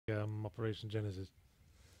Operation Genesis.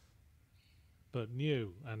 But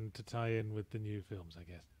new, and to tie in with the new films, I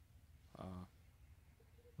guess.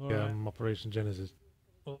 Operation Genesis.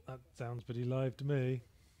 Oh, that sounds pretty live to me.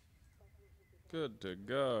 Good to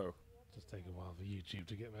go. Just take a while for YouTube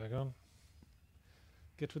to get back on.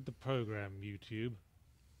 Get with the program, YouTube.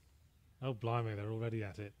 Oh, blimey, they're already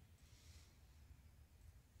at it.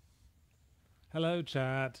 Hello,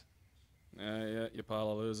 chat. Yeah, you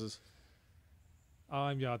pile of losers.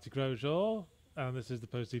 I'm Yahtzee Crowshaw, and this is the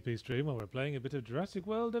post-EP stream where we're playing a bit of Jurassic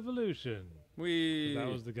World Evolution. That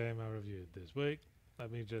was the game I reviewed this week.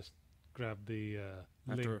 Let me just grab the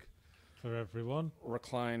link for everyone.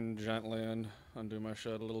 Recline gently and undo my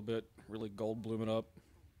shirt a little bit. Really gold bloom it up.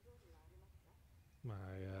 My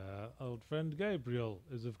old friend Gabriel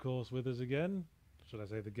is, of course, with us again. Should I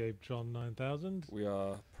say the Gabetron 9000? We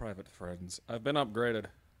are private friends. I've been upgraded.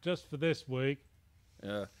 Just for this week.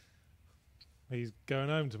 Yeah. He's going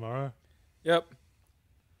home tomorrow. Yep.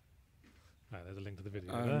 Right, there's a link to the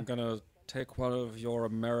video I'm gonna take one of your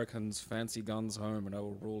Americans' fancy guns home and I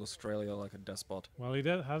will rule Australia like a despot. Well, he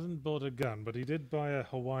hasn't bought a gun, but he did buy a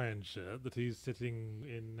Hawaiian shirt that he's sitting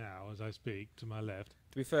in now as I speak, to my left.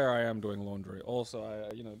 To be fair, I am doing laundry. Also,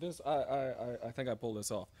 I think I pulled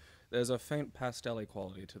this off. There's a faint pastel-y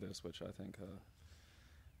quality to this, which I think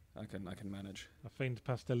I can manage. A faint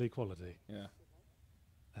pastel-y quality. Yeah.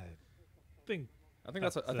 I think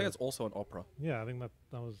that's also an opera. Yeah, I think that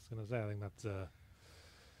I was gonna say. I think that's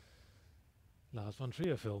Lars von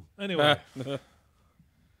Trier film. Anyway.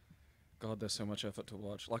 God, there's so much effort to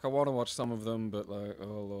watch. Like, I want to watch some of them, but like,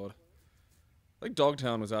 oh lord. I think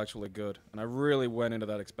Dogtown was actually good, and I really went into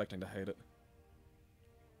that expecting to hate it.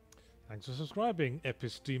 Thanks for subscribing,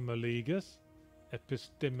 Epistemologus.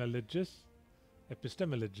 Epistemologus.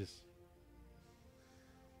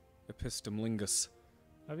 Epistemlingus.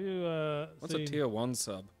 Have you What's seen... a tier 1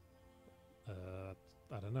 sub?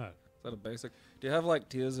 I don't know. Is that a basic? Do you have like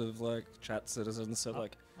tiers of like chat citizens, so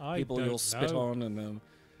like people you'll spit on and then...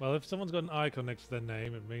 Well, if someone's got an icon next to their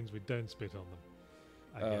name, it means we don't spit on them.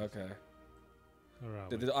 I guess. Okay.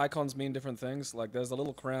 Do the icons mean different things? Like there's the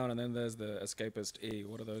little crown and then there's the escapist E.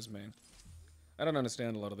 What do those mean? I don't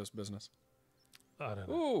understand a lot of this business. I don't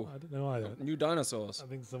know. Ooh, I don't know either. New dinosaurs. I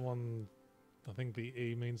think the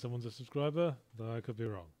E means someone's a subscriber, though I could be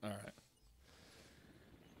wrong. All right.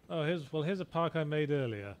 Oh, here's a park I made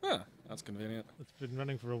earlier. Ah, that's convenient. It's been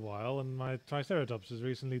running for a while, and my Triceratops has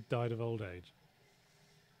recently died of old age.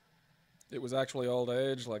 It was actually old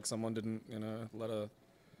age, like someone didn't, let a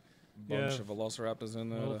bunch of velociraptors in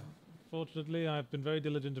there. Well, fortunately, I've been very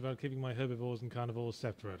diligent about keeping my herbivores and carnivores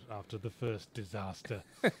separate after the first disaster.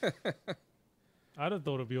 I'd have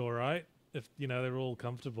thought it'd be alright if, they were all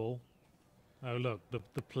comfortable. Oh, look,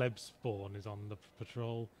 the pleb spawn is on the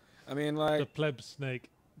patrol. I mean, like... The pleb snake.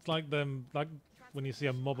 It's like when you see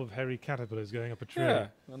a mob of hairy caterpillars going up a tree. Yeah,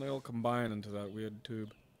 and they all combine into that weird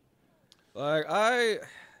tube. Like,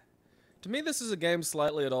 to me, this is a game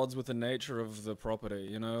slightly at odds with the nature of the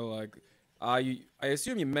property, Like, I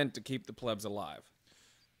assume you meant to keep the plebs alive.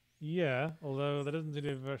 Yeah, although there doesn't seem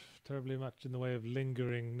to be terribly much in the way of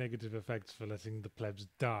lingering negative effects for letting the plebs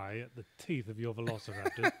die at the teeth of your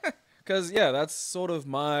velociraptor. Because, yeah, that's sort of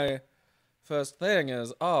my first thing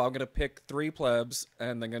is, I'm going to pick 3 plebs,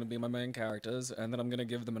 and they're going to be my main characters, and then I'm going to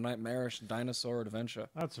give them a nightmarish dinosaur adventure.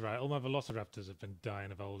 That's right. All my velociraptors have been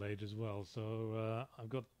dying of old age as well, so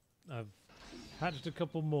I've hatched a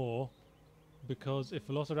couple more, because if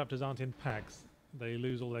velociraptors aren't in packs, they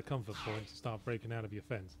lose all their comfort points and start breaking out of your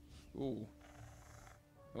fence. Ooh.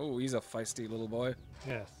 Oh, he's a feisty little boy.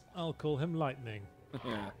 Yes, I'll call him Lightning.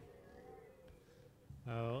 Yeah.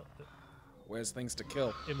 Oh. Where's things to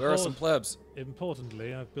kill? Where are some plebs?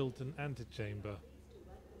 Importantly, I've built an antechamber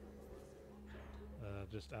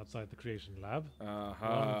just outside the creation lab.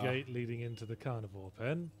 One gate leading into the carnivore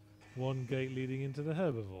pen, one gate leading into the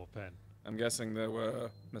herbivore pen. I'm guessing there were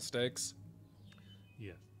mistakes.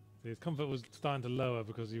 Yes. His comfort was starting to lower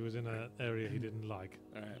because he was in an area he didn't like,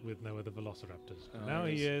 with no other velociraptors. Now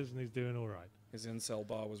he is, and he's doing all right. His incel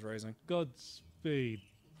bar was raising. Godspeed.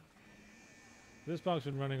 This park's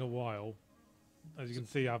been running a while. As you can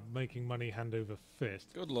see, I'm making money hand over fist.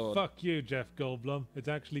 Good lord. Fuck you, Jeff Goldblum. It's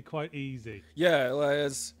actually quite easy. Yeah,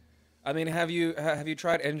 I mean, have you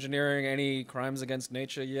tried engineering any crimes against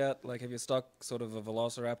nature yet? Like, have you stuck sort of a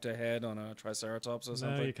velociraptor head on a triceratops or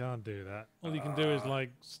something? No, you can't do that. All you can do is, like,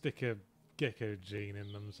 stick a gecko gene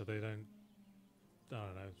in them so they don't... I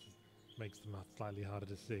don't know. It makes them slightly harder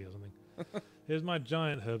to see or something. Here's my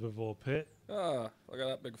giant herbivore pit. Ah, look at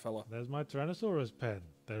that big fella. There's my Tyrannosaurus pen.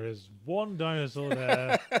 There is one dinosaur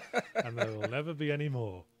there, and there will never be any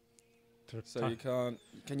more. So you can't...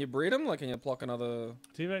 Can you breed them? Like, can you pluck another...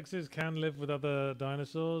 T-Rexes can live with other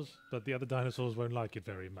dinosaurs, but the other dinosaurs won't like it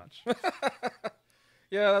very much.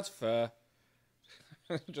 Yeah, that's fair.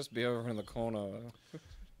 Just be over in the corner.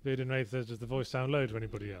 Beard and Wraith says, does the voice sound low to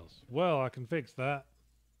anybody else? Well, I can fix that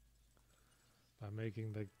by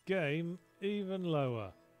making the game even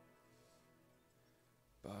lower.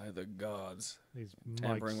 By the gods. These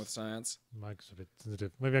Tampering with science. Mics are a bit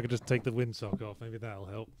sensitive. Maybe I could just take the windsock off. Maybe that'll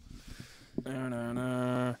help.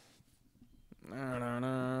 No.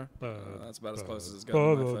 That's about as close as it's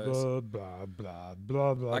gotten to my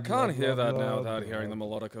face. I can't hear that now without hearing the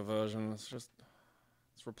melodica version. It's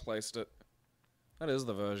replaced it. That is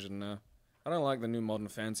the version now. I don't like the new modern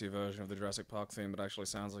fancy version of the Jurassic Park theme. It actually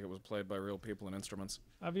sounds like it was played by real people and instruments.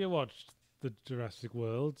 Have you watched the Jurassic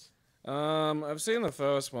Worlds? I've seen the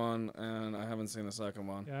first one, and I haven't seen the second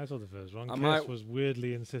one. Yeah, I saw the first one. I Kes might- was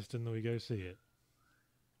weirdly insistent that we go see it.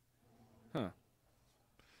 Huh.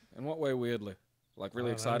 In what way weirdly? Like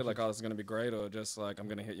really I don't know, excited, like, just- oh, this is going to be great, or just like, I'm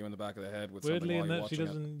going to hit you in the back of the head with Weirdly, in something while that you're she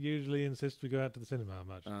watching it? doesn't usually insist we go out to the cinema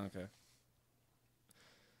much. Oh, okay.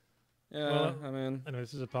 Yeah, Well, I mean... Anyway,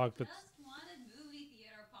 this is a park that's... Just wanted movie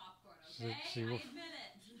theater popcorn, She- okay? she I will- admit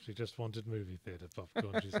it. She just wanted movie theatre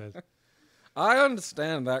popcorn, she says. I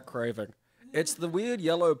understand that craving. It's the weird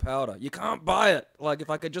yellow powder. You can't buy it. Like, if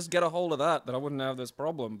I could just get a hold of that, then I wouldn't have this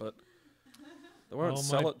problem, but they won't Oh,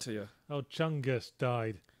 sell my- it to you. Oh, Chungus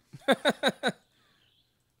died.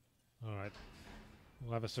 Alright.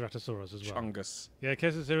 We'll have a Ceratosaurus as well. Chungus. Yeah,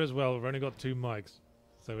 Kes is here as well. We've only got 2 mics,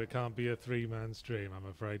 so it can't be a 3-man stream, I'm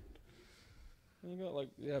afraid.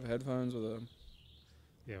 You have headphones with a...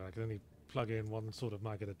 Yeah, I can only plug in one sort of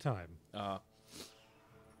mic at a time. If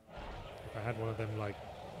I had one of them, like,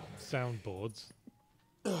 soundboards.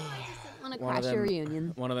 I just want to One of crash your them-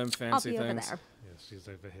 reunion. One of them I'll fancy be over things. there. Yes, she's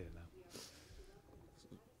over here now.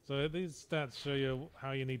 So these stats show you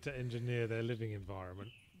how you need to engineer their living environment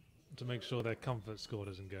to make sure their comfort score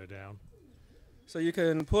doesn't go down. So you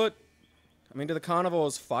can put... I mean, do the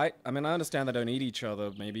carnivores fight? I mean, I understand they don't eat each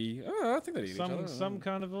other, maybe. Oh, I think they eat each other. Some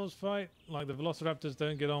carnivores fight, like the velociraptors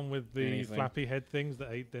don't get on with the Anything. flappy head things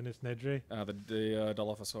that ate Dennis Nedry. The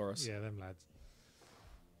Dilophosaurus. Yeah, them lads.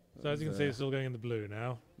 So as you can see, it's all going in the blue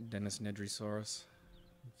now. Dennis Nedrysaurus.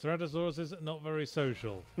 Ceratosaurus is not very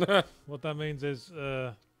social. What that means is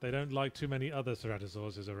they don't like too many other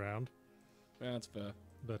Ceratosauruses around. Yeah, that's fair.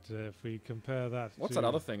 But if we compare that What's to that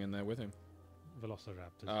other thing in there with him?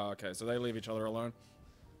 velociraptors. Oh, okay. So they leave each other alone.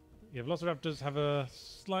 Yeah, velociraptors have a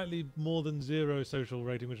slightly more than 0 social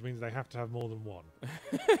rating, which means they have to have more than 1.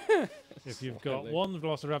 If you've got Slightly. 1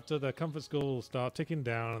 velociraptor, their comfort score will start ticking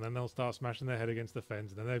down, and then they'll start smashing their head against the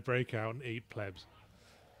fence, and then they break out and eat plebs.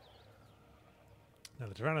 Now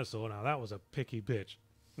the Tyrannosaur, now that was a picky bitch.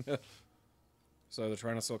 So the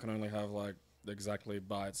Tyrannosaur can only have, like, exactly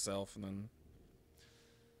by itself, and then...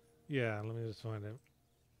 Yeah, let me just find him.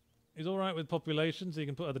 He's alright with population, so you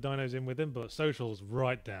can put other dinos in with him, but social's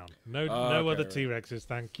right down. No okay, other right. T-Rexes,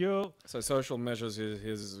 thank you. So social measures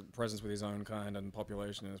his presence with his own kind, and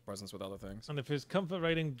population and his presence with other things. And if his comfort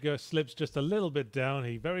rating slips just a little bit down,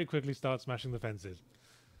 he very quickly starts smashing the fences.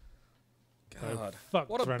 So God, fuck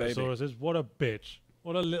what a baby. Tyrannosauruses, what a bitch.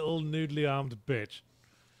 What a little noodly armed bitch.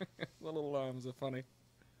 The little arms are funny.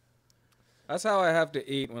 That's how I have to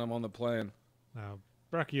eat when I'm on the plane. Now,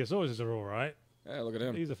 Brachiosauruses are alright. Yeah, look at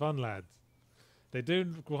him. These are fun lads. They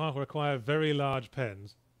do require very large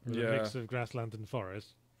pens with a Yeah. mix of grassland and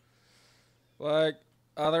forest. Like,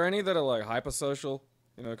 are there any that are, like, hypersocial?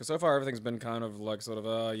 You know, because so far everything's been kind of, like, sort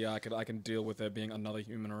of, yeah, I can deal with there being another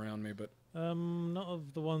human around me, but... Not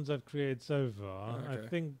of the ones I've created so far. I Okay.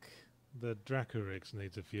 think the Dracurix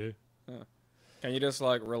needs a few. Can you just,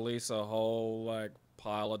 like, release a whole, like,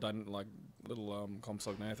 pile of, little,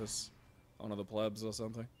 Compsognathus onto the plebs or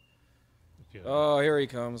something? If you- Oh, here he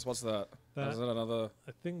comes. What's that? That- Is that another...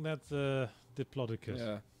 I think that's Diplodocus.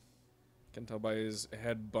 Yeah. Can tell by his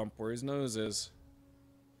head bump where his nose is.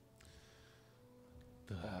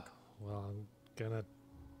 Well, I'm gonna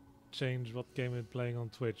change what game we're playing on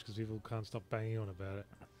Twitch because people can't stop banging on about it.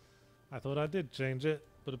 I thought I did change it,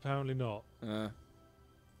 but apparently not.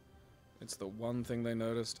 It's the one thing they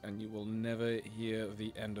noticed, and you will never hear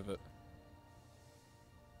the end of it.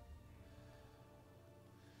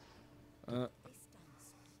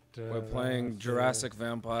 We're playing Jurassic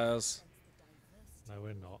Vampires. No,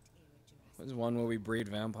 we're not. There's one where we breed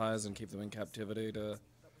vampires and keep them in captivity to look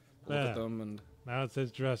There. at them, and Now it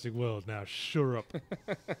says Jurassic World. Now, sure up.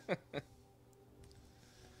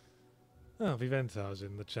 Oh, Viventa's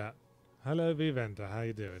in the chat. Hello, Viventa. How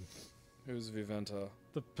you doing? who's Viventa?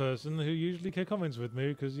 The person who usually comments with me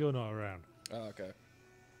because you're not around. Oh, okay.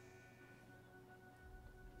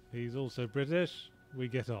 He's also British. We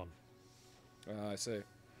get on. I see.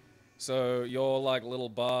 So your like little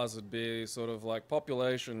bars would be sort of like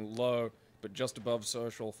population low, but just above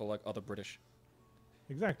social for like other British.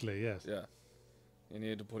 Exactly, yes. Yeah. You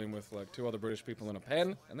need to put him with like 2 other British people in a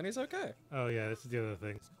pen, and then he's okay. Oh yeah, this is the other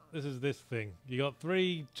thing. This is this thing. You got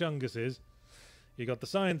 3 chunguses. You got the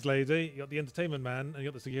science lady, you got the entertainment man, and you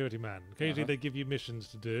got the security man. Occasionally they give you missions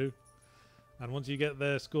to do. And once you get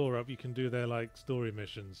their score up, you can do their like story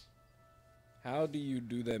missions. How do you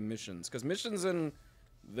do their missions? Because missions in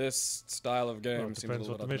this style of game Well, it seems a depends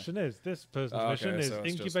little what the mission is. This person's okay, mission is so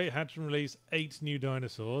it's incubate, hatch, and release 8 new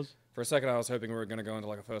dinosaurs. For a second, I was hoping we were going to go into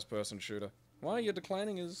like a first-person shooter. Why are you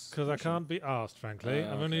declining his? Because I can't be asked, frankly.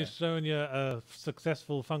 I'm only okay. showing you a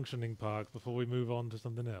successful functioning park before we move on to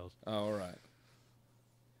something else. Oh, all right.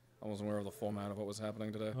 I wasn't aware of the format of what was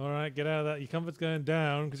happening today. All right, get out of that. Your comfort's going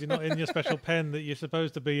down because you're not in your special pen that you're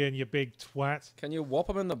supposed to be in, you big twat. Can you whop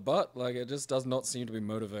him in the butt? Like, it just does not seem to be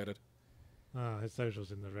motivated. Ah, his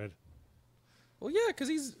social's in the red. Well, yeah,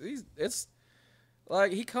 because it's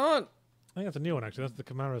like he can't I think that's a new one, actually. That's the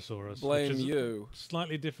Camarasaurus. blame which is you.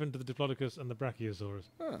 slightly different to the Diplodocus and the Brachiosaurus.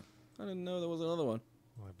 Huh. I didn't know there was another one.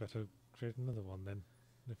 Well, I better create another one then.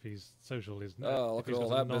 If he's social, is Oh, look if at he's all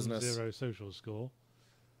got a that business. non-zero social score.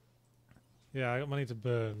 Yeah, I got money to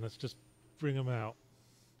burn. Let's just bring them out.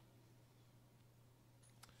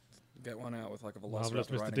 Get one out with like a velociraptor Marvelous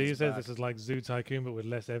Mr. riding D his says back. this is like Zoo Tycoon, but with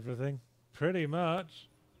less everything. Pretty much.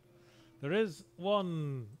 There is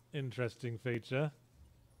one interesting feature.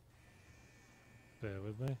 Bear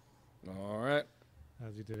with me. All right,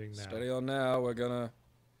 How's he doing now? steady on now. We're gonna.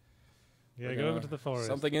 Yeah, we're go over gonna- to the forest.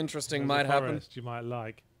 Something interesting There's a might happen. forest you might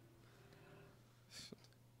like.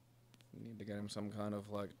 Need to get him some kind of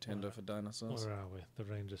like Tinder for dinosaurs. Where are we? The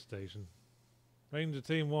ranger station. Ranger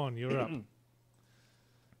Team 1, you're up.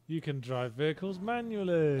 You can drive vehicles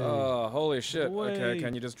manually. Oh, holy shit! Okay, Away.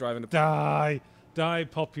 can you just drive into? Die! Die,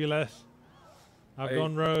 Populous. I've Are you-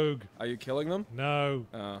 gone rogue. Are you killing them? No,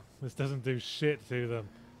 Oh. this doesn't do shit to them.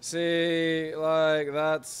 See, like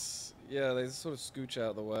that's yeah, they sort of scooch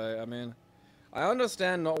out the way. I mean, I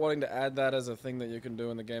understand not wanting to add that as a thing that you can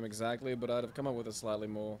do in the game exactly, but I'd have come up with a slightly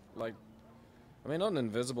more like, I mean, not an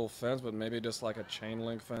invisible fence, but maybe just like a chain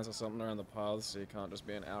link fence or something around the paths, so you can't just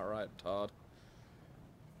be an outright tard.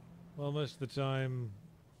 Well, most of the time,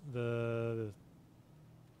 the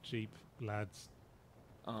Jeep lads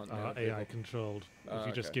Aren't are native AI people. controlled if Ah,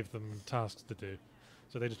 you just okay. give them tasks to do.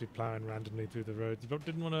 So they just be ploughing randomly through the roads. You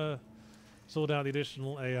didn't want to sort out the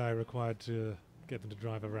additional AI required to get them to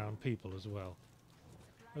drive around people as well.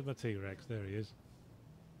 Where's my T-Rex? There he is.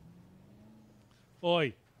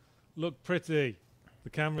 Oi! Look pretty. The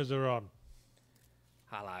cameras are on.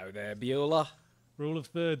 Hello there, Beulah. Rule of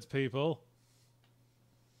thirds, people.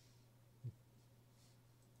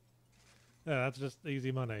 Yeah, that's just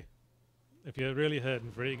easy money. If you're really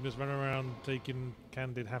hurting for it, you can just run around taking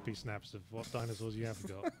candid happy snaps of what dinosaurs you have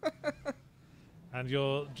got. And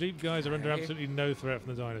your Jeep guys are under Hey. absolutely no threat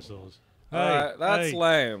from the dinosaurs. Alright, that's hey,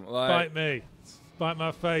 lame. Like, bite me. Bite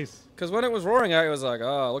my face. because when it was roaring out, it was like,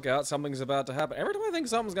 oh, look out, something's about to happen. Every time I think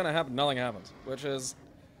something's gonna happen, nothing happens, which is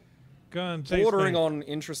Go on, chase bordering me. on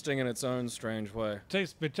interesting in its own strange way.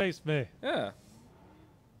 Chase me, chase me. Yeah.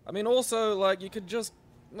 I mean, also, like, you could just,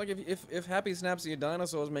 like, if Happy Snaps your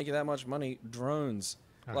dinosaurs make you that much money, drones.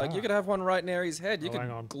 Like, Aha. you could have one right near his head. You Oh, could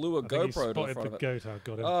hang on. glue a I think he GoPro to the spotted front the of it. goat. I've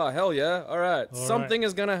got him. Oh, hell yeah. All right. All Something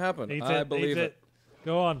is going to happen. Eat I it, believe eat it.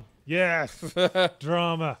 Go on. Yes.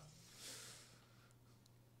 Drama.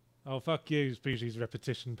 Oh, fuck you, species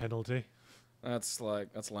repetition penalty. That's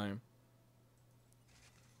lame.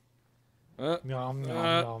 Nom, nom,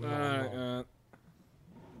 nom, nom, nom.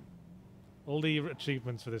 All the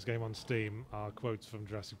achievements for this game on Steam are quotes from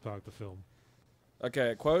Jurassic Park, the film.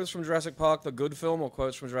 Okay, quotes from Jurassic Park, the good film, or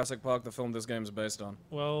quotes from Jurassic Park, the film this game is based on?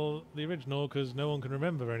 Well, the original, because no one can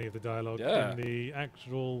remember any of the dialogue Yeah. in the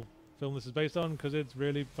actual film this is based on, because it's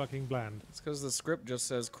really fucking bland. It's because the script just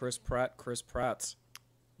says Chris Pratt, Chris Pratt's.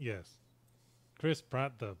 Yes. Chris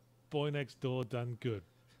Pratt, the boy next door, done good.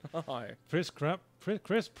 Hi. Chris Pratt, the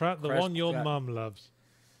Chris one your Pratt. mum loves.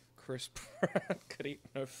 Chris Pratt could eat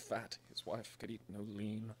no fat. His wife could eat no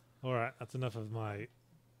lean. Alright, that's enough of my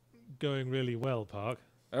going really well, Park.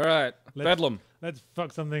 All right, Let's- Bedlam. Let's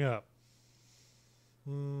fuck something up.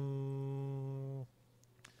 Hmm.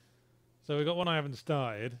 So we got one I haven't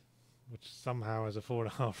started, which somehow has a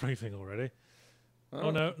 4.5 rating already. Oh,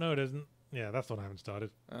 no, it isn't. Yeah, that's the one I haven't started.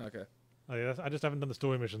 Oh, okay. Oh, yeah, I just haven't done the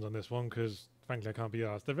story missions on this one because, frankly, I can't be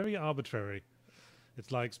asked. They're very arbitrary.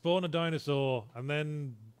 It's like spawn a dinosaur and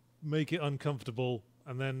then make it uncomfortable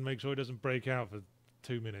and then make sure it doesn't break out for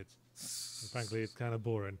 2 minutes. And frankly, it's kind of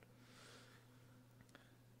boring.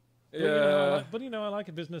 Yeah. But I like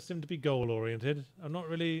a business sim to be goal oriented. I'm not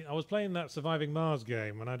really. I was playing that Surviving Mars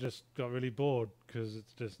game and I just got really bored because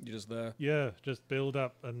it's just You're just there. just build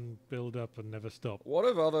up and never stop. What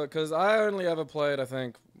if other? Because I only ever played, I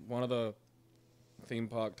think, one of the theme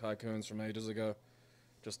park tycoons from ages ago,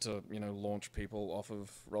 just to launch people off of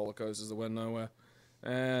roller coasters that went nowhere.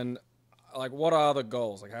 And like, what are the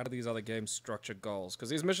goals? Like, how do these other games structure goals? Because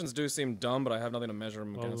these missions do seem dumb, but I have nothing to measure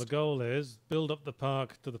them Well, against. the goal is build up the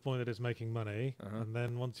park to the point that it's making money, and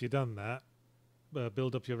then once you've done that,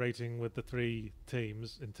 build up your rating with the 3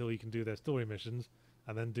 teams until you can do their story missions,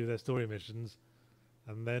 and then do their story missions,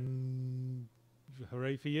 and then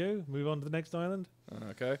hooray for you, move on to the next island.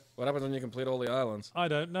 Okay. What happens when you complete all the islands? I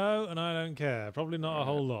don't know, and I don't care. Probably not a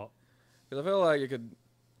whole lot. Because I feel like you could.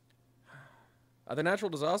 Are there natural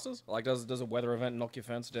disasters? Like, does a weather event knock your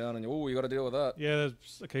fence down and you got to deal with that? Yeah,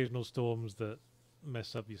 there's occasional storms that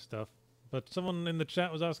mess up your stuff. But someone in the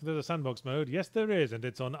chat was asking if there's a sandbox mode. Yes, there is, and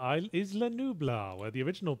it's on Isla Nublar, where the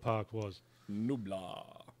original park was.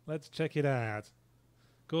 Nubla. Let's check it out.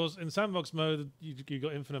 Of course, in sandbox mode, you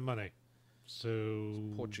got infinite money. So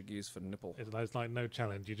Portuguese for nipple. it's like no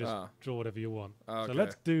challenge. You just draw whatever you want. Okay. So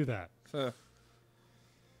let's do that. Fair.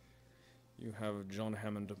 You have John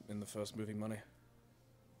Hammond in the first movie Money.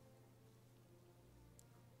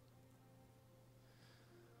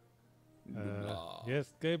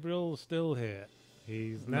 Yes, Gabriel's still here.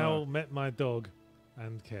 He's now met my dog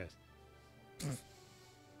and Kess.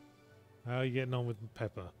 How are you getting on with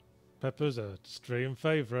Pepper? Pepper's a stream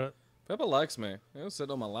favourite. Pepper likes me. He was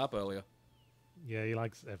sitting on my lap earlier. Yeah, he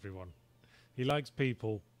likes everyone. He likes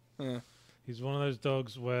people. Yeah. He's one of those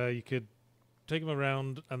dogs where you could take him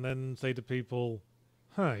around and then say to people,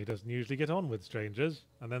 he doesn't usually get on with strangers,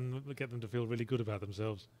 and then get them to feel really good about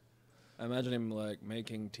themselves. I imagine him, like,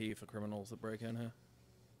 making tea for criminals that break in here.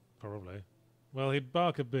 Probably. Well, he'd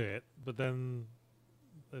bark a bit, but then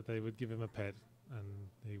they would give him a pet, and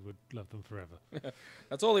he would love them forever.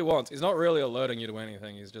 That's all he wants. He's not really alerting you to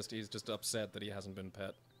anything. He's just upset that he hasn't been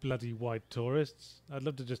pet. Bloody white tourists. I'd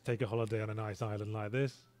love to just take a holiday on a nice island like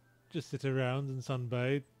this. Just sit around and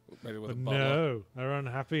sunbathe. Maybe with But a butler. no, they're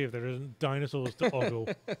unhappy if there isn't dinosaurs to ogle.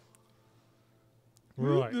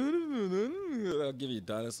 Right. I'll give you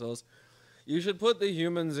dinosaurs. You should put the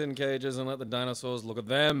humans in cages and let the dinosaurs look at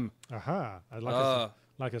them. Aha. I'd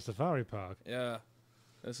like a safari park. Yeah.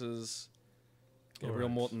 This is Gabriel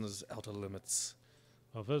Alright. Morton's Outer Limits.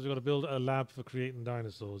 Well, first we've got to build a lab for creating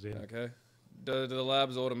dinosaurs in. Okay. Do the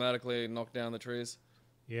labs automatically knock down the trees?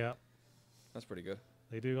 Yeah. That's pretty good.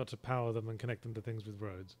 They do got to power them and connect them to things with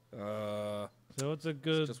roads. So it's a It's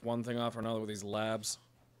good... just one thing after another with these labs.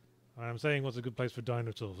 I'm saying what's a good place for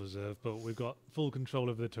dinosaur reserve, but we've got full control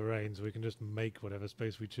over the terrain, so we can just make whatever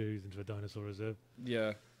space we choose into a dinosaur reserve.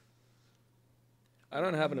 Yeah. I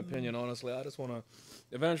don't have an opinion, honestly. I just want to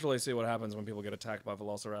eventually see what happens when people get attacked by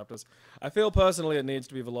velociraptors. I feel personally it needs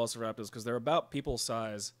to be velociraptors because they're about people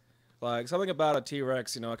size. Like, something about a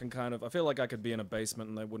T-Rex, I feel like I could be in a basement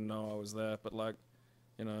and they wouldn't know I was there, but like,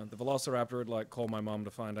 the velociraptor would like call my mom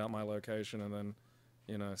to find out my location and then,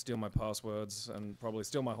 steal my passwords and probably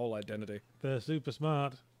steal my whole identity. They're super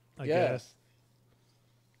smart, I Yeah. guess.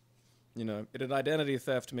 It'd identity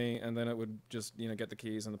theft me and then it would just, get the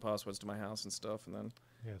keys and the passwords to my house and stuff and then,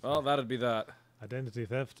 Yes. well, that'd be that. Identity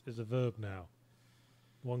theft is a verb now.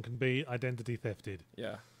 One can be identity thefted.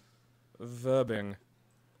 Yeah. Verbing.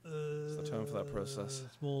 What's the term for that process?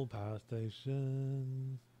 Small power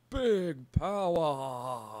station. Big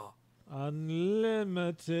power.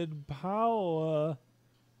 Unlimited power.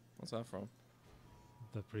 What's that from?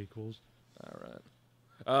 The prequels. All right.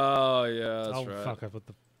 Oh yeah, that's oh right. fuck! I put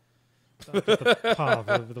the path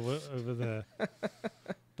over there.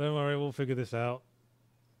 Don't worry, we'll figure this out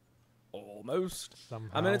Almost.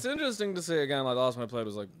 somehow. I mean, it's interesting to see again. Like the last one I played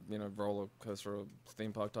was like roller coaster or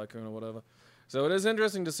theme park tycoon or whatever. So it is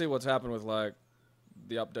interesting to see what's happened with like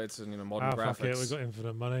the updates and modern graphics. Fuck it, we've got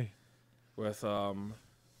infinite money. With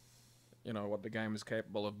what the game is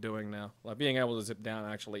capable of doing now. Like being able to zip down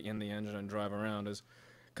actually in the engine and drive around is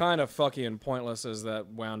kind of fucky and pointless as that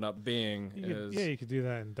wound up being. You could do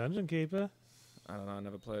that in Dungeon Keeper. I don't know. I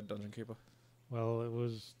never played Dungeon Keeper. Well, it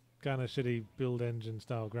was kind of shitty build engine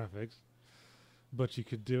style graphics, but you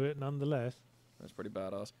could do it nonetheless. That's pretty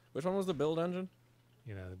badass. Which one was the build engine?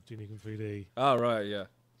 Unique and 3D Oh right, yeah.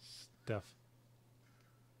 stuff.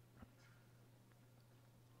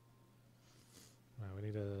 Right, we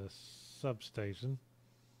need a substation.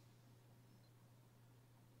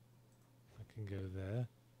 I can go there.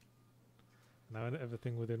 Now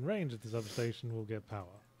everything within range of the substation will get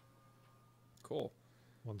power. Cool.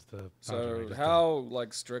 once the power So generator's done. how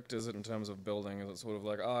like strict is it in terms of building? Is it sort of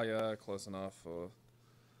like, oh yeah, close enough, or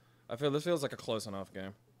I feel this feels like a close enough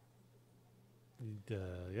game.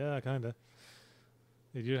 Yeah, kind of.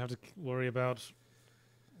 You don't have to worry about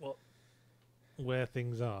where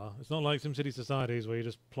things are. It's not like SimCity Societies where you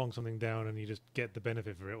just plonk something down and you just get the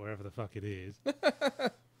benefit for it wherever the fuck it is.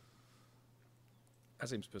 That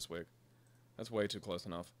seems piss weak. That's way too close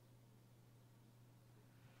enough.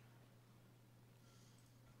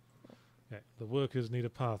 Okay, the workers need a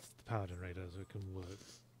path to the power generator so it can work,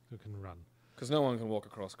 so it can run. Because no one can walk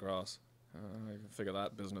across grass. I can figure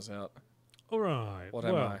that business out. Alright, What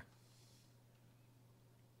well, am I?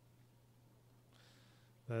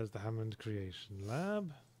 there's the Hammond Creation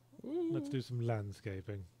Lab. Let's do some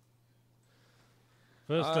landscaping.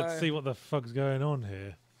 First, let's see what the fuck's going on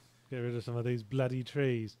here. Get rid of some of these bloody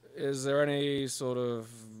trees. Is there any sort of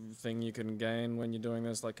thing you can gain when you're doing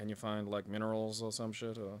this? Like, can you find like minerals or some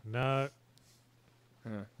shit? Or No,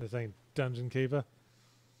 Huh. this ain't Dungeon Keeper.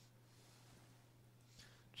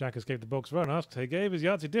 Jack escaped the box run, asked, "Hey Gabe, is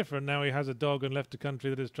Yahtzee different now he has a dog and left a country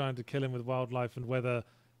that is trying to kill him with wildlife and weather,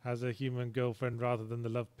 has a human girlfriend rather than the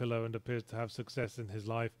love pillow and appears to have success in his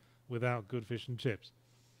life without good fish and chips?"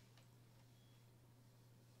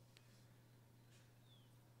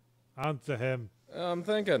 Answer him. I'm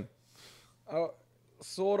thinking,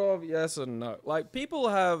 sort of yes and no. Like people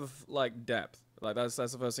have like depth. Like that's the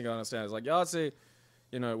first thing I understand. Is like Yahtzee,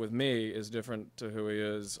 you know, with me is different to who he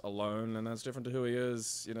is alone, and that's different to who he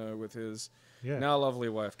is, you know, with his Yeah. now lovely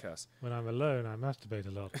wife Cass. When I'm alone, I masturbate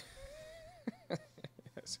a lot.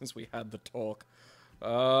 Since we had the talk,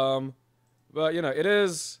 but you know, it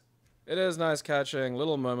is nice catching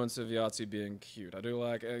little moments of Yahtzee being cute. I do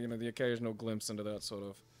like you know the occasional glimpse into that sort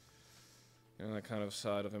of that kind of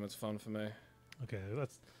side of him. It's fun for me. Okay,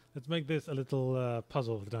 let's make this a little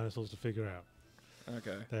puzzle for the dinosaurs to figure out.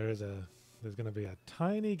 Okay. There's going to be a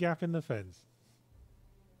tiny gap in the fence.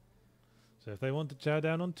 So if they want to chow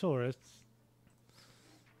down on tourists,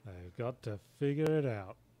 they've got to figure it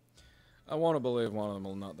out. I want to believe one of them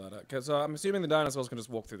will nut that out. Because I'm assuming the dinosaurs can just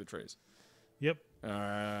walk through the trees. Yep.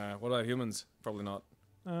 What about humans? Probably not.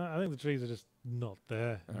 I think the trees are just not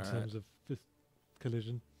there in Alright. terms of this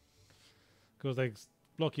collision. Because they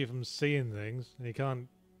block you from seeing things, and you can't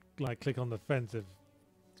like click on the fence if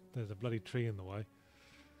there's a bloody tree in the way.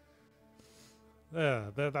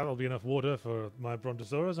 That'll be enough water for my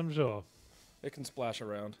Brontosaurus, I'm sure. It can splash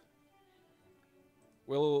around.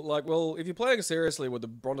 If you're playing seriously, would the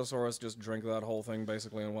Brontosaurus just drink that whole thing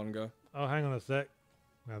basically in one go? Oh, hang on a sec.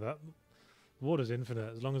 Now that water's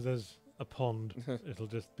infinite. As long as there's a pond, it'll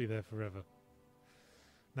just be there forever.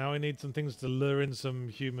 Now we need some things to lure in some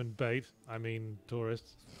human bait. I mean,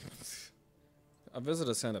 tourists. A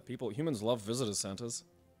visitor center. Humans love visitor centers.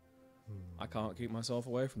 I can't keep myself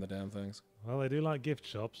away from the damn things. Well, they do like gift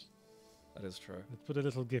shops. That is true. Let's put a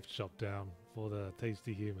little gift shop down for the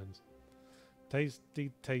tasty humans.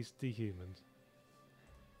 Tasty, tasty humans.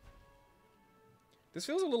 This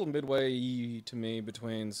feels a little midway to me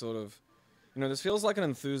between sort of, this feels like an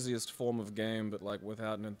enthusiast form of game, but like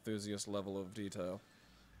without an enthusiast level of detail.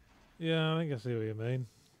 Yeah, I think I see what you mean.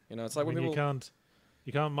 It's like I when mean, people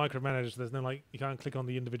you can't micromanage. There's no you can't click on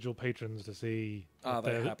the individual patrons to see what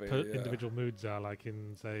they're their happy, yeah. individual moods are, like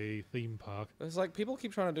in say theme park. It's like people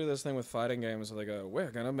keep trying to do this thing with fighting games where they go, we're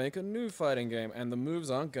gonna make a new fighting game, and the moves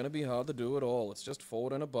aren't gonna be hard to do at all. It's just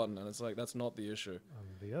forward and a button, and it's like that's not the issue.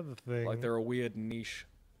 And the other thing, Like they're a weird niche.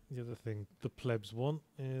 the other thing the plebs want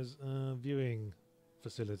is a viewing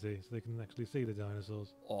facility so they can actually see the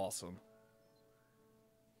dinosaurs. Awesome.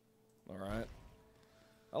 All right.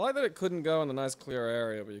 I like that it couldn't go in the nice clear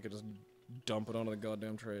area, but you could just dump it onto the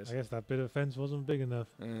goddamn trees. I guess that bit of fence wasn't big enough.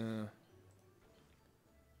 Yeah.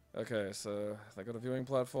 Okay, so they got a viewing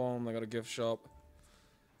platform, they got a gift shop.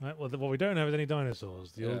 Right, well, what we don't have is any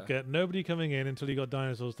dinosaurs. You'll Yeah. get nobody coming in until you got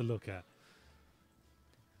dinosaurs to look at.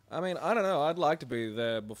 I mean, I don't know. I'd like to be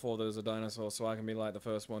there before there's a dinosaur so I can be like the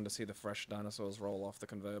first one to see the fresh dinosaurs roll off the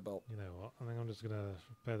conveyor belt. You know what? I think I'm just going to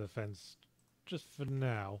repair the fence just for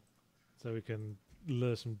now so we can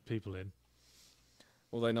lure some people in.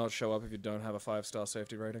 Will they not show up if you don't have a 5-star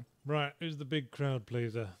safety rating? Right, who's the big crowd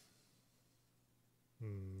pleaser? Well,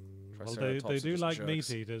 they Triceratops are do just like jerks.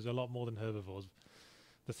 meat eaters a lot more than herbivores.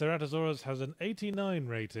 The Ceratosaurus has an 89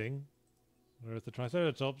 rating, whereas the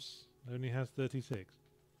Triceratops only has 36.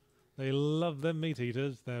 They love them meat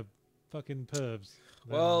eaters. They're fucking pervs.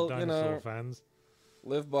 They're Well, dinosaur fans.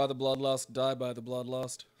 Live by the bloodlust, die by the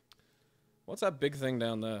bloodlust. What's that big thing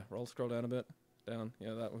down there? Scroll down a bit. Down.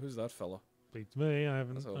 Yeah, who's that fella? Beats me. I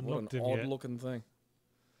haven't What an unlocked him yet. odd-looking thing.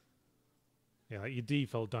 Yeah, like your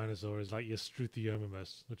default dinosaur is like your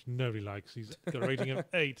Struthiomimus, which nobody likes. He's got a rating of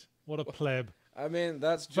 8. What a pleb. I mean,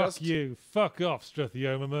 that's Fuck just... you. Fuck off,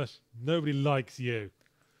 Struthiomimus. Nobody likes you.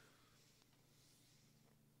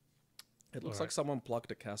 It looks Alright. like someone plucked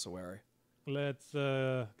a cassowary. Let's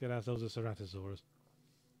get ourselves a Ceratosaurus.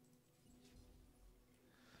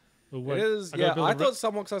 Oh, wait. It is, gotta yeah, build I a thought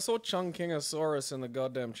someone, because I saw Chungkingosaurus in the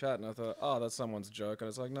goddamn chat, and I thought, oh, that's someone's joke, and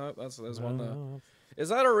it's like, no, there's one there. No, Is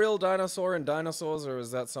that a real dinosaur in dinosaurs, or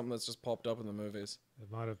is that something that's just popped up in the movies?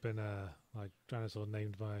 it might have been a like dinosaur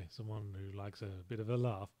named by someone who likes a bit of a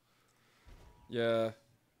laugh. Yeah,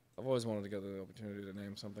 I've always wanted to get the opportunity to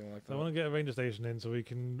name something like So I that. want to get a ranger station in so we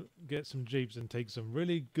can get some jeeps and take some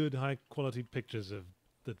really good high quality pictures of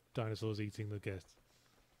the dinosaurs eating the guests.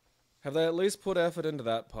 Have they at least put effort into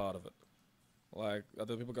that part of it? Like,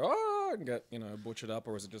 other people go, oh, and get, butchered up,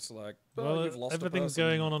 or is it just like, oh, Well, you've lost everything's a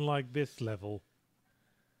person? going on like this level,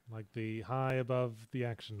 like the high above the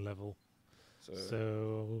action level.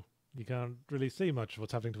 So you can't really see much of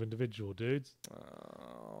what's happening to individual dudes.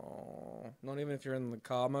 Not even if you're in the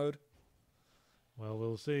car mode? Well,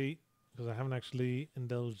 we'll see, because I haven't actually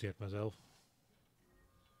indulged yet myself.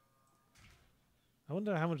 I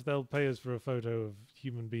wonder how much they'll pay us for a photo of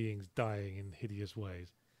human beings dying in hideous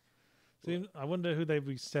ways. See, I wonder who they'd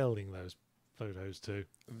be selling those photos to.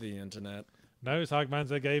 The internet. No, Psychman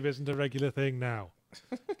said Gabe isn't a regular thing now.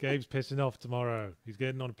 Gabe's pissing off tomorrow. He's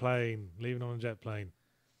getting on a plane, leaving on a jet plane.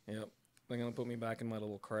 Yep. They're going to put me back in my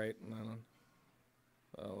little crate, and then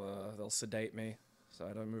they'll sedate me so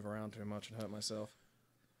I don't move around too much and hurt myself.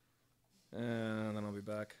 And then I'll be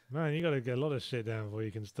back. Man, you got to get a lot of shit down before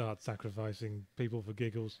you can start sacrificing people for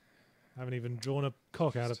giggles. Haven't even drawn a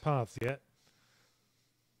cock out of paths yet.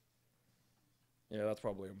 Yeah, that's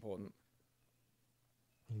probably important.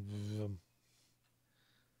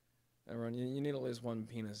 Everyone, you need at least one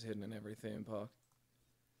penis hidden in every theme park.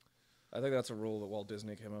 I think that's a rule that Walt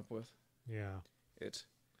Disney came up with. Yeah. It's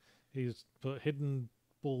He's put hidden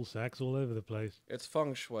ball sacks all over the place.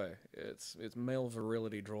 feng shui. It's male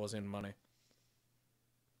virility draws in money.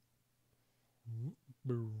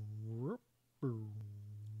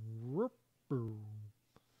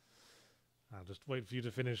 I'll just wait for you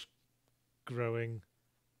to finish growing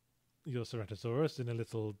your Ceratosaurus in a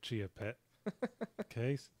little chia pet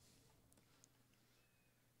case.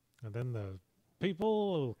 And then the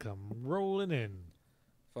people will come rolling in.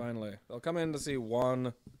 Finally. They'll come in to see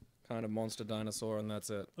one kind of monster dinosaur, and that's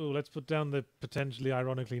it. Oh, let's put down the potentially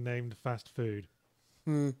ironically named fast food.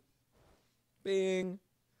 Bing.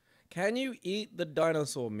 Can you eat the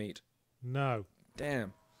dinosaur meat? No.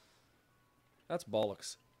 Damn. That's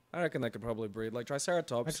bollocks. I reckon they could probably breed like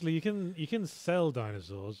Triceratops. Actually, you can sell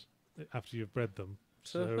dinosaurs after you've bred them.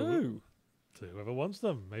 To who? To whoever wants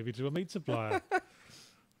them. Maybe to a meat supplier.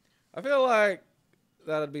 I feel like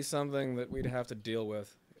that'd be something that we'd have to deal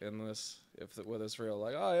with in this, if it were this real.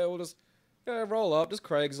 Like, oh yeah, we'll just roll up, just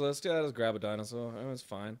Craigslist, just grab a dinosaur. Oh, it's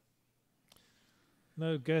fine.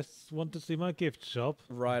 No guests want to see my gift shop.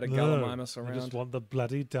 Ride a No, Gallimimus I around. just want the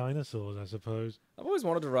bloody dinosaurs, I suppose. I've always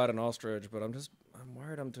wanted to ride an ostrich, but I'm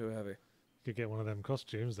worried I'm too heavy. Could get one of them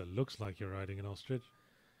costumes that looks like you're riding an ostrich.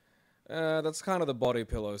 That's kind of the body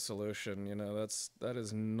pillow solution, that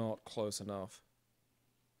is not close enough.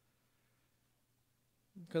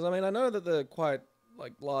 Because, I know that they're quite,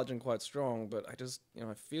 large and quite strong, but I just,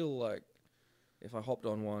 I feel like if I hopped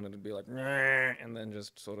on one, it'd be like, and then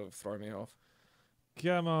just sort of throw me off.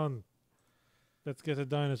 Come on. Let's get a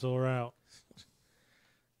dinosaur out.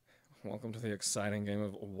 Welcome to the exciting game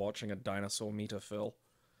of watching a dinosaur meter fill.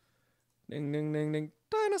 Ding, ding, ding, ding.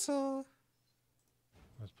 Dinosaur!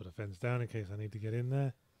 Let's put a fence down in case I need to get in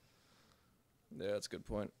there. Yeah, that's a good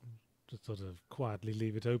point. Just sort of quietly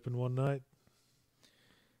leave it open one night.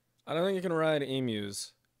 I don't think you can ride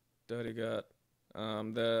emus. Dirty gut.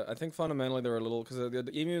 I think fundamentally they're a little... Because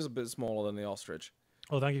the emu is a bit smaller than the ostrich.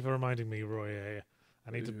 Oh, thank you for reminding me, Roy.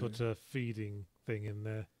 I need to put a feeding thing in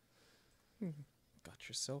there. Got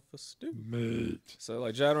yourself a stew. Mate.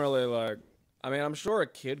 So, generally, I'm sure a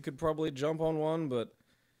kid could probably jump on one, but,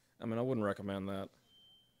 I wouldn't recommend that.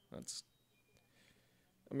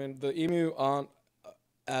 The emu aren't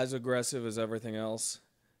as aggressive as everything else.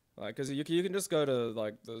 Because you can just go to,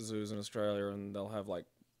 the zoos in Australia, and they'll have,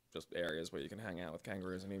 just areas where you can hang out with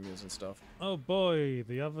kangaroos and emus and stuff. Oh boy,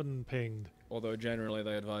 the oven pinged. Although, generally,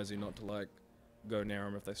 they advise you not to, go near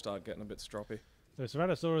them if they start getting a bit stroppy. So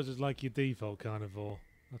Ceratosaurus is like your default carnivore.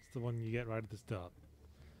 That's the one you get right at the start.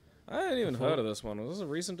 I hadn't even heard of this one. Was this a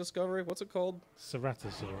recent discovery? What's it called?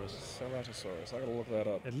 Ceratosaurus. Ceratosaurus. I gotta look that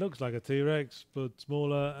up. It looks like a T-Rex, but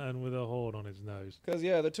smaller and with a horn on its nose. Because,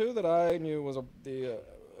 yeah, the two that I knew was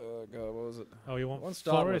God, what was it? Oh, you want One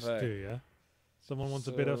starting with forest, A. do you? Someone wants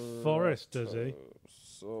a bit of forest, does he?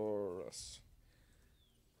 Ceratosaurus.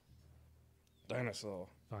 Dinosaur.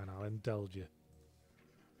 Fine, I'll indulge you.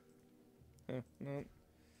 No.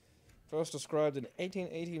 First described in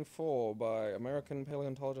 1884 by American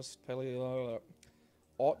paleontologist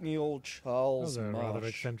Othniel That Charles was a rather Marsh.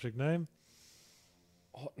 eccentric name.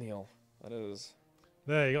 Othniel, that is.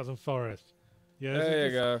 There, you got some forest. Yeah, There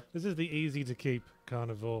you go. This is the easy to keep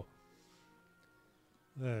carnivore.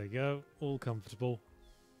 There you go, all comfortable.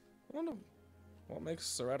 I wonder what makes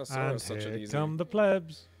Ceratosaurus And such an here easy. come the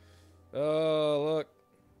plebs. Oh, look.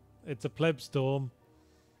 It's a pleb storm.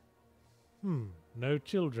 No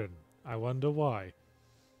children. I wonder why.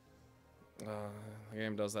 The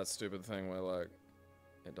game does that stupid thing where, like,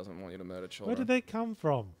 it doesn't want you to murder Where children. did they come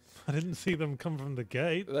from? I didn't see them come from the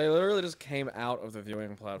gate. They literally just came out of the viewing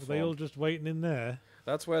Were platform. they all just waiting in there?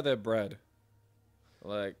 That's where they're bred.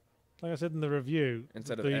 Like Instead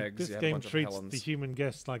of eggs, this you have a game bunch of treats Helens. the human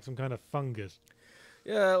guests like some kind of fungus.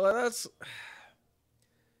 yeah, like that's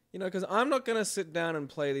because I'm not gonna sit down and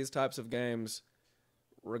play these types of games,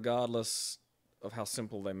 regardless of how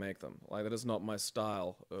simple they make them. Like that is not my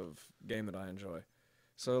style of game that I enjoy.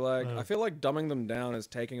 So like I feel like dumbing them down is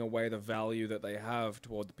taking away the value that they have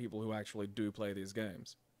toward the people who actually do play these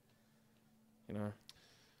games. You know.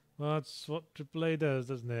 Well, that's what AAA does,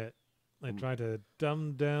 doesn't it? They try to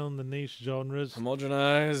dumb down the niche genres,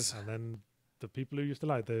 Homogenize. and then the people who used to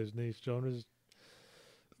like those niche genres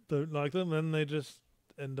don't like them, and they just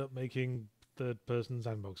end up making third-person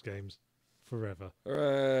sandbox games forever.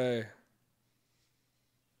 Hooray.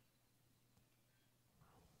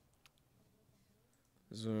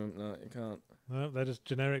 Zoom. No, you can't. No, they're just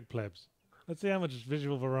generic plebs. Let's see how much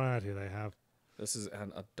visual variety they have. This is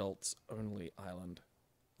an adults-only island.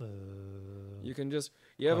 Uh, You can just...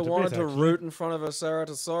 You ever Quite a bit, wanted to actually. root in front of a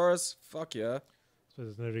Ceratosaurus? Fuck yeah. so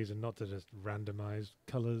there's no reason not to just randomize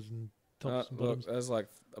colours and tops and Look, bottoms. there's like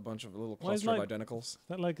a bunch of little Why is cluster of like- identicals. Is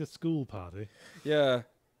that like a school party? Yeah.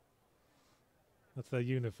 That's their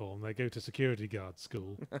uniform. They go to security guard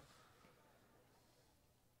school.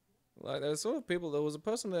 Like, there's sort of people... There was a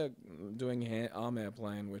person there doing arm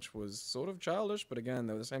airplane, which was sort of childish, but again,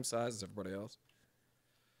 they were the same size as everybody else.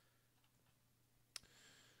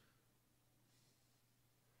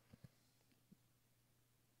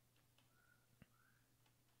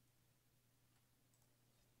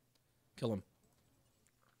 Kill him.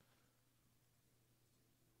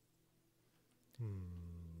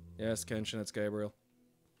 Yes, Kenshin, it's Gabriel.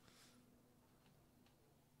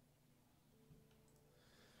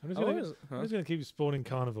 I'm just Oh, gonna, is- I'm huh? just gonna keep spawning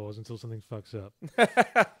carnivores until something fucks up.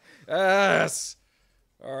 Yes!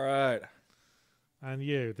 Alright. And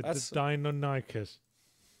you, the That's- Deinonychus.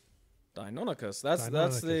 Deinonychus. That's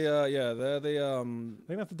Deinonychus. the, yeah, they're the I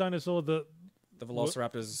think that's the dinosaur that, the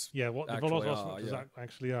velociraptors. yeah, what the Actually velociraptors are,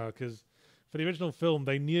 actually are. Because for the original film,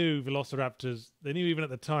 they knew velociraptors, they knew even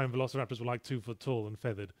at the time velociraptors were like 2 foot tall and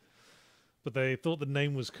feathered. But they thought the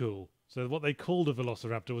name was cool. So what they called a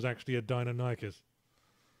velociraptor was actually a Deinonychus.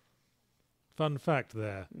 Fun fact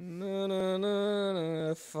there.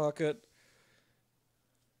 No, fuck it.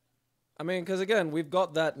 I mean, because again, we've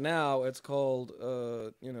got that now. It's called,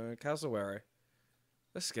 cassowary.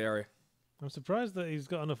 They're scary. I'm surprised that he's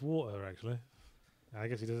got enough water, actually. I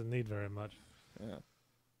guess he doesn't need very much. Yeah.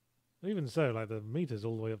 Even so, like, the meter's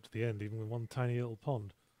all the way up to the end, even with one tiny little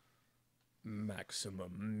pond.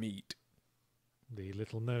 Maximum meat. The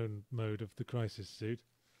little-known mode of the Crisis suit.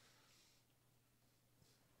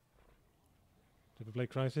 Do you ever play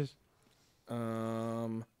Crisis?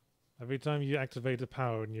 Every time you activate a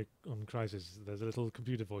power and you're on Crisis, there's a little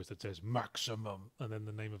computer voice that says maximum, and then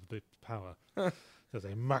the name of the power. There's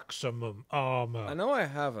a maximum armor. I know I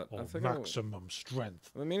have it. Or I think maximum strength.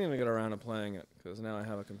 I'm meaning to get around to playing it, because now I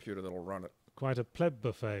have a computer that'll run it. Quite a pleb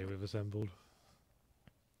buffet we've assembled.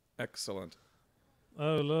 Excellent.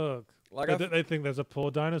 Oh, look. Like They think there's a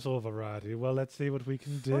poor dinosaur variety. Well, let's see what we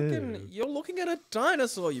can do. you're looking at a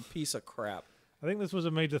dinosaur, you piece of crap. I think this was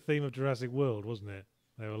a major theme of Jurassic World, wasn't it?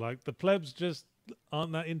 They were like, the plebs just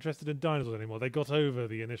aren't that interested in dinosaurs anymore. They got over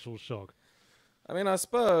the initial shock. I mean, I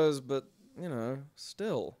suppose, but,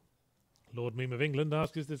 still. Lord Meme of England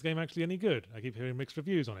asks, is this game actually any good? I keep hearing mixed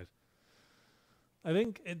reviews on it. I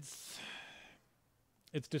think it's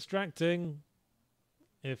distracting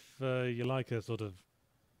if you like a sort of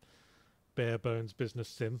bare bones business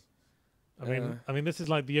sim. I mean, this is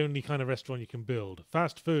like the only kind of restaurant you can build.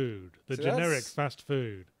 Fast food, the See, generic that's- fast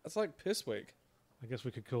food. That's like Piss Week. I guess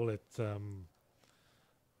we could call it.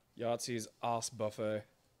 Yahtzee's ass buffet.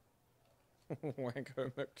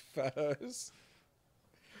 Wanko McFatters.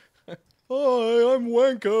 Hi, I'm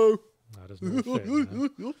Wanko. That doesn't all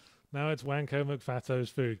fit. No. Now it's Wanko McFato's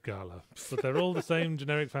Food Gala. But they're all the same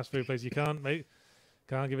generic fast food place. You can't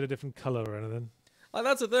give it a different colour or anything. Like,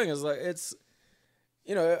 that's the thing, is like, it's,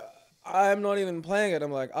 you know, I'm not even playing it.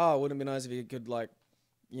 I'm like, wouldn't it be nice if you could, like,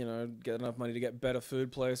 you know, get enough money to get better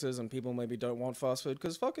food places, and people maybe don't want fast food,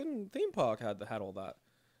 because fucking theme park had all that.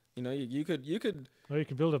 You know, you could. Or you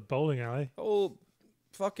can build a bowling alley. Oh,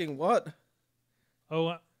 fucking what?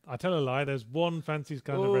 Oh, I tell a lie. There's one fancy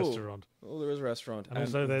kind of restaurant. Oh, there is a restaurant. And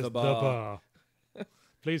also there's the the bar. bar.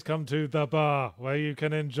 Please come to the bar, where you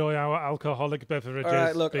can enjoy our alcoholic beverages. All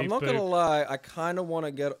right, look, beep I'm not boop. gonna lie. I kind of want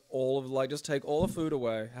to get all of, like, just take all the food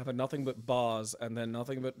away, have it nothing but bars, and then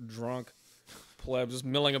nothing but drunk plebs just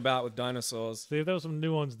milling about with dinosaurs. See, if there was some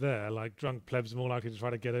nuance there, like drunk plebs more likely to try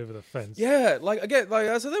to get over the fence. Yeah, like, again, like,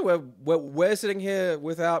 that's the thing. We're sitting here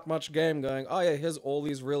without much game, going, oh yeah, here's all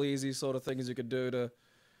these really easy sort of things you could do to,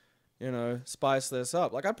 you know, spice this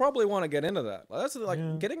up. Like, I probably want to get into that. Like, that's like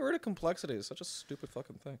Yeah. getting rid of complexity is such a stupid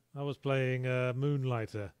fucking thing. I was playing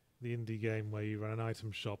Moonlighter, the indie game where you run an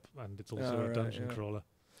item shop and it's also Oh, a right, dungeon yeah. crawler.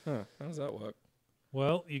 Huh? How does that work?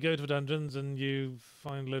 Well, you go to dungeons and you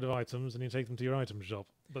find a load of items and you take them to your item shop.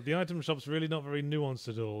 But the item shop's really not very nuanced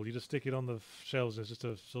at all. You just stick it on the shelves and it's just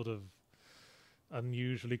a sort of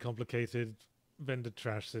unusually complicated vendor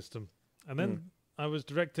trash system. And then I was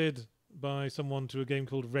directed by someone to a game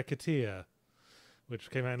called Racketeer, which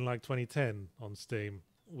came out in like 2010 on Steam,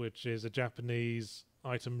 which is a Japanese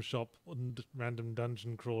item shop and random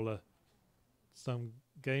dungeon crawler some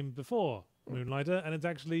game before Moonlighter, and it's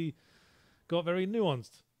actually got very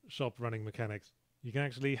nuanced shop running mechanics. You can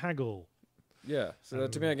actually haggle. Yeah. So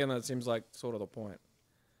to me, again, that seems like sort of the point.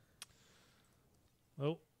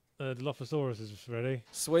 Oh, Dilophosaurus is ready.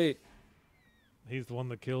 Sweet. He's the one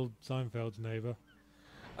that killed Seinfeld's neighbor.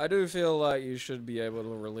 I do feel like you should be able to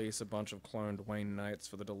release a bunch of cloned Wayne Knights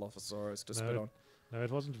for the Dilophosaurus to spit on. No, it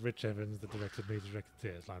wasn't Rich Evans that directed me to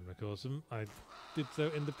Racketeer, Slime McCawsome. I did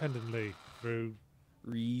so independently through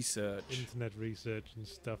Research. internet research and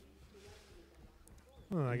stuff.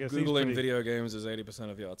 Well, I guess Googling he's pretty, video games is 80%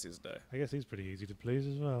 of Yahtzee's day. I guess he's pretty easy to please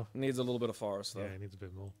as well. Needs a little bit of forest, though. Yeah, he needs a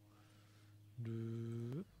bit more.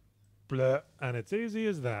 Blur, and it's easy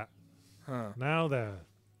as that. Huh. Now they're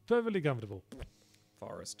perfectly comfortable.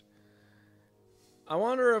 Forest. I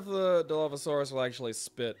wonder if the Dilophosaurus will actually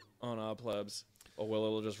spit on our plebs, or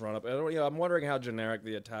will it just run up? I'm wondering how generic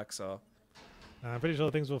the attacks are. I'm pretty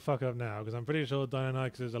sure things will fuck up now, because I'm pretty sure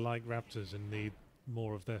Deinonychuses are like raptors and need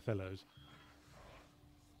more of their fellows.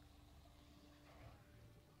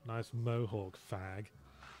 Nice mohawk fag.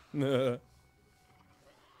 It's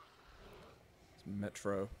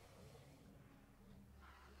Metro.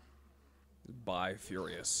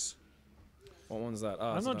 Bi-Furious. What one's that?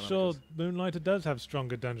 I'm it's not Deinonychus. sure Moonlighter does have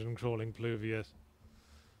stronger dungeon crawling pluvius.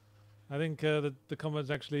 I think the combat's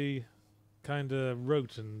actually kind of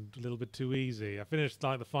rote and a little bit too easy. I finished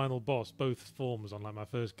like the final boss, both forms, on like my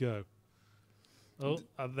first go. Oh,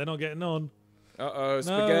 they're not getting on. Uh-oh, No,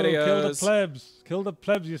 SpaghettiOs. kill the plebs. Kill the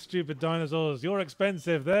plebs, you stupid dinosaurs. You're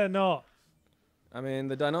expensive. They're not. I mean,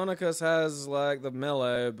 the Deinonychus has, like, the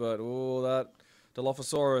melee, but, ooh, that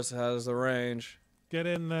Dilophosaurus has the range. Get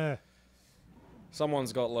in there.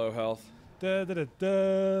 Someone's got low health. Da da da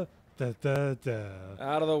da. Da da da.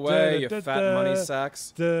 Out of the way, you Da-da-da-da. fat money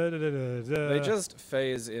sacks. Da da da da da. They just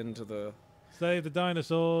phase into the... Save the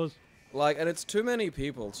dinosaurs. Like, and it's too many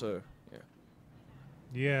people, too. Yeah.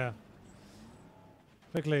 Yeah.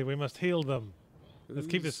 Quickly, we must heal them. Let's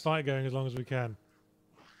keep this Who's- fight going as long as we can.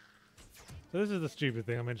 So this is the stupid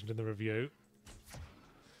thing I mentioned in the review.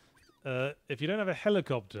 If you don't have a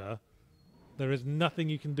helicopter, there is nothing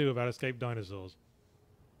you can do about escaped dinosaurs.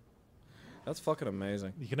 That's fucking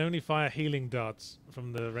amazing. You can only fire healing darts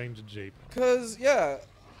from the Ranger Jeep. Because, yeah,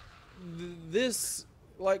 this,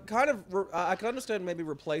 like, kind of... I can understand maybe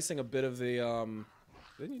replacing a bit of the,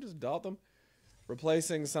 Didn't you just dart them?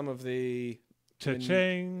 Replacing some of the...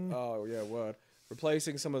 Cha-ching! Oh, yeah, word.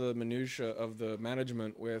 Replacing some of the minutiae of the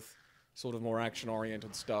management with sort of more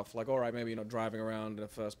action-oriented stuff. Like, alright, maybe you're not driving around in a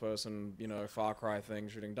first-person, you know, Far Cry thing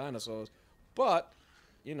shooting dinosaurs. But,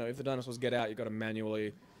 you know, if the dinosaurs get out, you've got to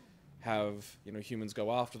manually have, you know, humans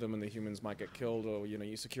go after them and the humans might get killed, or, you know,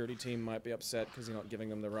 your security team might be upset because you're not giving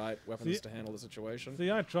them the right weapons to handle the situation. See,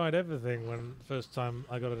 I tried everything when first time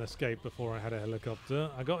I got an escape before I had a helicopter.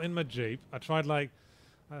 I got in my Jeep. I tried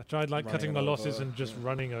Running cutting my it losses over, and just yeah.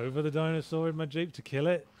 running over the dinosaur in my Jeep to kill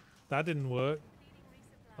it. That didn't work.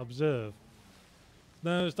 Observe.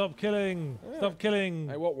 No, stop killing! Yeah. Stop killing!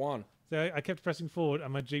 Hey, what one? See, I kept pressing forward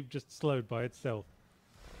and my Jeep just slowed by itself.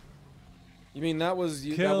 You mean that was...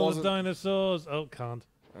 that Kill the wasn't... dinosaurs! Oh, can't.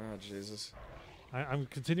 Oh, Jesus. I'm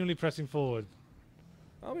continually pressing forward.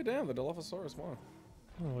 I'll be damned, the Dilophosaurus won.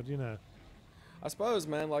 Oh, what do you know? I suppose,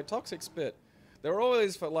 man, like, toxic spit. There were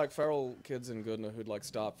always, like, feral kids in Goodna who'd, like,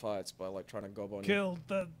 start fights by, like, trying to gob on you. Kill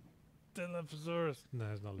the Dilophosaurus. No,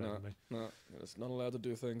 it's not letting me. No, it's not allowed to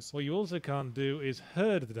do things. What you also can't do is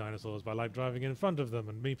herd the dinosaurs by, like, driving in front of them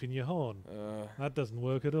and meeping your horn. That doesn't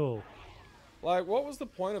work at all. Like, what was the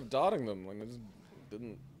point of darting them? Like, they just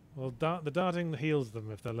didn't... Well, the darting heals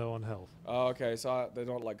them if they're low on health. Oh, okay, so they're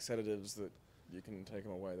not, like, sedatives that you can take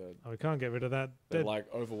them away. Oh, we can't get rid of that. They're like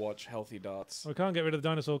Overwatch healthy darts. We can't get rid of the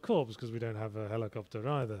dinosaur corpse because we don't have a helicopter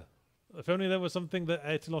either. If only there was something that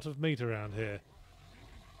ate a lot of meat around here.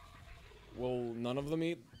 Will none of them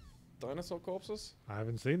eat dinosaur corpses? I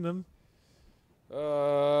haven't seen them.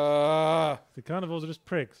 The The carnivores are just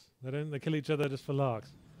pricks. They kill each other just for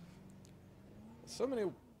larks. so many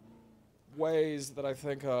ways that I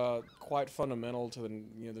think are quite fundamental to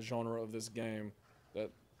the genre of this game that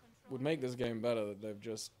would make this game better that they've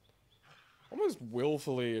just almost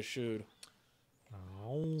willfully eschewed.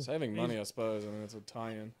 Oh, Saving money, I suppose. I mean, it's a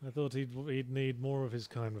tie-in. I thought he'd need more of his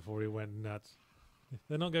kind before he went nuts.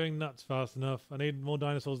 They're not going nuts fast enough. I need more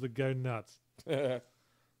dinosaurs that go nuts.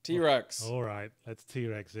 T-Rex. All right, let's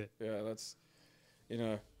T-Rex it. Yeah, that's,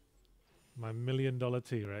 My $1 million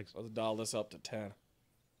T-Rex. let's dial this up to 10.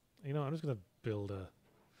 You know, I'm just going to build a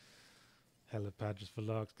helipad just for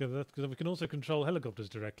larks. Because we can also control helicopters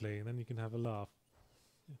directly, and then you can have a laugh.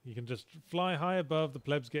 You can just fly high above the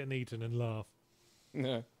plebs getting eaten and laugh.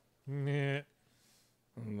 Yeah. Yeah.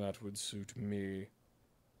 That would suit me.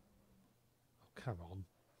 Oh, come on.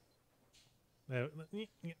 There we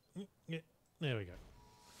go.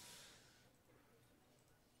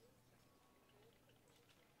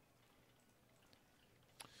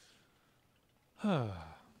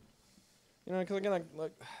 Because again,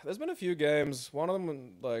 like, there's been a few games. One of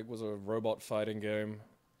them, like, was a robot fighting game.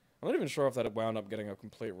 I'm not even sure if that wound up getting a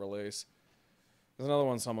complete release. There's another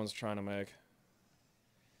one someone's trying to make.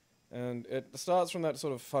 And it starts from that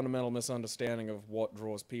sort of fundamental misunderstanding of what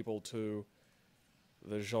draws people to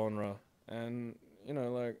the genre. And,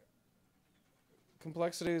 like,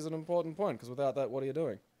 complexity is an important point, because without that, what are you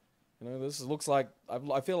doing? This looks like...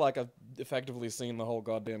 I feel like I've effectively seen the whole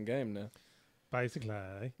goddamn game now. Basically.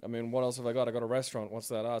 I mean, what else have I got? I got a restaurant. What's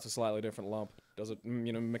that? It's a slightly different lump. Does it,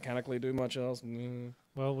 mechanically do much else?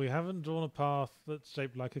 Well, we haven't drawn a path that's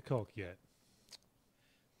shaped like a cock yet.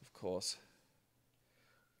 Of course.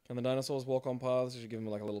 Can the dinosaurs walk on paths? You should give them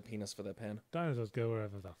like a little penis for their pen. Dinosaurs go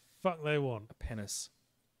wherever the fuck they want. A penis.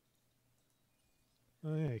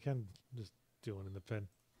 Oh yeah, you can just do one in the pen.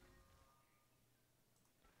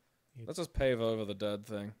 Let's just pave over the dead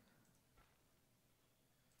thing.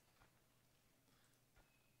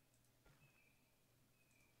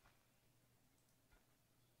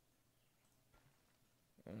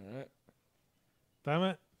 Alright. Damn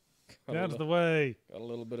it. Get out of the way. Got a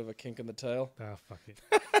little bit of a kink in the tail. Ah, fuck it.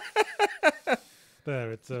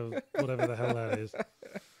 There, it's whatever the hell that is.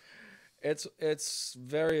 It's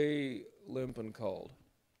very limp and cold.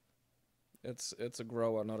 It's a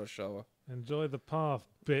grower, not a shower. Enjoy the path,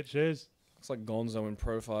 bitches. Looks like Gonzo in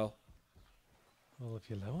profile. Well, if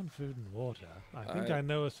you're low on food and water, I think I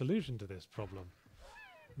know a solution to this problem,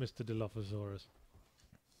 Mr. Dilophosaurus.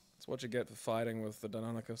 That's what you get for fighting with the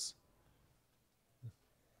Deinonychus.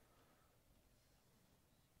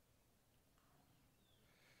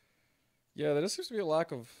 Yeah, there just seems to be a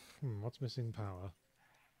lack of... What's missing power?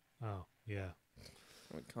 Oh, yeah.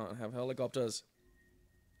 We can't have helicopters.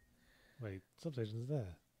 Wait, substation's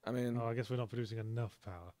there. I mean... Oh, I guess we're not producing enough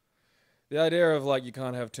power. The idea of, like, you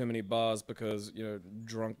can't have too many bars because,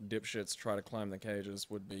 drunk dipshits try to climb the cages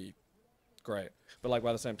would be great. But, like,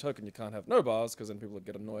 by the same token, you can't have no bars because then people would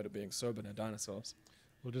get annoyed at being sober near dinosaurs.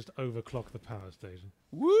 We'll just overclock the power station.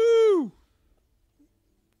 Woo!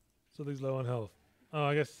 Something's low on health. Oh,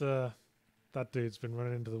 I guess that dude's been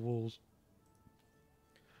running into the walls.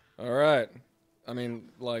 Alright. I mean,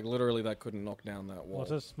 like, literally that couldn't knock down that wall.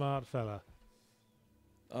 What a smart fella.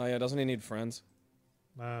 Oh, yeah, doesn't he need friends?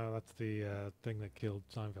 Oh, that's the thing that killed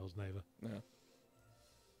Seinfeld's neighbor. Yeah.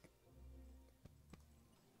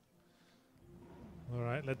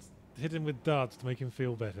 Alright, let's hit him with darts to make him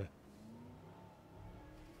feel better.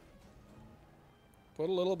 Put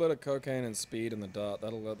a little bit of cocaine and speed in the dart.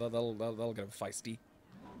 That'll get him feisty.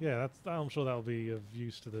 Yeah, I'm sure that'll be of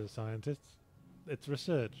use to the scientists. It's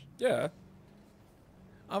research. Yeah.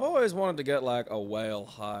 I've always wanted to get, like, a whale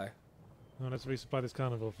high. Oh, let's resupply this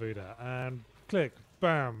carnivore feeder. And click.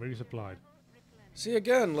 Bam. Resupplied. See,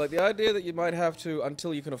 again, like, the idea that you might have to,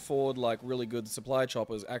 until you can afford, like, really good supply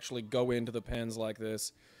choppers, actually go into the pens like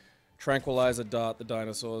this, tranquilizer dart the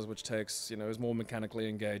dinosaurs, which takes, is more mechanically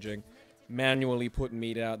engaging. Manually put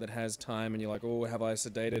meat out that has time, and you're like, oh, have I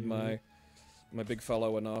sedated my big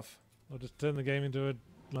fellow enough? Or just turn the game into a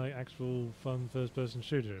actual fun first-person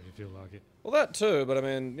shooter if you feel like it. Well, that too, but I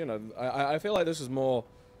mean, I feel like this is more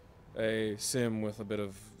a sim with a bit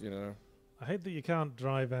of, I hate that you can't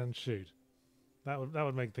drive and shoot. That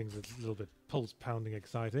would make things a little bit pulse-pounding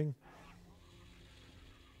exciting.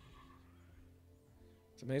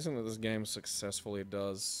 It's amazing that this game successfully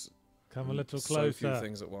does Come a little so closer. few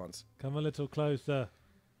things at once. Come a little closer.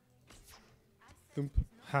 Thump.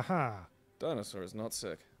 Haha. Dinosaur is not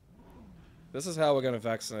sick. This is how we're going to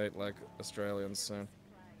vaccinate, Australians soon.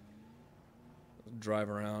 Drive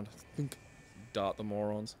around. Dart the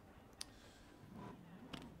morons.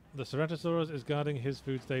 The Ceratosaurus is guarding his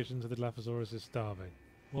food station, so the Dilophosaurus is starving.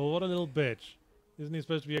 Well, what a little bitch. Isn't he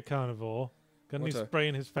supposed to be a carnivore? Couldn't he spray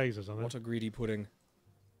in his face or something? What a greedy pudding.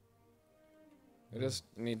 I just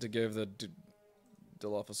need to give the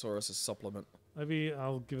Dilophosaurus a supplement. Maybe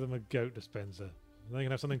I'll give them a goat dispenser. Then they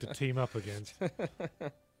can have something to team up against.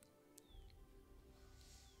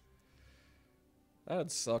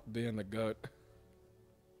 That'd suck being the goat.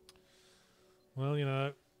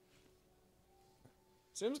 Well,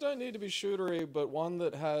 Sims don't need to be shootery, but one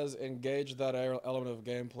that has engaged that element of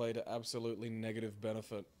gameplay to absolutely negative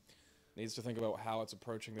benefit needs to think about how it's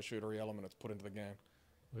approaching the shootery element it's put into the game.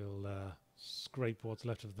 We'll scrape what's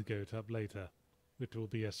left of the goat up later. It will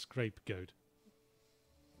be a scrape goat.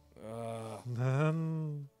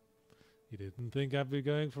 You didn't think I'd be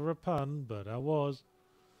going for a pun, but I was.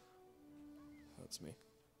 That's me.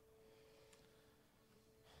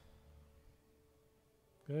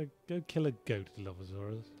 Go kill a goat,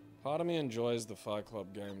 Dilophosaurus. Part of me enjoys the Fight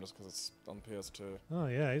Club game just because it's on PS2. Oh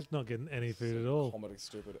yeah, he's not getting any food at all. Comedy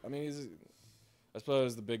stupid. I mean, I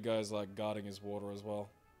suppose the big guy's guarding his water as well.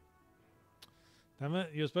 Damn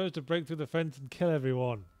it, you're supposed to break through the fence and kill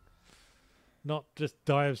everyone. Not just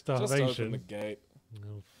die of starvation. Just open the gate.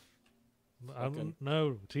 No.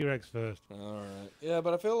 No, T-Rex first. Alright. Yeah,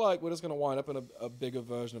 but I feel like we're just going to wind up in a bigger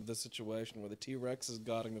version of this situation where the T-Rex is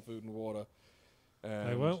guarding the food and water. And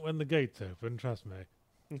They won't when the gate's open, trust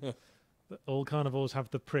me. All carnivores have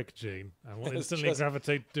the prick gene and will It's instantly just-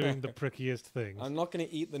 gravitate doing the prickiest things. I'm not going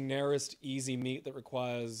to eat the nearest easy meat that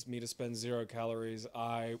requires me to spend 0 calories.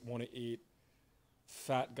 I want to eat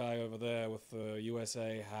fat guy over there with the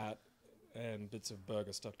USA hat and bits of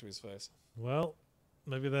burger stuck to his face. Well,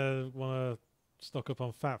 maybe they want to stock up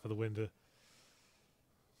on fat for the winter.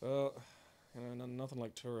 Well, nothing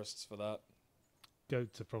like tourists for that.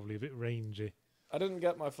 Goats are probably a bit rangy. I didn't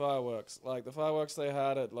get my fireworks. The fireworks they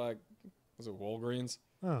had at, was it Walgreens?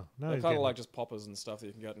 Oh, no. They're he's kind of getting- like just poppers and stuff that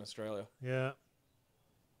you can get in Australia. Yeah.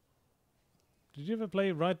 Did you ever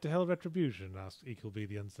play Ride to Hell Retribution? Asked Equalby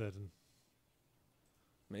the Uncertain.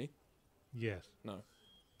 Me? Yes. No.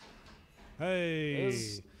 Hey!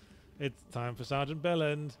 It's time for Sergeant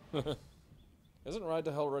Bellend. Isn't Ride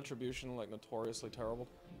to Hell Retribution, notoriously terrible?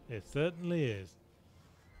 It certainly is.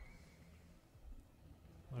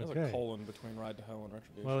 There's a Okay. colon between Ride to Hell and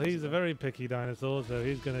Retribution. Well, he's isn't a there? very picky dinosaur, so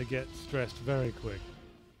he's going to get stressed very quick.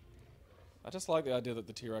 I just like the idea that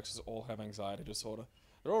the T-Rexes all have anxiety disorder.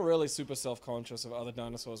 They're all really super self-conscious of other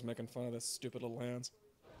dinosaurs making fun of their stupid little hands.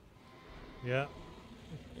 Yeah,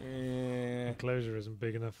 Eh. enclosure isn't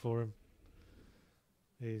big enough for him.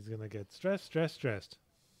 He's going to get stressed.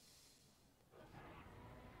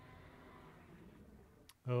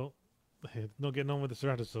 Oh, not getting on with the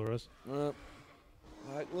Ceratosaurus.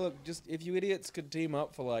 Look, just if you idiots could team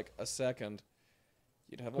up for a second,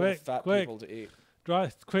 you'd have all Quick, the fat quick. people to eat.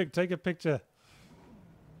 Quick, take a picture.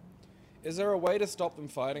 Is there a way to stop them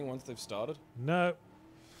fighting once they've started? No.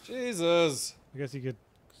 Jesus! I guess you could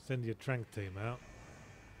send your trank team out.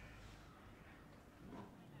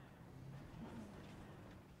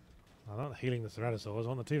 I'm not healing the Ceratosaurus. I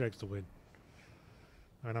want the T-Rex to win.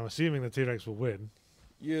 And I'm assuming the T-Rex will win.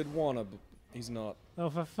 You'd wanna, but he's not. Oh,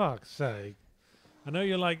 for fuck's sake. I know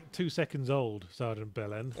you're 2 seconds old, Sergeant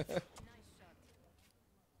Bellend.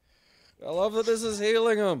 I love that this is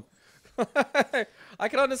healing him. I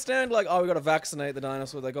can understand, we gotta vaccinate the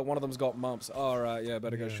dinosaur. One of them's got mumps. Alright, yeah,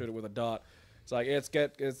 better go Yeah. shoot it with a dart. It's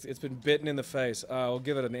it's been bitten in the face. I'll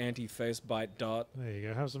give it an anti-face bite dart. There you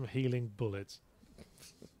go. Have some healing bullets.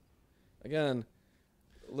 Again,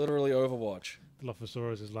 literally Overwatch.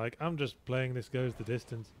 Dilophosaurus is like, I'm just playing this goes the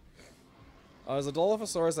distance. Is the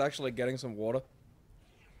Dilophosaurus actually getting some water?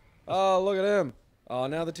 Oh, look at him. Oh,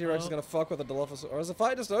 now the T-Rex is Oh. gonna fuck with the Dilophosaurus. Or is the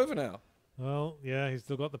fight just over now? Well, yeah, he's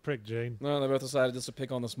still got the prick gene. No, they both decided just to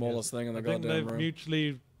pick on the smallest thing in the I think goddamn they've room.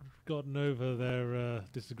 mutually gotten over their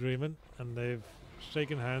disagreement, and they've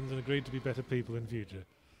shaken hands and agreed to be better people in future.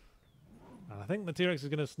 And I think the T-Rex is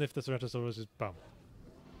going to sniff the Ceratosaurus's bum.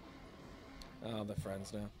 Oh, they're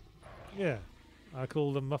friends now. Yeah, I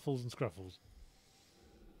call them Muffles and Scruffles.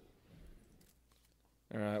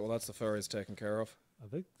 Alright, well that's the furries taken care of. I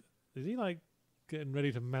think, is he like getting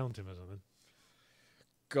ready to mount him or something?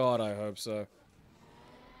 God, I hope so.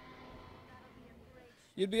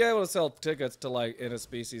 You'd be able to sell tickets to like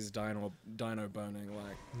interspecies dino boning,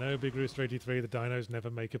 like. No, Big Rooster 83, the dinos never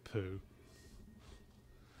make a poo.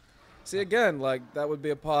 See again, like that would be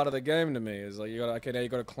a part of the game to me. Is like you gotta you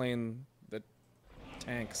gotta clean the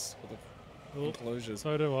tanks with the enclosures.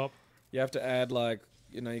 Photo op. You have to add like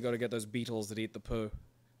you gotta get those beetles that eat the poo.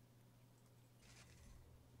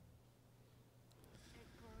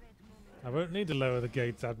 I won't need to lower the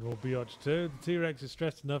gates, Admiral Biotch 2. The T-Rex is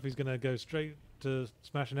stressed enough he's going to go straight to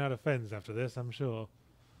smashing out a fence after this, I'm sure.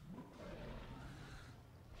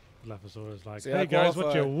 Dilophosaurus like, See, hey I guys, what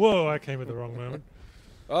you... qualified. Whoa, I came at the wrong moment.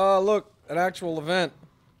 Oh look, an actual event.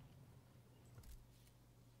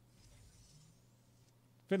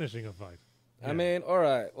 Finishing a fight. I mean,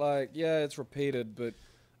 alright, like, yeah, it's repeated, but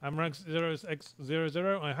Amrax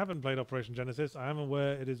 0x00. I haven't played Operation Genesis. I am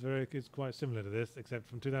aware it's quite similar to this, except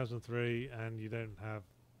from 2003, and you don't have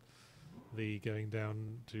the going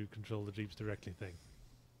down to control the jeeps directly thing.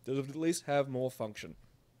 does it at least have more function?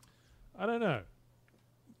 I don't know.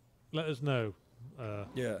 Let us know,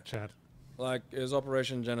 Yeah. Chad. Like, is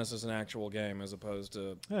Operation Genesis an actual game as opposed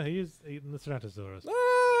to... Yeah, he is eating the Ceratosaurus.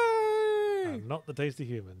 Hey! And not the tasty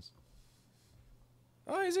humans.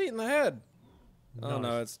 Oh, he's eating the head. Oh no,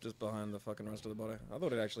 Nice. it's just behind the fucking rest of the body. I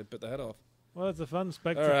thought it actually bit the head off. Well, it's a fun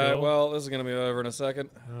spectacle. Alright, well, this is gonna be over in a second.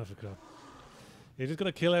 Oh, for God. He's just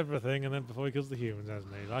going to kill everything, and then before he kills the humans,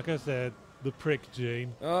 hasn't he? Like I said, the prick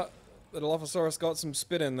gene. The Dilophosaurus got some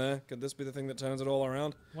spit in there. Could this be the thing that turns it all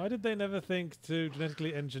around? Why did they never think to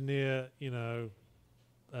genetically engineer,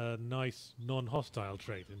 a nice, non-hostile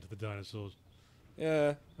trait into the dinosaurs?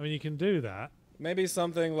 Yeah. I mean, you can do that. Maybe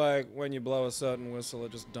something like when you blow a certain whistle,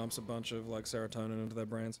 it just dumps a bunch of like serotonin into their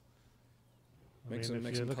brains. I Makes mean, them-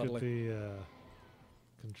 if makes you them look cuddly. at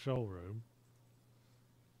the control room...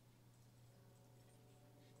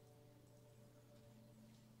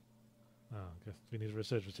 Oh, I guess we need a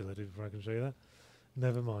research facility before I can show you that.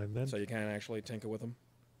 Never mind then. So you can actually tinker with them.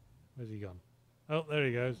 Where's he gone? Oh, there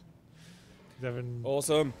he goes. He's having...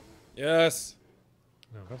 Awesome. Yes.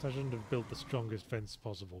 No, perhaps I shouldn't have built the strongest fence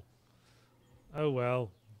possible. Oh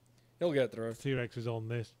well. He'll get through. T-Rex is on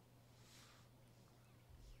this.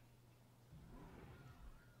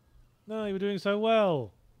 No, you were doing so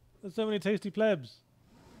well. There's so many tasty plebs.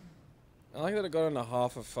 I like that it got into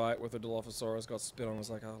half a fight with the Dilophosaurus, got spit on, was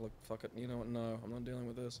like, oh look, fuck it, you know what, no, I'm not dealing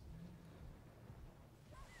with this.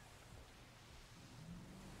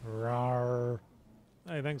 Rawr.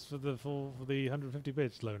 Hey, thanks for the 150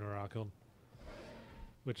 bits, Loner Archon.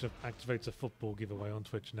 Which activates a football giveaway on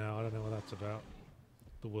Twitch now. I don't know what that's about.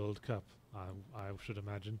 The World Cup, I should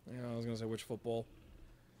imagine. Yeah, I was gonna say which football.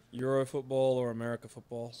 Euro football or America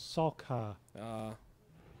football? Soccer.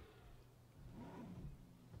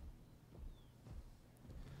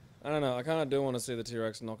 I don't know, I kinda do want to see the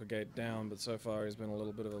T-Rex knock a gate down, but so far he's been a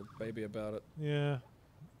little bit of a baby about it. Yeah.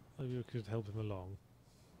 Maybe we could help him along.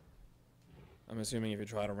 I'm assuming if you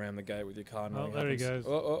try to ram the gate with your car, Oh, nothing there he happens.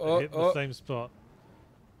 goes. Hit the same spot.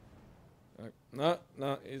 No,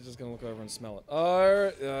 he's just gonna look over and smell it.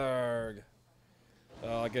 Arg.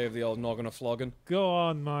 Oh, I gave the old noggin a flogging. Go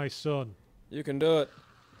on, my son. You can do it.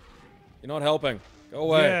 You're not helping. Go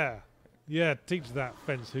away. Yeah. Yeah, teach that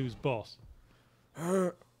fence who's boss.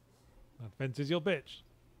 That fence is your bitch.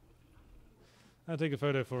 I'll take a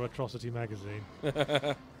photo for Atrocity magazine.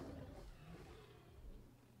 I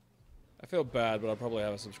feel bad, but I'll probably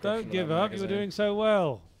have a subscription. Don't to give that up, you were magazine. doing so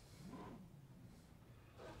well.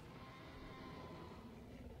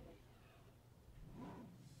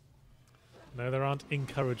 No, there aren't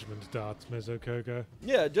encouragement darts, Mezokoko.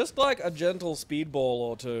 Yeah, just like a gentle speedball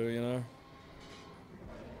or two, you know.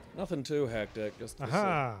 Nothing too hectic. Just.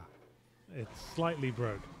 Aha! It's slightly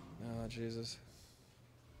broke. Oh Jesus.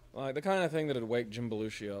 Like the kind of thing that'd wake Jim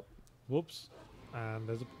Belushi up. Whoops. And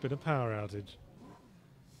there's been a power outage.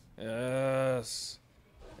 Yes.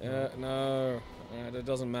 Yeah. No. It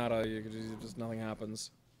doesn't matter. Just nothing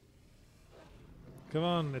happens. Come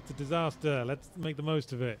on, it's a disaster. Let's make the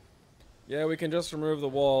most of it. Yeah, we can just remove the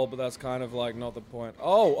wall, but that's kind of like not the point.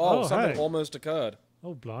 Oh, something hey. almost occurred.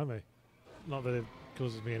 Oh, blimey. Not that it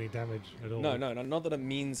causes me any damage at all. No, not that it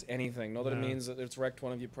means anything. Not that it No. means that it's wrecked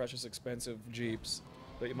one of your precious expensive Jeeps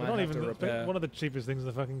that you They're might not have even to repair. one of the cheapest things in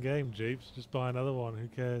the fucking game, Jeeps. Just buy another one, who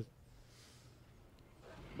cares?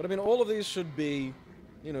 But I mean, all of these should be,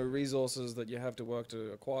 you know, resources that you have to work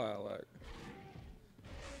to acquire. Like,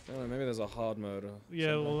 I don't know, maybe there's a hard mode. Or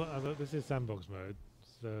Yeah, something. well, this is sandbox mode,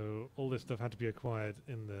 so all this stuff had to be acquired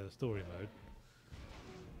in the story mode,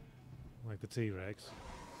 like the T-Rex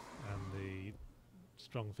and the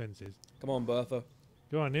strong fences. Come on, Bertha.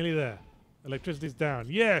 Go on, nearly there. Electricity's down.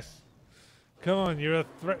 Yes. Come on, you're a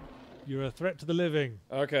threat. You're a threat to the living.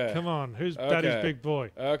 Okay. Come on, who's Daddy's Okay. big boy?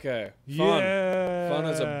 Okay. Fun. Yeah. Fun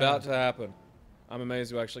is about to happen. I'm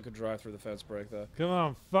amazed you actually could drive through the fence break there. Come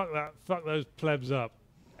on, fuck that. Fuck those plebs up.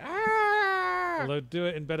 Ah! Although do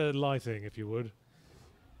it in better lighting, if you would.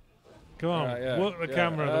 Come on, Yeah, work the yeah.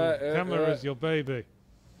 camera. The camera is your baby.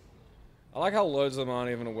 I like how loads of them aren't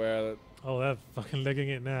even aware that. Oh, they're fucking legging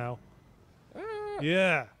it now. Ah,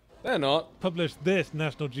 Yeah. they're not. Publish this,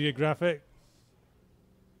 National Geographic.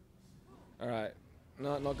 All right.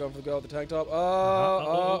 Not going for the girl with the tank top.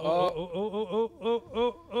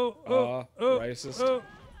 Racist.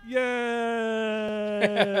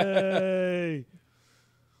 Yay!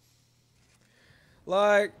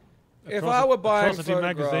 Like, if I were buying Atrocity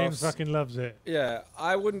Magazine photographs, fucking loves it. yeah,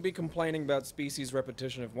 I wouldn't be complaining about species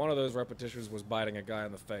repetition if one of those repetitions was biting a guy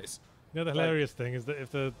in the face. You know, the Like- hilarious thing is that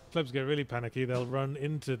if the plebs get really panicky, they'll run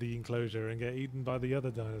into the enclosure and get eaten by the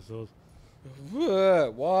other dinosaurs.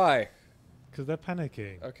 Why? Because they're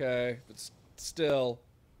panicking. Okay, but still.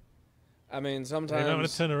 I mean, Hey, I'm going to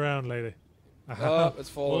sometimes. turn around, lady. Oh, it's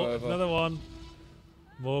fallen Oh, over. another one.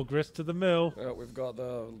 More grist to the mill. Oh, we've got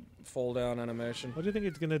the fall down animation. What do you think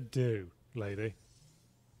it's going to do, lady?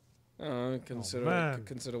 Oh, consider man.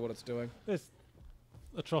 consider what it's doing. This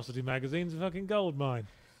Atrocity Magazine's a fucking gold mine.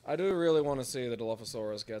 I do really want to see the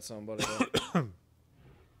Dilophosaurus get somebody. Though. And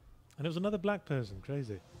it was another black person.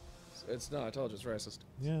 Crazy. It's no, I told you it's racist.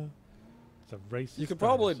 Yeah. It's a racist. You could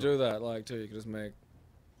probably dinosaur. do that, like too. You could just make,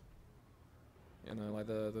 you know, like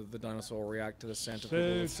the dinosaur react to the scent of people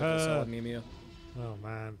with sickle Shoot cell her. anemia. Oh,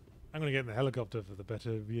 man. I'm going to get in the helicopter for the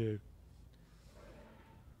better view.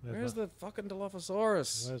 Where's the fucking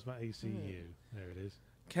Dilophosaurus? Where's my ECU? There it is.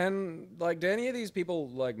 Can like do any of these people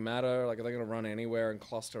like matter? Like, are they gonna run anywhere and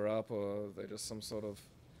cluster up, or are they just some sort of,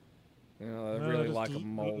 you know, they No, really just like a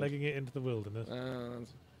mold? legging it into the wilderness. I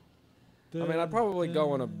mean, I'd probably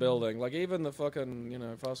go in a building. Like even the fucking, you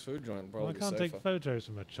know, fast food joint would Well, I probably can't be safer. take photos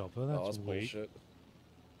from a chopper. That's, Oh, that's weak. bullshit.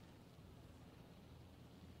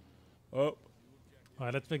 Oh.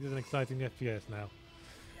 Alright, let's make this an exciting FPS now.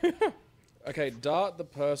 Okay, dart the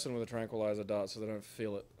person with a tranquilizer dart so they don't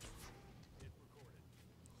feel it.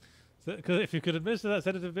 So, 'cause if you could administer that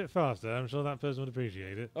sedative a bit faster, I'm sure that person would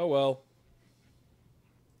appreciate it. Oh well.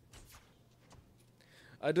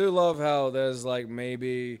 I do love how there's like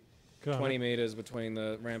maybe Come on, 20 meters between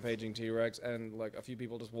the rampaging T-Rex and like a few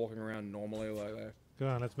people just walking around normally like that. Come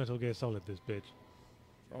on, let's Metal Gear Solid this bitch.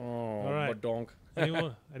 Oh, right. badonk.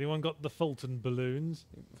 Anyone got the Fulton balloons?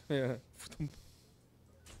 Yeah.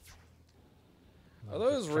 Are I'll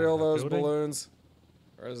those just real, try that those building. balloons?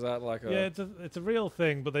 Or is that like a... Yeah, it's a real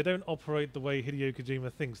thing, but they don't operate the way Hideo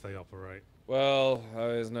Kojima thinks they operate. Well,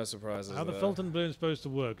 there's no surprises How the there. Fulton balloon's supposed to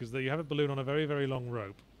work is that you have a balloon on a very, very long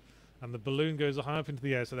rope, and the balloon goes high up into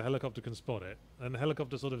the air so the helicopter can spot it, and the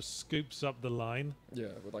helicopter sort of scoops up the line, Yeah,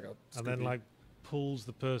 with like a... and then Scoopy. like pulls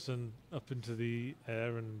the person up into the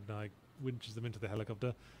air and like winches them into the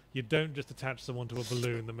helicopter. You don't just attach someone to a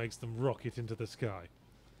balloon that makes them rocket into the sky.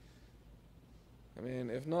 I mean,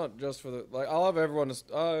 if not just for the... Like, I'll have everyone...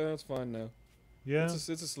 Oh, that's fine now. Yeah. It's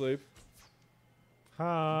asleep.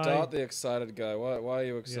 Hi. Dart the excited guy. Why are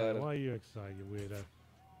you Yeah, excited? why are you excited, you weirdo?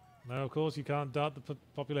 No, of course you can't dart the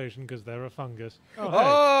population because they're a fungus. Oh, hey.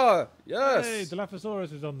 Oh, yes! Hey,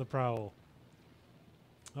 Dilophosaurus is on the prowl.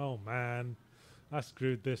 Oh man, I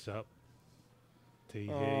screwed this up. TV.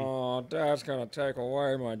 Oh, Dad's gonna take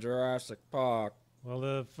away my Jurassic Park. Well,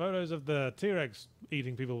 the photos of the T-Rex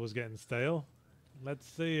eating people was getting stale. Let's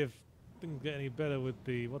see if things get any better with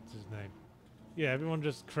the what's his name. Yeah, everyone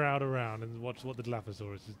just crowd around and watch what the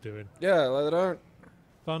Dilophosaurus is doing. Yeah, like they don't...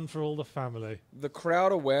 Fun for all the family. The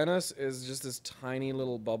crowd awareness is just this tiny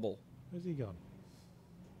little bubble. Where's he gone?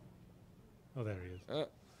 Oh, there he is.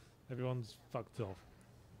 Everyone's fucked off.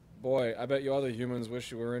 Boy, I bet you other humans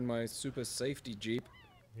wish you were in my super safety Jeep.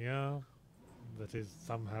 Yeah, that is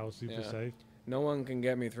somehow super Yeah. safe. No one can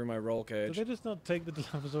get me through my roll Do cage. they just not take the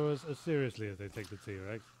Dilophosaurus as seriously as they take the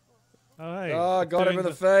T-Rex? Oh, hey. Oh, it's got him doing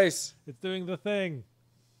in the face. It's doing the thing.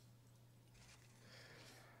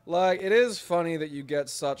 Like, it is funny that you get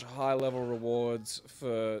such high-level rewards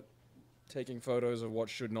for taking photos of what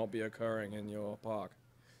should not be occurring in your park.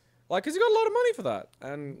 Like, because you got a lot of money for that.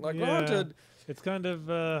 And, like, Yeah. granted, It's kind of,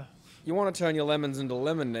 you want to turn your lemons into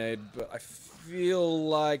lemonade, but I feel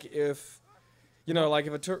like if, you know, like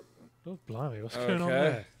if a Oh, blimey, what's going on Okay.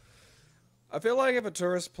 there? I feel like if a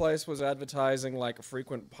tourist place was advertising like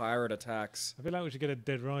frequent pirate attacks. I feel like we should get a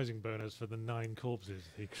Dead Rising bonus for the 9 corpses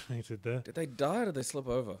he created there. Did they die or did they slip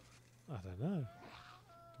over? I don't know.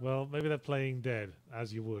 Well, maybe they're playing dead,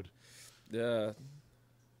 as you would. Yeah.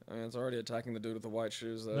 I mean, it's already attacking the dude with the white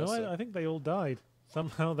shoes there. No, so. I think they all died.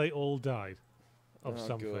 Somehow they all died. Of Oh,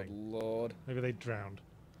 something. good lord. Maybe they drowned.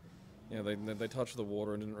 Yeah, they touched the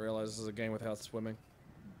water and didn't realize this is a game without swimming.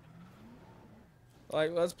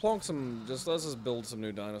 Like, let's just build some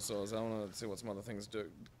new dinosaurs. I want to see what some other things do.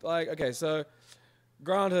 Like, okay, so,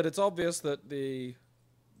 granted, it's obvious that the,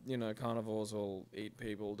 you know, carnivores will eat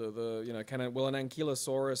people. Will an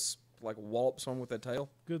ankylosaurus, like, wallop someone with their tail?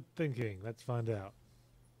 Good thinking. Let's find out.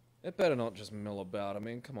 It better not just mill about. I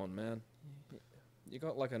mean, come on, man. You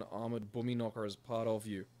got, like, an armored boomy knocker as part of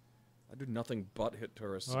you. I do nothing but hit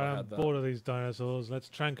tourists if I I'm had that. bored of these dinosaurs. Let's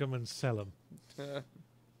trank them and sell them.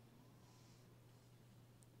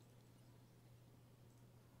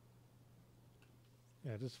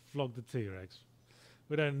 Yeah, just flog the T-Rex.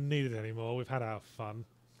 We don't need it anymore. We've had our fun.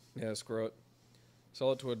 Yeah, screw it.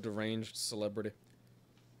 Sell it to a deranged celebrity.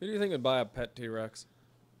 Who do you think would buy a pet T-Rex?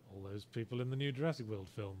 All those people in the new Jurassic World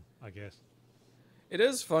film, I guess. It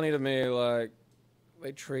is funny to me, like,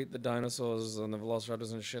 they treat the dinosaurs and the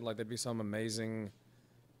velociraptors and shit like they'd be some amazing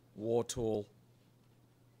war tool.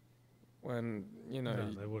 When, you know, No,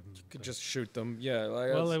 you they wouldn't. could just shoot them. Yeah,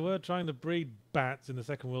 like, Well, they were trying to breed bats in the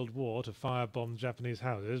Second World War to firebomb Japanese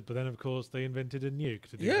houses, but then, of course, they invented a nuke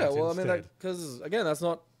to do yeah, that well, instead. I mean, because, again, that's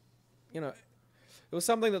not, you know, it was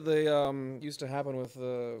something that they used to happen with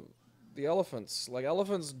the elephants. Like,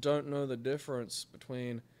 elephants don't know the difference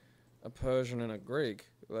between a Persian and a Greek.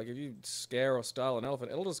 Like, if you scare or style an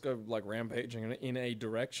elephant, it'll just go, like, rampaging in a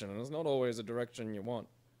direction, and it's not always a direction you want.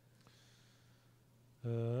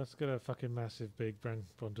 Let's get a fucking massive big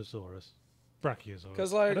Brontosaurus. Brachiosaurus.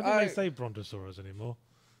 'Cause, like, I don't think they say Brontosaurus anymore.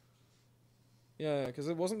 Yeah, because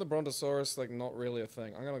it wasn't the Brontosaurus, like, not really a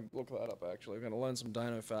thing. I'm gonna look that up, actually. I'm gonna learn some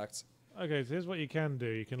dino facts. Okay, so here's what you can do.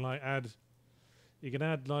 You can like add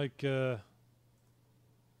like a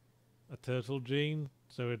turtle gene,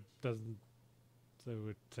 so it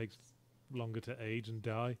takes longer to age and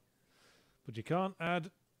die. But you can't add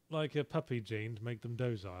like a puppy gene to make them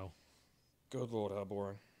docile. Good lord, how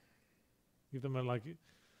boring. Give them a most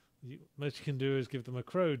you can do is give them a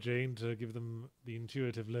crow gene to give them the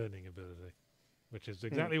intuitive learning ability, which is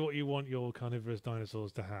exactly what you want your carnivorous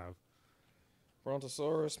dinosaurs to have.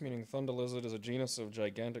 Brontosaurus, meaning thunder lizard, is a genus of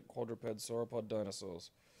gigantic quadruped sauropod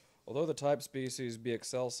dinosaurs. Although the type species B.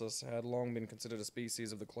 excelsus had long been considered a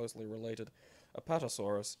species of the closely related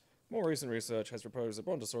Apatosaurus, more recent research has proposed that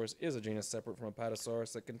Brontosaurus is a genus separate from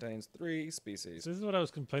Apatosaurus that contains 3 species. So this is what I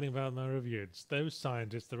was complaining about in my review. It's those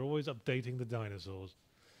scientists, they're always updating the dinosaurs.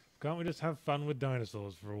 Can't we just have fun with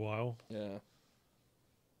dinosaurs for a while? Yeah.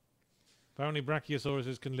 Apparently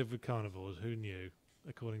brachiosauruses can live with carnivores. Who knew?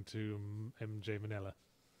 According to MJ Manella.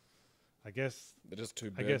 I guess, They're just too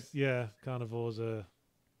big. yeah, carnivores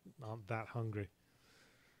aren't that hungry.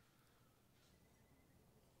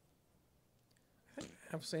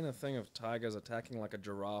 I've seen a thing of tigers attacking like a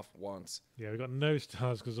giraffe once. Yeah, we've got no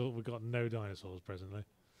stars because we've got no dinosaurs presently.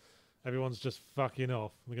 Everyone's just fucking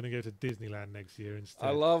off. We're going to go to Disneyland next year instead. I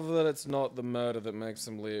love that it's not the murder that makes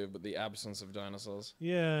them leave, but the absence of dinosaurs.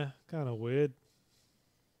 Yeah, kind of weird.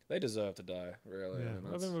 They deserve to die, really. Yeah. and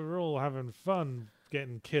I that's- mean, we were all having fun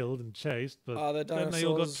getting killed and chased, but Are there then they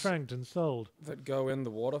all got dinosaurs tranked and sold. that go in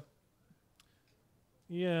the water?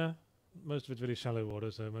 Yeah, most of it's really shallow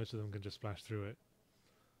water, so most of them can just splash through it.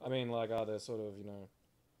 I mean, like, are there sort of, you know,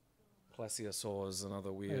 plesiosaurs and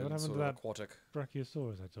other weird happened sort to of that? aquatic?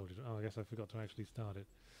 Brachiosaurus, I told you. Oh, I guess I forgot to actually start it.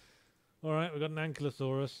 All right, we've got an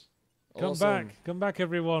Ankylosaurus. Come Awesome. back. Come back,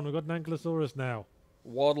 everyone. We've got an Ankylosaurus now.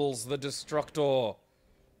 Waddles the Destructor.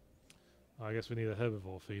 I guess we need a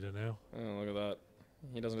herbivore feeder now. Oh, look at that.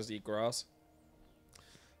 He doesn't just eat grass.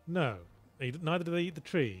 No, neither do they eat the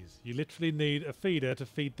trees. You literally need a feeder to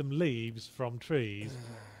feed them leaves from trees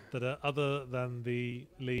that are other than the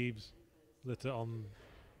leaves that are on...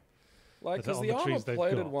 Like, that are because on the the trees they've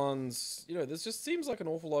armor-plated got. ones, you know, this just seems like an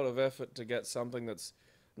awful lot of effort to get something that's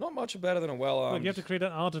not much better than a well-armed... Look, you have to create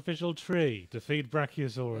an artificial tree to feed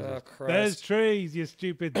Brachiosaurus. Oh, There's Christ. trees, you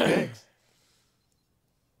stupid dicks.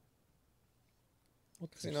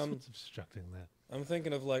 What's See, I'm- obstructing that? I'm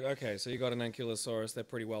thinking of, like, okay, so you got an Ankylosaurus, they're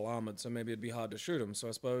pretty well armored, so maybe it'd be hard to shoot them. So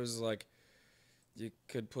I suppose, like, you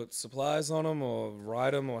could put supplies on them or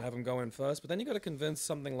ride them or have them go in first, but then you got to convince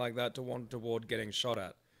something like that to want toward getting shot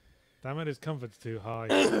at. Damn it, his comfort's too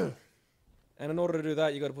high. And in order to do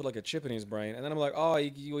that, you got to put like a chip in his brain. And then I'm like, oh,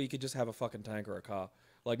 you could just have a fucking tank or a car.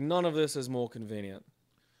 Like, none of this is more convenient.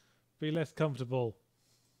 Be less comfortable.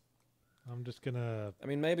 I'm just gonna... I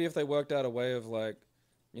mean, maybe if they worked out a way of, like,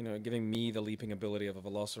 you know, giving me the leaping ability of a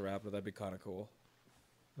velociraptor, that'd be kind of cool.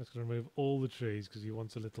 Just gonna remove all the trees because he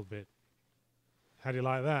wants a little bit. How do you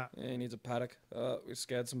like that? Yeah, he needs a paddock. We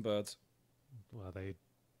scared some birds. Well, are they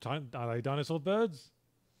dinosaur birds?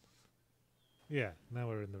 Yeah, now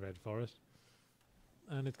we're in the red forest.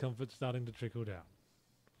 And its comfort's starting to trickle down.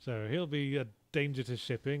 So he'll be a danger to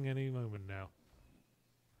shipping any moment now.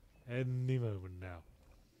 Any moment now.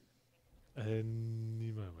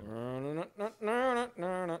 Any moment.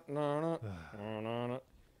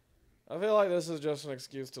 I feel like this is just an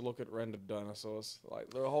excuse to look at rendered dinosaurs. Like,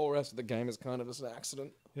 the whole rest of the game is kind of just an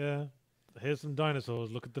accident. Yeah. Here's some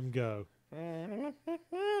dinosaurs. Look at them go. And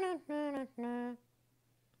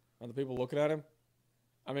the people looking at him?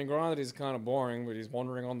 I mean, granted, he's kind of boring, but he's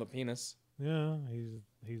wandering on the penis. Yeah,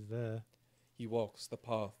 he's there. He walks the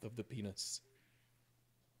path of the penis.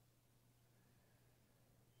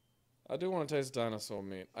 I do want to taste dinosaur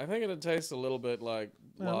meat. I think it'd taste a little bit like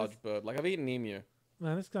large bird. Like, I've eaten emu.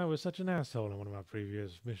 Man, this guy was such an asshole in one of my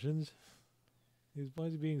previous missions. Why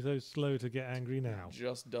is he being so slow to get angry now?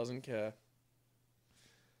 Just doesn't care.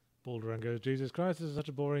 Balduran goes, Jesus Christ, this is such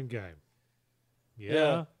a boring game.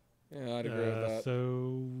 Yeah, I'd agree with that.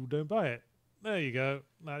 So don't buy it. There you go.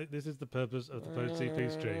 This is the purpose of the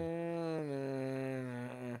post-CP stream.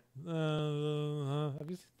 Have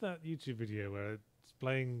you seen that YouTube video where it's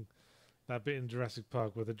playing that bit in Jurassic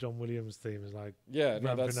Park where the John Williams theme is like... Yeah,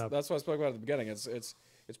 no, ramping up? that's what I spoke about at the beginning. It's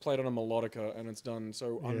played on a melodica and it's done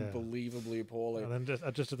so unbelievably poorly. And then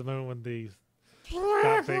just at the moment when that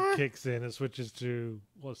bit kicks in, it switches to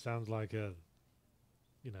what sounds like a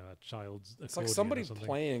child's accordion. It's like somebody or something.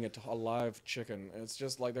 playing a live chicken. It's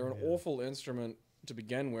just like they're an awful instrument to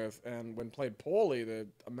begin with, and when played poorly, they're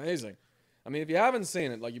amazing. I mean, if you haven't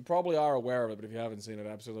seen it, like, you probably are aware of it, but if you haven't seen it,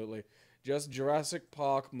 absolutely. Just Jurassic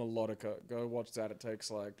Park melodica. Go watch that. It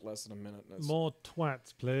takes like less than a minute. And it's More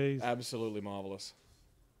twats, please. absolutely marvelous.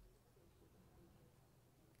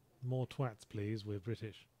 More twats, please. We're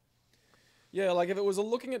British. Yeah, like if it was a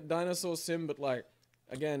looking at dinosaur sim, but like,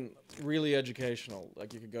 again, really educational.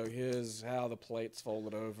 Like, you could go, here's how the plates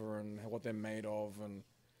folded over and what they're made of, and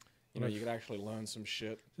you could actually learn some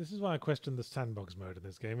shit. This is why I question the sandbox mode in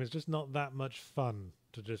this game. It's just not that much fun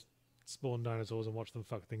to just spawn dinosaurs and watch them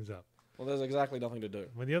fuck things up. Well, there's exactly nothing to do.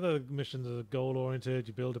 When the other missions are goal-oriented,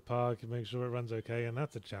 you build a park, you make sure it runs okay, and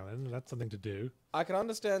that's a challenge. That's something to do. I can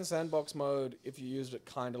understand sandbox mode if you used it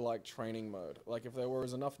kind of like training mode. Like, if there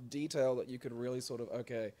was enough detail that you could really sort of,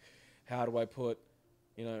 okay, how do I put,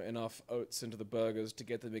 enough oats into the burgers to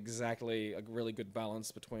get them exactly a really good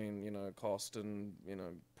balance between, cost and,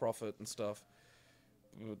 profit and stuff.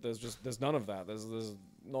 But there's none of that. There's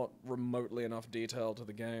not remotely enough detail to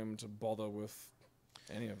the game to bother with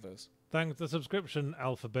any of this. Thanks for the subscription,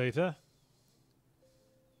 Alpha Beta.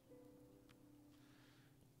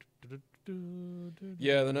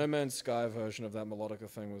 Yeah, the No Man's Sky version of that melodica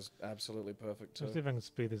thing was absolutely perfect too. Let's see if I can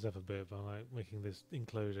speed this up a bit by making this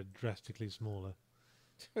enclosure drastically smaller.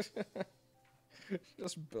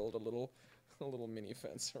 Just build a little mini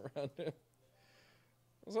fence around him.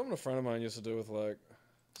 That's something a friend of mine used to do with like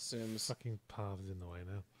Sims. Fucking path is in the way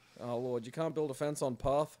now. Oh lord, you can't build a fence on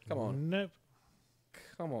path? Come on. Nope.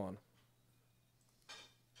 Come on.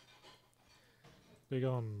 Big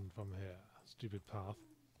on from here. Stupid path.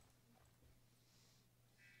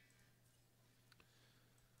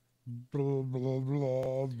 Blah, blah,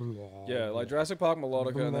 blah, blah. Yeah, like Jurassic Park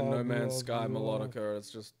melodica and then No Man's Sky melodica. It's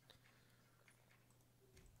just...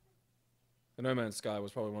 The No Man's Sky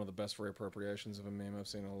was probably one of the best reappropriations of a meme I've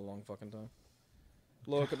seen in a long fucking time.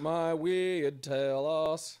 Look at my weird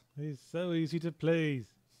tail ass. He's so easy to please.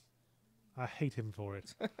 I hate him for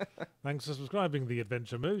it. Thanks for subscribing, The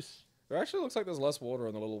Adventure Moose. It actually looks like there's less water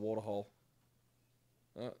in the little water hole.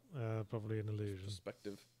 Probably an illusion.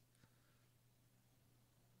 Perspective.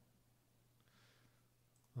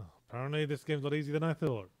 Oh, apparently this game's a lot easier than I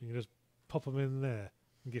thought. You can just pop them in there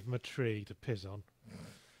and give them a tree to piss on.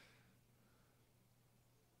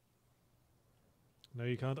 No,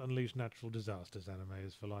 you can't unleash natural disasters,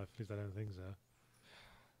 animes, for life. At least I don't think so.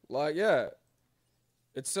 Like, yeah.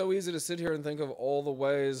 It's so easy to sit here and think of all the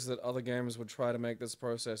ways that other games would try to make this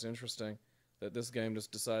process interesting, that this game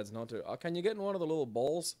just decides not to. Can you get in one of the little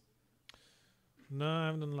balls? No, I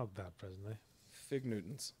haven't unlocked that presently. Fig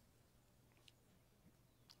Newtons.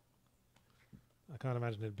 I can't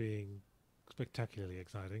imagine it being spectacularly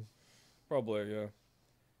exciting. Probably, yeah.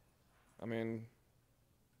 I mean,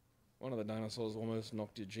 One of the dinosaurs almost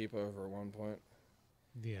knocked your Jeep over at one point.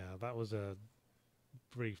 Yeah, that was a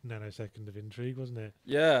brief nanosecond of intrigue, wasn't it?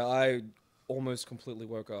 Yeah, I almost completely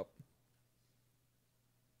woke up.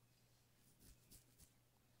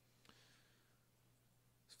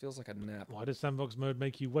 This feels like a nap. Why does sandbox mode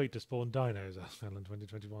make you wait to spawn dinos? Asked Alan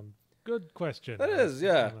 2021. Good question. That is,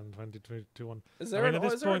 yeah. Alan 2021. Is there, I mean,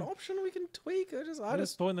 is there an option we can tweak? At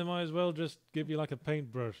this point, they might as well just give you like a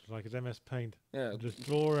paintbrush, like it's MS Paint. Yeah, Just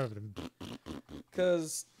draw everything.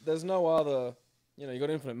 because there's no other. You know, you got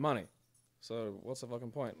infinite money, so what's the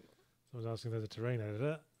fucking point? Someone's asking if there's a terrain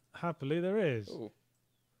editor. Happily, there is. Ooh.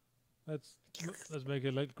 Let's make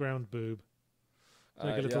it like ground boob.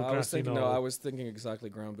 Make a Yeah, little I was grassy thinking. knoll. No, I was thinking exactly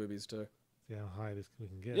ground boobies too. See how high this we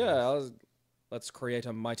can get. Yeah, this. let's create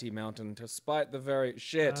a mighty mountain to spite the very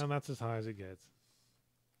shit. And that's as high as it gets.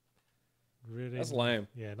 Really? That's lame.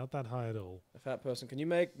 Yeah, not that high at all. A fat person. Can you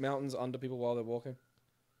make mountains under people while they're walking?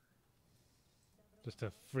 Just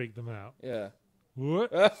to freak them out. Yeah.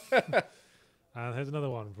 What? And here's another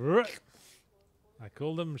one. I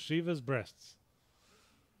call them Shiva's breasts.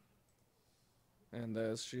 And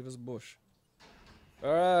there's Shiva's bush. Right,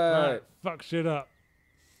 Alright. fuck shit up.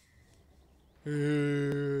 Hey,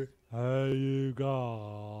 you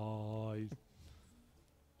guys.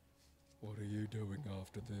 What are you doing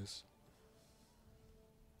after this?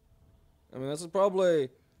 I mean, this is probably,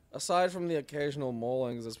 aside from the occasional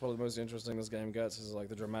maulings, that's probably the most interesting this game gets, is like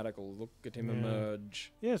the dramatical look at him Yeah.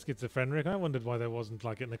 emerge. Yeah, schizophrenic. I wondered why there wasn't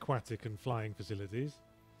like an aquatic and flying facilities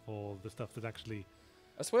for the stuff that actually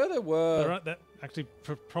I swear there were. that actually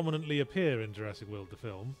prominently appear in Jurassic World the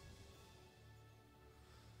film.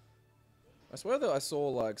 I swear that I saw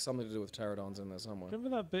like something to do with pterodons in there somewhere.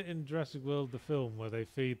 Remember that bit in Jurassic World the film where they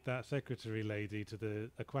feed that secretary lady to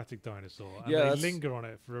the aquatic dinosaur and Yeah, they that's- linger on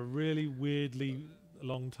it for a really weirdly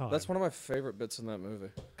long time? That's one of my favorite bits in that movie.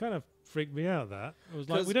 Kind of freaked me out. That it was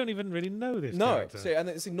like 'Cause- we don't even really know this No, character. see,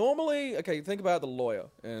 and normally, okay, think about the lawyer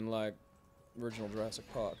in like original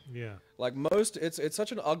Jurassic Park. Yeah, Like most, it's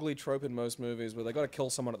such an ugly trope in most movies where they got to kill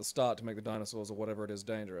someone at the start to make the dinosaurs or whatever it is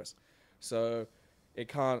dangerous. So it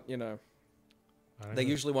can't, you know. I don't They know.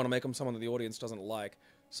 usually want to make them someone that the audience doesn't like.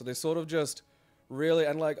 So they sort of just really,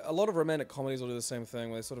 and like a lot of romantic comedies will do the same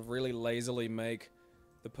thing, where they sort of really lazily make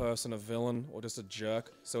the person a villain or just a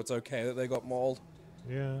jerk, so it's okay that they got mauled.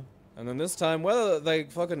 Yeah, And then this time, whether they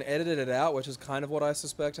fucking edited it out, which is kind of what I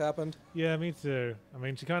suspect happened. yeah, me too. I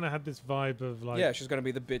mean, she kind of had this vibe of like Yeah, she's gonna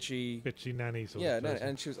be the bitchy. bitchy nanny sort Yeah, of no, person.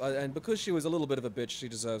 and she was, and because she was a little bit of a bitch, she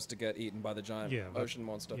deserves to get eaten by the giant Yeah, but- ocean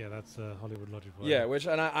monster. Yeah, that's Hollywood logic. for Yeah, you. which,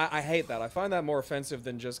 and I hate that. I find that more offensive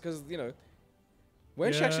than just because, you know,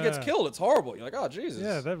 when she actually gets Yeah. killed, it's horrible. You're like, oh, Jesus.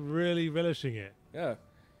 Yeah, they're really relishing it. Yeah.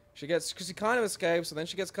 She gets, because she kind of escapes, and then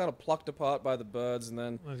she gets kind of plucked apart by the birds, and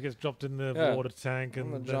then She gets dropped in the Yeah. water tank,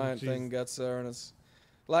 and the then giant she's- thing gets her, and it's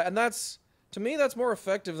like, and that's, to me, that's more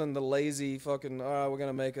effective than the lazy fucking, oh, we're going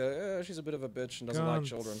to make her, she's a bit of a bitch and doesn't like Can't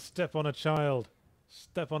children. Step on a child.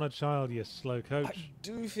 Step on a child, you slow I coach.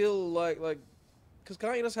 do feel like, because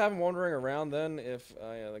can't you just have him wandering around then if,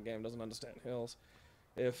 yeah, the game doesn't understand hills.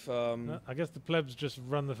 If, I guess the plebs just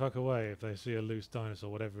run the fuck away if they see a loose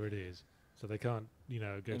dinosaur, whatever it is. So they can't, you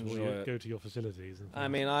know, Enjoy it. go to your facilities. And I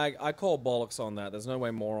things. mean, I call bollocks on that. There's no way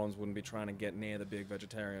morons wouldn't be trying to get near the big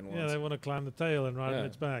vegetarian yeah, ones. they want to climb the tail and ride on Yeah.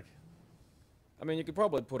 its back. I mean, you could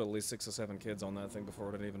probably put at least 6 or 7 kids on that thing before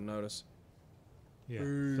it'd even notice. Yeah.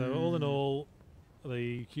 So all in all,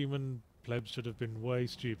 the human plebs should have been way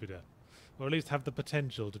stupider, or at least have the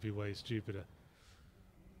potential to be way stupider.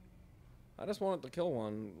 I just wanted to kill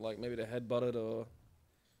one, like maybe to headbutt it or...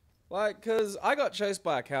 Like, because I got chased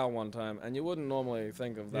by a cow one time, and you wouldn't normally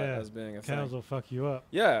think of that Yeah, as being a Cows thing. will fuck you up.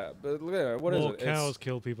 Yeah, but you know, what is More it? cows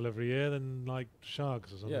kill people every year than like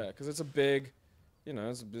sharks or something. Yeah, because it's a big, you know,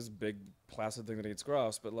 it's this big placid thing that eats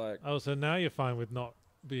grass, but like... Oh, so now you're fine with not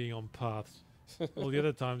being on paths. All the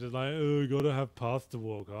other times it's like, oh, you got to have paths to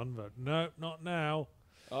walk on, but no, not now.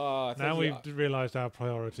 I think Now he, we've realised our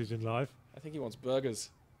priorities in life. I think he wants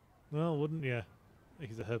burgers. Well, wouldn't you?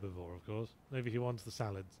 He's a herbivore, of course. Maybe he wants the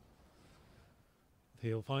salads.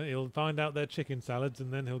 He'll find out they're chicken salads,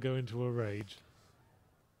 and then he'll go into a rage.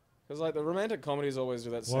 Because like the romantic comedies always do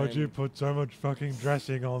that Why'd you same put so much fucking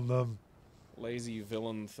dressing on them? lazy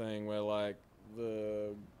villain thing where like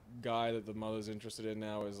the guy that the mother's interested in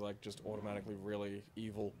now is like just automatically really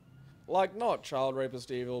evil. Like not child rapist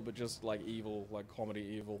evil, but just like evil, like comedy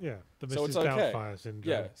evil. Yeah, the So Mrs. it's okay. Doubtfire syndrome.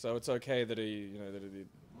 Yeah, so it's okay that he, you know,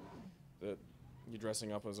 that you're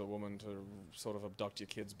dressing up as a woman to sort of abduct your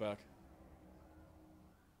kids back.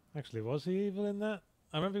 Actually, was he evil in that?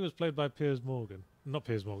 I remember he was played by Piers Morgan. Not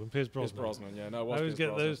Piers Morgan, Piers Pierce Brosnan. Brosnan, yeah, no, it I was always Pierce get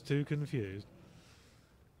Brosnan. those two confused.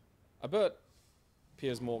 I bet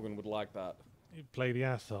Piers Morgan would like that. You play the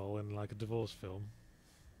asshole in like a divorce film.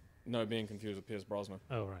 No, being confused with Pierce Brosnan.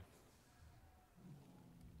 Oh, right.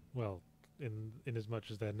 Well, in as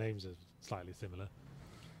much as their names are slightly similar.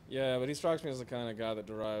 Yeah, but he strikes me as the kind of guy that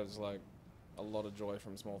derives like a lot of joy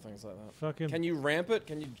from small things like that. Fucking Can you ramp it?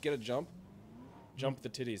 Can you get a jump? Jump the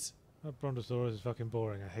titties. that Brontosaurus is fucking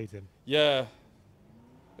boring. I hate him. Yeah.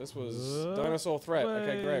 This was dinosaur threat.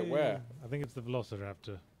 Okay, great. Where? I think it's the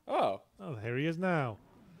Velociraptor. Oh. Oh, here he is now.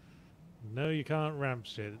 No, you can't ramp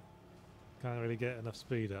shit. Can't really get enough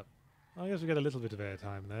speed up. I guess we get a little bit of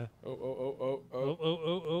airtime there. Oh.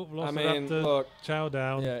 Velociraptor, I mean, look. chow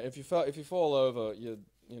down. Yeah, if you fall over, you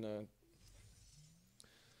know.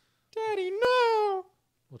 Daddy, no.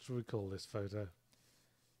 What should we call this photo?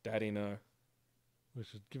 Daddy, no. We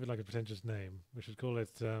should give it like a pretentious name. We should call it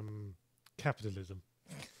capitalism.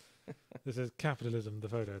 This is capitalism. The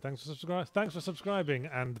photo. Thanks for subscribing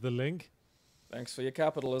and the link. Thanks for your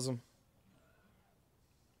capitalism.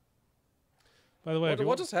 By the way,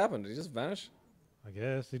 What just happened? Did he just vanish? I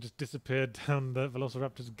guess he just disappeared down the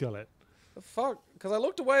Velociraptor's gullet. The fuck? Because I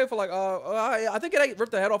looked away for like, I think it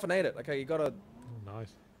ripped the head off and ate it. Okay, you gotta. Oh,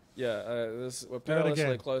 nice. Yeah, we're that perilously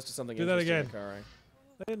again. close to something Do that interesting again. occurring.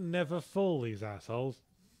 They never fall, these assholes.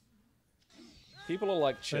 People are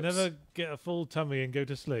like chips. They never get a full tummy and go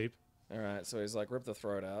to sleep. All right, so he's like ripped the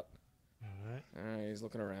throat out. Alright. All right, he's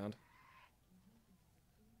looking around.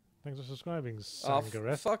 Thanks for subscribing, Oh,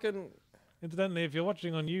 Sangareth. fucking. Incidentally, if you're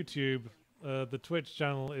watching on YouTube, the Twitch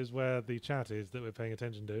channel is where the chat is that we're paying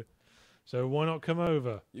attention to. So why not come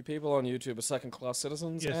over? You people on YouTube are second-class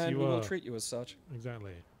citizens, Yes, and you we will are. treat you as such.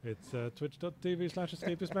 Exactly. It's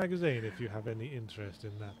twitch.tv/Escapist Magazine if you have any interest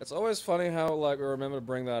in that. It's always funny how like we remember to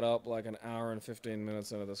bring that up like an hour and 15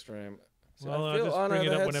 minutes into the stream. See, Well, I feel- just oh, no, bring it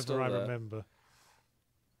the up head's whenever still I there. remember.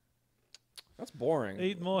 That's boring.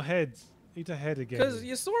 Eat more heads. Eat a head again. Because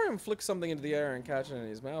you saw him flick something into the air and catch it in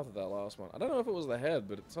his mouth at that last one. I don't know if it was the head,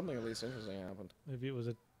 but something at least interesting happened. Maybe it was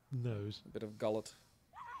a nose. A bit of gullet.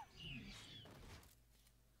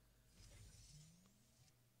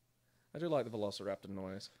 I do like the Velociraptor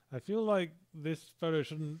noise. I feel like this photo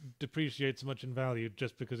shouldn't depreciate so much in value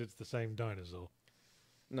just because it's the same dinosaur.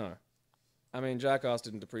 No. I mean, Jackass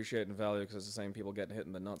didn't depreciate in value because it's the same people getting hit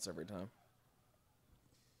in the nuts every time.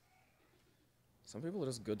 Some people are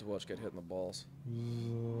just good to watch get hit in the balls.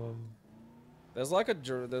 There's like a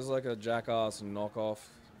Jackass knockoff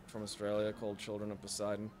from Australia called Children of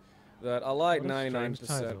Poseidon that I like What a strange 99%.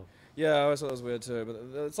 title. Yeah, I always thought it was weird too,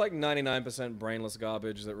 but it's like 99% brainless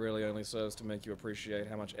garbage that really only serves to make you appreciate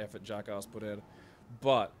how much effort Jackass put in.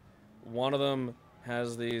 But one of them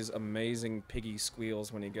has these amazing piggy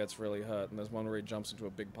squeals when he gets really hurt, and there's one where he jumps into a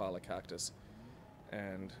big pile of cactus.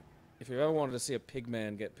 And if you've ever wanted to see a pig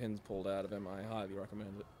man get pins pulled out of him, I highly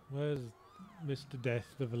recommend it. Where's Mr. Death,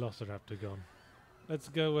 the Velociraptor, gone? Let's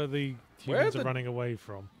go where the Where humans are the- running away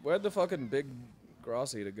from. Where'd the fucking big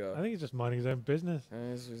grass eater go? I think he's just minding his own business.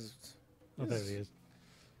 Oh, there he is.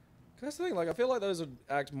 That's the thing, like, I feel like those would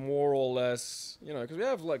act more or less, you know, because we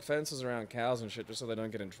have, like, fences around cows and shit just so they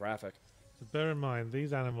don't get in traffic. So bear in mind,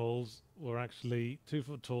 these animals were actually 2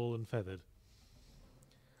 foot tall and feathered.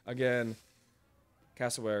 Again,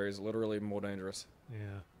 cassowary is literally more dangerous.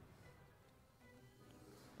 Yeah.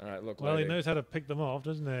 Alright, look, Well, he lady. knows how to pick them off,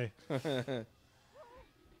 doesn't he?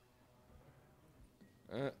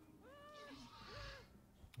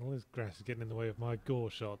 All this grass is getting in the way of my gore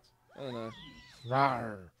shots. I don't know.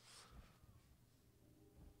 Rawr.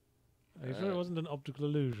 Are you sure it wasn't an optical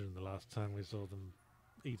illusion the last time we saw them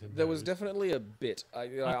eat a There was nose? definitely a bit. I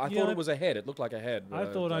yeah, thought it was a head. It looked like a head. I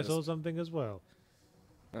but thought I just- saw something as well.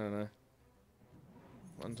 I don't know.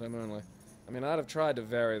 One time only. I mean, I'd have tried to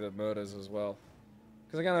vary the murders as well.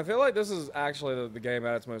 Because again, I feel like this is actually the game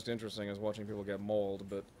at its most interesting is watching people get mauled,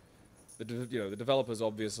 but the developers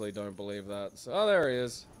obviously don't believe that. So, oh, there he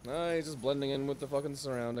is. No, he's just blending in with the fucking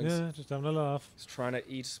surroundings. Yeah, just having a laugh. He's trying to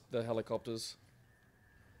eat the helicopters.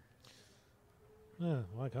 Yeah,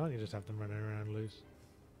 why can't you just have them running around loose?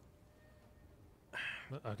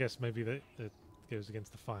 I guess maybe it goes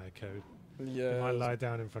against the fire code. Yeah. You might lie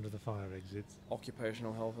down in front of the fire exits.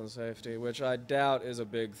 Occupational health and safety, which I doubt is a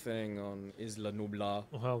big thing on Isla Nublar.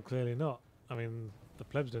 Well, clearly not. I mean, the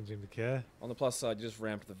plebs don't seem to care. On the plus side, you just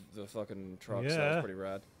ramped the fucking truck, so Yeah. that's pretty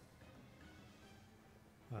rad.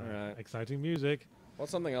 Alright. Exciting music.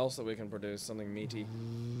 What's something else that we can produce? Something meaty?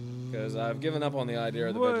 Because I've given up on the idea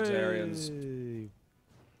of the vegetarians. Way.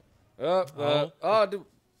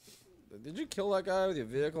 Did you kill that guy with your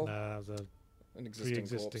vehicle? Nah, that was a An existing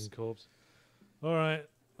pre-existing corpse. corpse. Alright,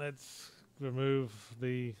 let's remove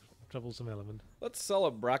the troublesome element. Let's sell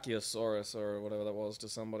a Brachiosaurus or whatever that was to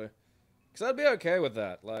somebody. Because I'd be okay with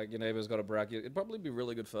that. Like, your neighbor's got a brachio. It'd probably be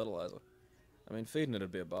really good fertilizer. I mean, feeding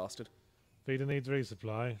it'd be a bastard. Feeder needs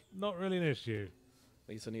resupply. Not really an issue.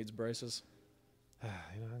 Lisa needs braces. You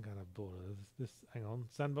know, I'm kind of bored of this. Hang on.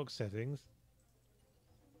 Sandbox settings.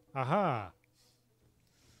 Aha!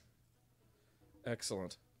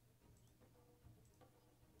 Excellent.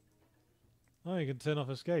 Oh, you can turn off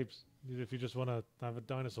escapes if you just want to have a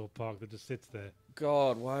dinosaur park that just sits there.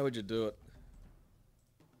 God, why would you do it?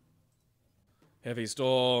 Heavy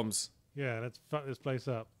storms. Yeah, let's fuck this place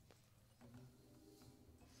up.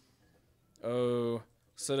 Oh,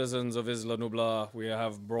 citizens of Isla Nublar, we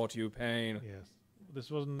have brought you pain. Yes. This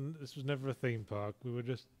was never a theme park. We were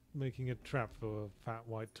just making a trap for fat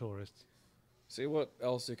white tourists. See what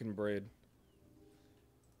else you can breed.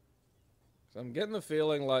 So I'm getting the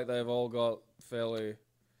feeling like they've all got fairly...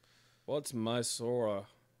 What's Mysora?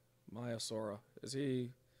 Myosora. Is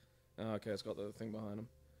he... Oh, okay, it's got the thing behind him.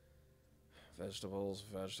 Vegetables,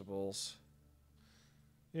 vegetables.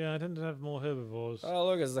 Yeah, I tend to have more herbivores Oh,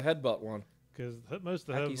 look, it's the headbutt one. because most of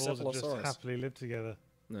the herbivores are just Pachycephalosaurus. happily live together.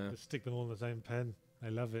 No. Just stick them all in the same pen. I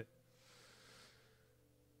love it.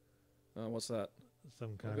 Oh, what's that?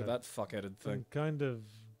 Some kind Look of at that fuck-headed thing. some kind of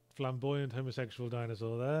flamboyant homosexual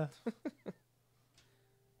dinosaur there.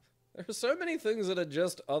 There are so many things that are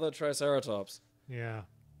just other Triceratops. Yeah,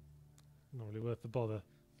 not really worth the bother.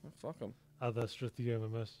 Oh, fuck them. Other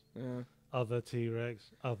Struthiomimus, Yeah. other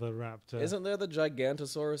T-Rex, other raptor. Isn't there the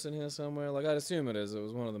Gigantosaurus in here somewhere? Like, I'd assume it is. It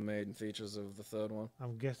was one of the main features of the third one.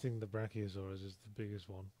 I'm guessing the Brachiosaurus is the biggest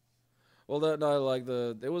one. Well, no, like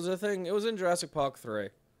it was a thing. It was in Jurassic Park 3. Indominus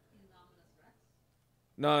Rex.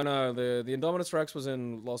 No, the Indominus Rex was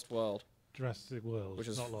in Lost World. Jurassic World, Which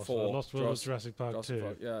is not Lost 4. World. Lost World was Jurassic- Jurassic Park Jurassic 2.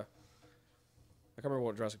 Park, yeah. I can't remember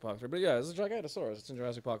what Jurassic Park 3, but yeah, it's a Gigantosaurus. It's in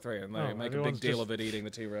Jurassic Park 3, and they Oh, make a big everyone's deal just- of it eating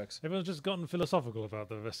the T-Rex. Everyone's just gotten philosophical about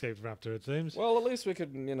the escaped raptor, it seems. Well, at least we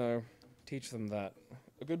could, teach them that.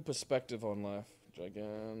 A good perspective on life.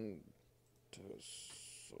 Gigantosaurus.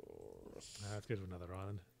 Let's go to another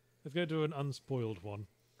island. Let's go to an unspoiled one.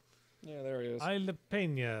 Yeah, there he is. Isla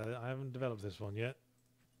Peña. I haven't developed this one yet.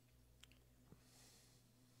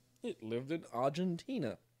 It lived in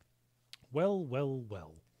Argentina. Well, well,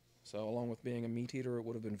 well. So, along with being a meat eater, it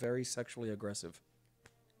would have been very sexually aggressive.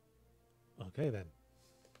 Okay then.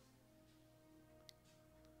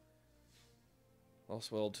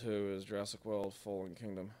 Lost World 2 is Jurassic World Fallen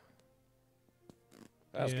Kingdom.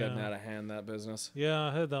 That's getting Yeah. out of hand, that business. Yeah,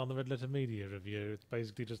 I heard that on the Red Letter Media review. It's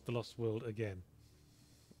basically just the Lost World again.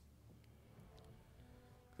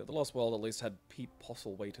 But the Lost World at least had Pete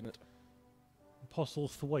Postlethwaite in it.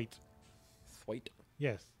 Postlethwaite. Thwaite.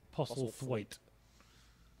 Yes, Postlethwaite.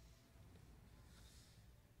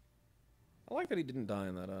 I like that he didn't die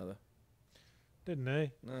in that either. Didn't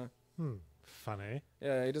he? No. Funny.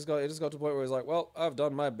 Yeah, he just got to the point where he's like, well, I've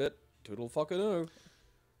done my bit. Toodle fucking oo.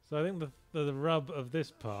 So I think the rub of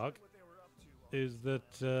this park is that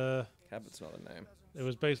Cabot's not a name. it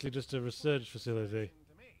was basically just a research facility,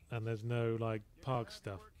 and there's no like park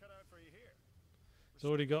stuff. It's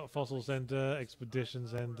already got fossil center, expedition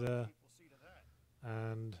center,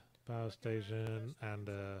 and power station, and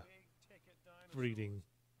a breeding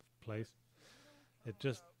place. It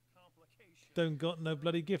just don't got no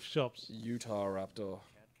bloody gift shops. Utah Raptor.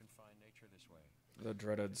 The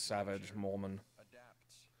dreaded savage Mormon.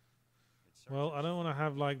 Well, I don't want to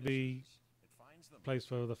have like the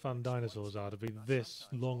place where the fun dinosaurs are to be this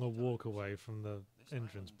long a walk away from the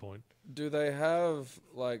entrance point. Do they have,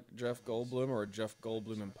 like, Jeff Goldblum or a Jeff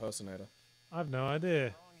Goldblum impersonator? I've no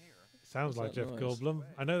idea. Sounds What's like that Jeff noise? Goldblum.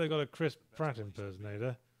 I know they've got a Chris Pratt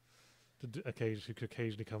impersonator who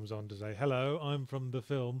occasionally comes on to say, "Hello, I'm from the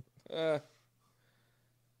film."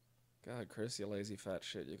 God, Chris, you lazy fat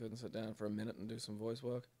shit. You couldn't sit down for a minute and do some voice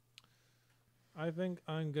work? I think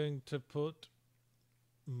I'm going to put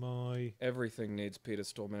my... Everything needs Peter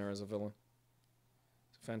Stormare as a villain.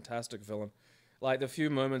 He's a fantastic villain. Like, the few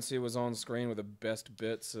moments he was on screen were the best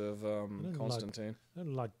bits of don't Constantine. I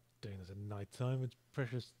don't like doing this at night time. It's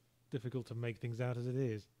precious difficult to make things out as it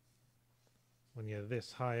is. When you're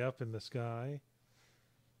this high up in the sky.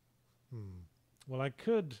 Well, I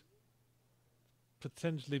could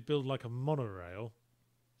potentially build like a monorail,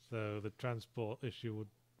 so the transport issue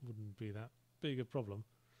wouldn't be that big a problem.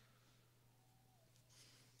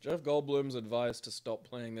 Jeff Goldblum's advice to stop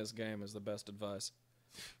playing this game is the best advice.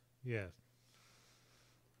 Yes.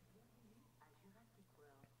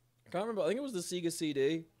 I can't remember. I think it was the Sega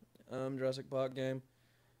CD Jurassic Park game.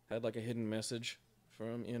 Had like a hidden message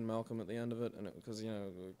from Ian Malcolm at the end of it, and because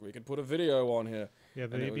we could put a video on here. Yeah,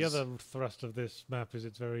 And it the was- other thrust of this map is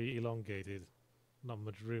it's very elongated. Not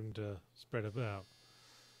much room to spread about.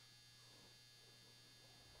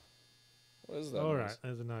 What is that? All right, noise?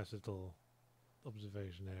 there's a nice little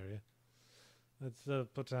observation area. Let's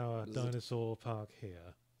put our Is it- dinosaur park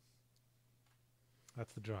here.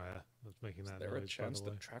 That's the dryer that's making Is that there a noise, chance by the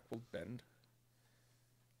the way. track will bend?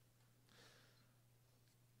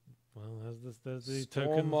 Well, there's the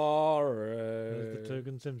token. Stormare. There's the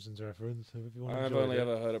token Simpsons reference. So if you want to I've enjoy only it.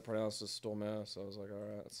 ever heard it pronounced as Stormare, so I was like,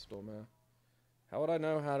 alright, it's Stormare. How would I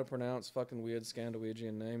know how to pronounce fucking weird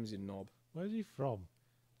Scandinavian names, you knob? Where's he from?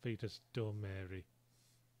 Fetus Mary.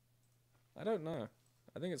 I don't know.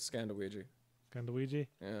 I think it's Scandinavian. Scandawiji?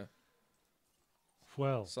 Yeah.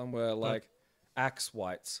 Well, Somewhere like Axe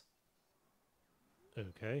Whites.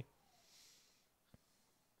 okay.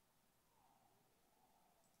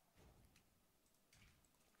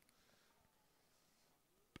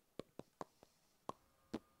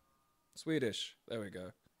 Swedish. There we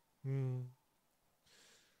go. Hmm.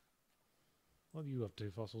 What are you up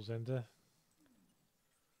to, Fossil Center?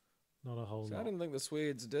 Not a whole See, I lot. didn't think the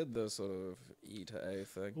Swedes did the sort of E to A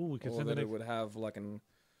thing. Ooh, we could or send that an it would have like an...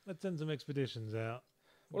 Let's send some expeditions out.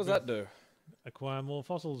 What does that do? Acquire more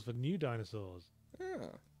fossils for new dinosaurs. Yeah.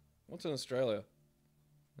 What's in Australia?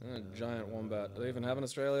 Giant wombat. Do they even have in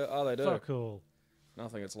Australia? Oh, they do. Fuck all.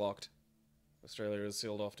 Nothing, it's locked. Australia is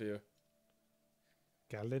sealed off to you.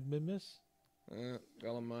 Gallimimus?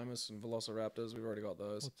 Gallimimus and Velociraptors, we've already got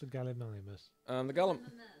those. What's a Gallimimus? The Gallim...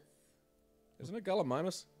 Isn't it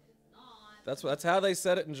Gallimimus? Not. That's how they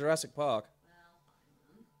said it in Jurassic Park.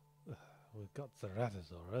 Well, We've got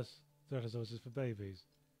Ceratosaurus. Ceratosaurus is for babies.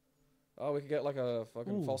 Oh, we could get like a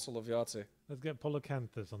fucking Ooh. fossil of Yahtzee. Let's get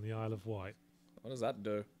Polycanthus on the Isle of Wight. What does that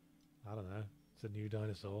do? I don't know. It's a new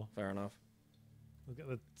dinosaur. Fair enough. We'll get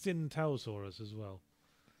the Centaursaurus as well.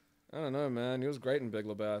 I don't know, man. He was great in Big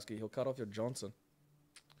Lebowski. He'll cut off your Johnson.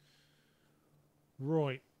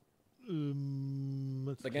 Right.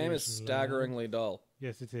 The game is staggeringly dull.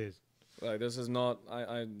 Yes, it is. Like, this is not...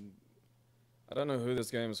 I don't know who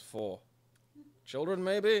this game is for. Children,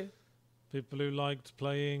 maybe? People who liked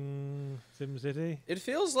playing SimCity. It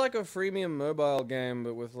feels like a freemium mobile game,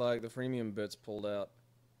 but with, like, the freemium bits pulled out.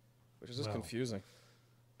 Which is just Well. confusing.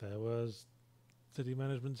 There was city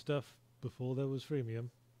management stuff before there was freemium.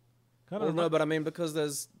 Kind Well, of no, but I mean, because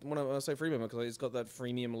there's... When I say freemium, because it's got that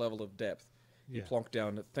freemium level of depth. You yeah. plonk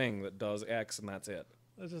down a thing that does X, and that's it.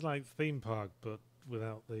 It's just like theme park, but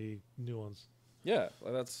without the nuance. Yeah,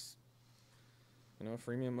 like that's... You know, a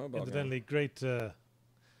freemium mobile game. Incidentally, great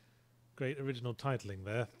original titling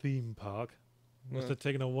there. Theme park. Must Yeah. have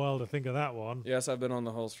taken a while to think of that one. Yes, I've been on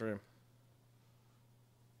the whole stream.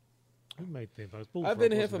 Who made theme parks? I've Bullfrog,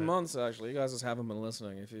 been here for wasn't it? months, actually. You guys just haven't been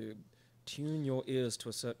listening. If you tune your ears to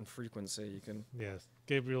a certain frequency, you can... Yes.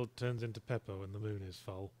 Gabriel turns into Pepper when the moon is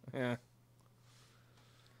full. Yeah.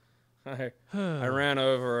 I ran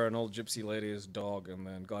over an old gypsy lady's dog and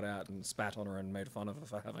then got out and spat on her and made fun of her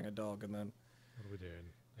for having a dog, and then What are we doing?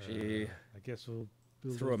 She I guess we'll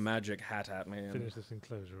build threw a off- magic hat at me. And finish this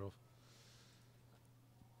enclosure off.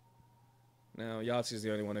 now Yahtzee's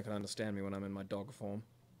the only one who can understand me when I'm in my dog form.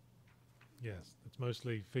 Yes, it's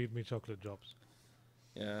mostly feed me chocolate drops.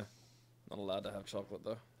 Yeah. Not allowed to have chocolate,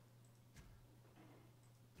 though.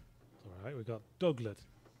 It's alright, we've got doglet.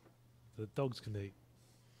 The dogs can eat.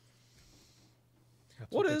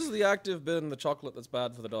 That's What they- is the active bit in the chocolate that's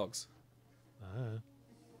bad for the dogs? Ah,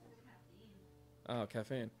 Oh,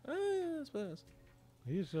 caffeine. Yeah, I suppose.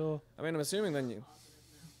 are you sure? I mean, I'm assuming then you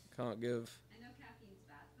can't give... I know caffeine's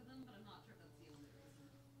bad for them, but I'm not sure that's the only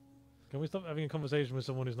reason. Can we stop having a conversation with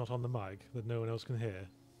someone who's not on the mic that no one else can hear?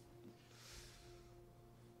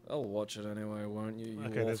 I'll watch it anyway, won't you? You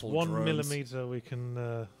Okay, there's awful 1 drones. millimeter we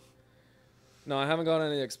can. No, I haven't got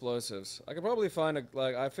any explosives. I could probably find a...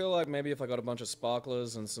 Like, I feel like maybe if I got a bunch of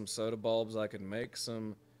sparklers and some soda bulbs, I could make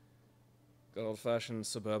some good old-fashioned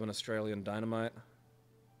suburban Australian dynamite.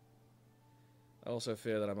 I also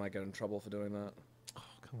fear that I might get in trouble for doing that. Oh,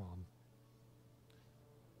 come on.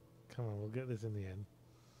 Come on, we'll get this in the end.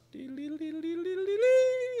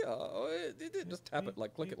 Oh, just tap it,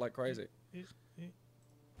 like, click it like crazy. Hey.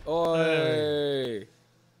 Oi!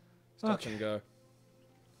 It's touch Okay. and go.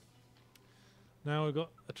 Now we've got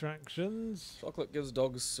attractions. Chocolate gives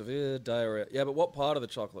dogs severe diarrhea. Yeah, but what part of the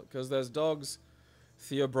chocolate? Because there's dogs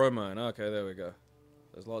theobromine. Okay, there we go.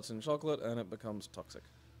 There's lots in chocolate and it becomes toxic.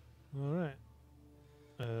 Alright.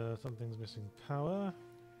 Something's missing power.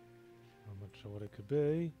 I'm not sure what it could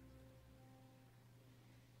be.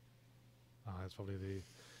 Ah, it's probably the... You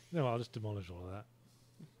know what, I'll just demolish all of that.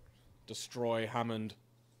 Destroy Hammond.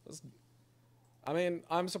 I mean,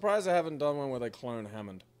 I'm surprised I haven't done one where they clone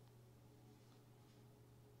Hammond.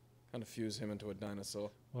 Kind of fuse him into a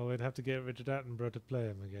dinosaur. Well, we'd have to get Richard Attenborough to play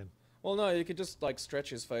him again. Well, no, you could just like stretch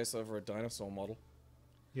his face over a dinosaur model.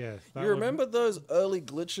 Yes. You remember those early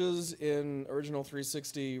glitches in original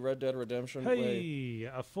 360 Red Dead Redemption? Hey,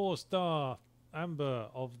 a 4-star amber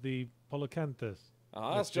of the Polacanthus.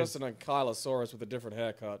 That's just an Ankylosaurus with a different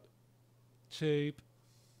haircut. Cheap.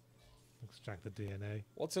 Extract the DNA.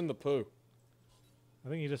 What's in the poo? I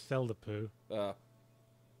think you just sell the poo. Ah.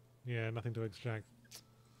 Yeah, nothing to extract.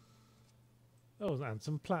 Oh, and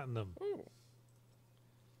some platinum. Ooh.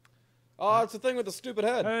 Oh, it's the thing with the stupid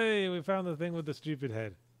head. Hey, we found the thing with the stupid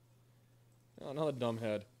head. Oh, another dumb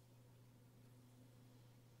head.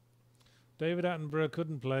 David Attenborough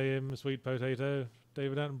couldn't play him, sweet potato.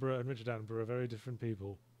 David Attenborough and Richard Attenborough are very different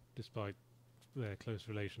people, despite their close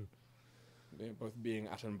relation. They're both being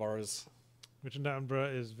Attenboroughs. Richard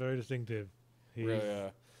Attenborough is very distinctive. He's,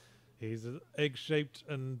 Really, he's egg-shaped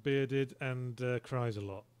and bearded and cries a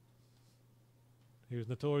lot. He was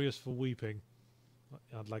notorious for weeping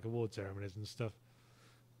at like award ceremonies and stuff.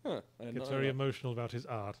 Huh. I did Gets not know very that. emotional about his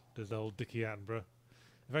art, this old Dickie Attenborough.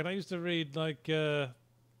 In fact, I used to read like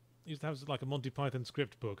used to have like a Monty Python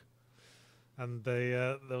script book, and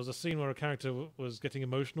there was a scene where a character was getting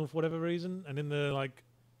emotional for whatever reason, and in the like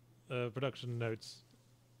production notes,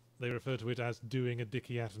 they refer to it as doing a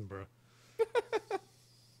Dickie Attenborough.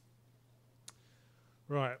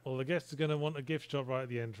 Right. Well, the guests are going to want a gift shop right at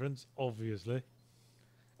the entrance, obviously.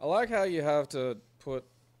 I like how you have to put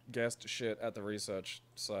guest shit at the research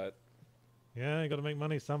site. Yeah, you got to make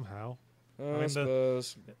money somehow. I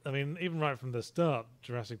suppose. I mean, even right from the start,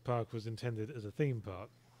 Jurassic Park was intended as a theme park.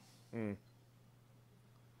 Hmm.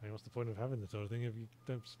 I mean, what's the point of having this sort of thing if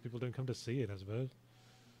people don't come to see it, I suppose?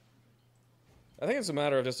 I think it's a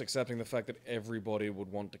matter of just accepting the fact that everybody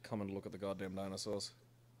would want to come and look at the goddamn dinosaurs.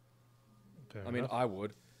 Fair I mean, enough. I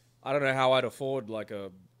would. I don't know how I'd afford like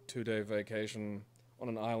a 2-day vacation on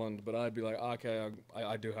an island, but I'd be like, okay,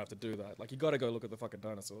 I do have to do that. Like, you gotta go look at the fucking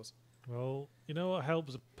dinosaurs. Well, you know what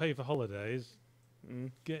helps pay for holidays?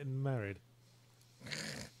 Getting married.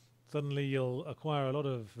 Suddenly you'll acquire a lot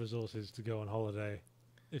of resources to go on holiday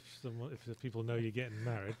if the people know you're getting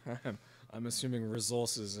married. I'm assuming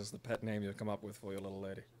resources is the pet name you've come up with for your little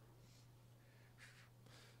lady.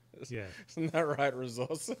 Yeah. Isn't that right,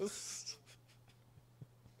 resources?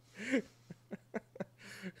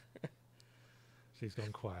 She's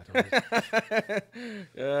gone quiet on us.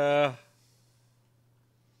 Yeah.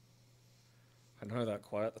 I know that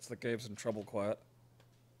quiet. That's the Gabe's in trouble quiet.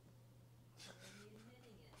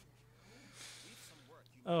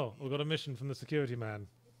 Oh, we've got a mission from the security man.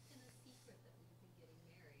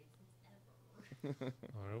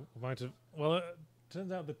 Alright, we might have... Well, it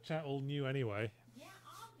turns out the chat all knew anyway. Yeah,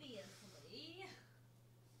 obviously.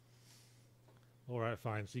 Alright,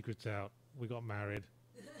 fine, secret's out. We got married.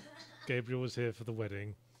 Gabriel was here for the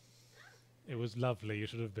wedding. It was lovely, you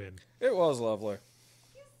should have been. It was lovely. Are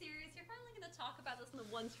you serious? You're finally going to talk about this in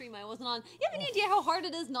the one stream I wasn't on. You have any idea how hard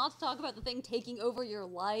it is not to talk about the thing taking over your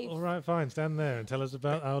life? Alright, fine, stand there and tell us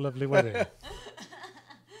about our lovely wedding. No, you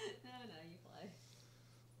play.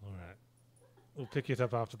 Alright. We'll pick it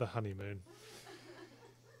up after the honeymoon.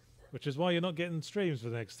 Which is why you're not getting streams for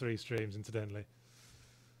the next 3 streams, incidentally.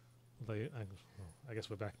 Although, I guess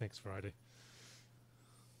we're back next Friday.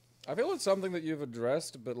 I feel it's something that you've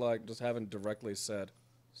addressed, but like just haven't directly said.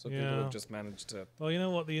 So people Yeah. have just managed to. Well, you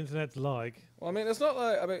know what the internet's like. Well, I mean, it's not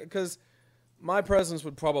like because my presence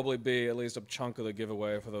would probably be at least a chunk of the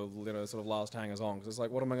giveaway for the sort of last hangers on. Because it's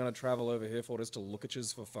like, what am I going to travel over here for? Just to look at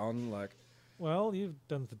yous for fun? Like, Well, you've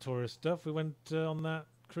done the tourist stuff. We went on that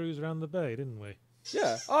cruise around the bay, didn't we?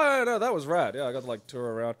 yeah. Oh yeah, no, that was rad. Yeah, I got to like tour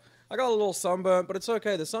around. I got a little sunburnt, but it's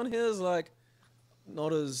okay. The sun here is like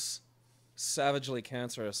not as savagely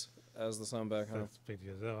cancerous as the sun back home. That's pity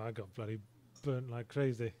as hell. I got bloody burnt like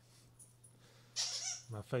crazy.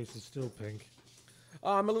 My face is still pink.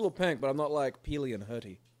 Oh, I'm a little pink, but I'm not like peely and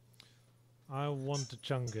hurty. I want a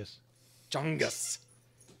chungus. Chungus.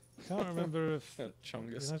 Can't remember if...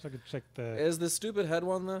 Chungus. Unless I could check the... Is the stupid head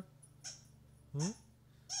one there? Hmm?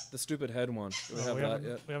 The stupid head one. Do we Oh, have that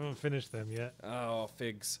yet? we haven't finished them yet. Oh,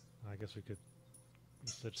 figs. I guess we could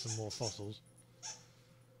research some more fossils.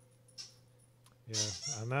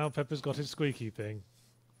 Yeah, and now Pepper's got his squeaky thing.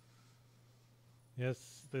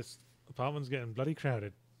 Yes, this apartment's getting bloody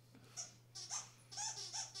crowded.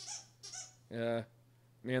 Yeah.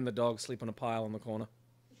 Me and the dog sleep on a pile in the corner.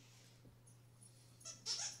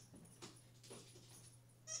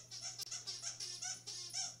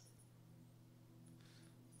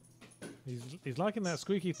 He's liking that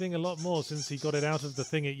squeaky thing a lot more since he got it out of the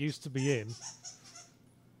thing it used to be in.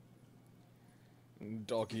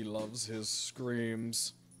 Doggy loves his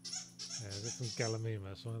screams. Yeah, this is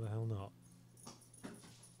Gallimimus, why the hell not?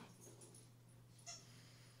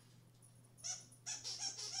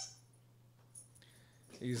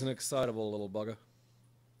 He's an excitable little bugger.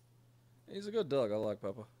 He's a good dog. I like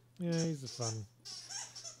Pepper. Yeah, he's a fun.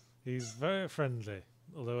 He's very friendly,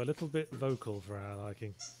 although a little bit vocal for our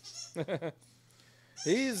liking.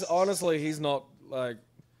 He's honestly, he's not like.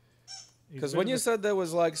 Because when you said there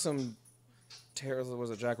was like some. Was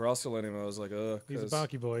it Jack Russell in him? I was like, he's a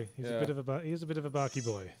barky boy. He's yeah. a bit of a barky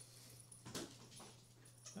boy.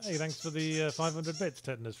 Hey, thanks for the 500 bits,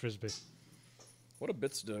 Tetanus Frisbee. What do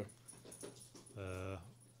bits do?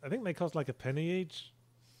 I think they cost like a penny each.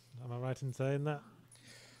 Am I right in saying that?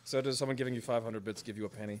 So does someone giving you 500 bits give you a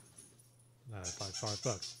penny? No, it's like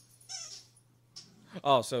 $5.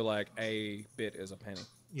 Oh, so like a bit is a penny.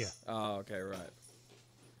 Yeah. Oh, okay, right.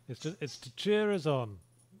 It's to cheer us on.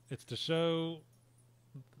 It's to show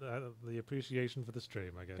the appreciation for the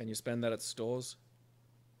stream, I guess. Can you spend that at stores?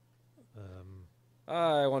 Um,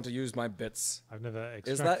 I want to use my bits. I've never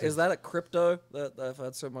extracted. Is that a crypto that I've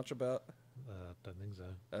heard so much about? Don't think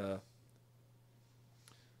so.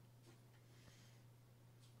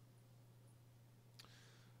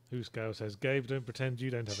 Who'sco says, Gabe, don't pretend you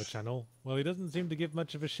don't have a channel. Well, he doesn't seem to give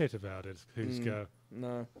much of a shit about it, Who'sco.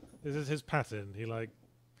 No. This is his pattern. He, like,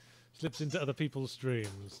 slips into other people's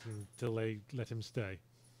streams until they let him stay.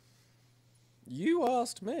 You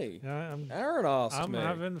asked me. Yeah, Aaron asked me. I'm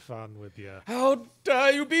having fun with you. How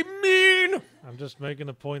dare you be mean! I'm just making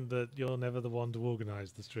a point that you're never the one to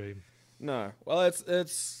organise the stream. No. Well,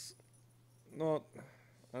 it's not...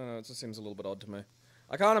 I don't know, it just seems a little bit odd to me.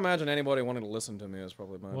 I can't imagine anybody wanting to listen to me is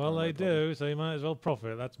probably my Well, they problem. do, so you might as well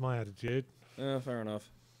profit. That's my attitude. Yeah, fair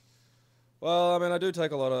enough. Well, I mean, I do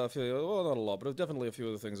take a lot of... Well, not a lot, but definitely a few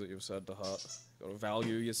of the things that you've said to heart. Got to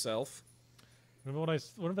value yourself.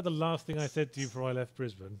 Remember the last thing I said to you before I left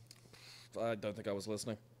Brisbane? I don't think I was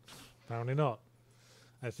listening. Apparently not.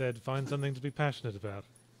 I said, find something to be passionate about.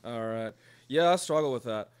 Alright. Yeah, I struggle with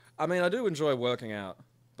that. I mean, I do enjoy working out,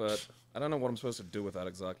 but I don't know what I'm supposed to do with that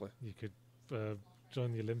exactly. You could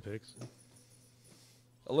join the Olympics.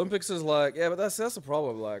 Olympics is like... Yeah, but that's the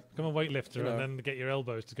problem, like... Become a weightlifter you know. and then get your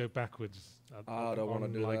elbows to go backwards I don't want to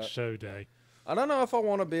do like that. show day. I don't know if I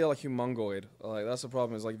want to be a humongoid. Like, that's the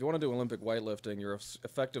problem. Is like, if you want to do Olympic weightlifting, you're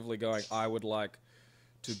effectively going, I would like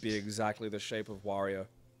to be exactly the shape of Wario.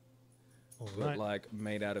 But, Alright. like,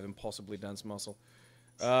 made out of impossibly dense muscle.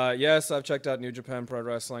 Yes, I've checked out New Japan Pro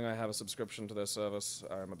Wrestling. I have a subscription to their service.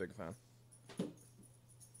 I'm a big fan.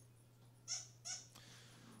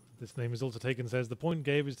 This name is also taken says, the point,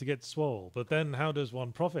 Gabe, is to get swole. But then how does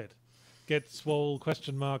one profit? Get swole, ?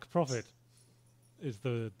 Profit is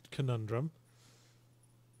the conundrum.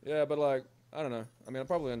 Yeah, but like, I don't know. I mean, I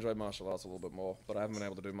probably enjoyed martial arts a little bit more, but I haven't been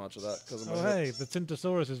able to do much of that because of my Oh, hip. hey, the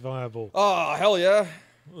Tintosaurus is viable. Oh, hell yeah.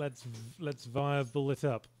 Let's viable it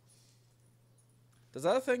up. Does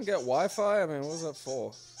that thing get Wi-Fi? I mean, what is that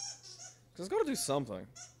for? Because it's got to do something.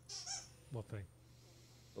 What thing?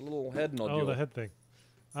 The little head nodule. Oh, the head thing.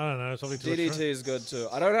 I don't know. It's probably too DDT is good too.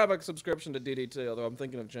 I don't have a subscription to DDT, although I'm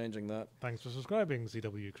thinking of changing that. Thanks for subscribing,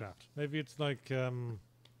 CW Craft. Maybe it's like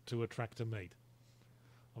to attract a mate.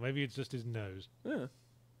 Or maybe it's just his nose. Yeah.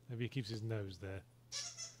 Maybe he keeps his nose there.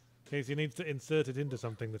 In case he needs to insert it into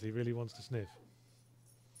something that he really wants to sniff.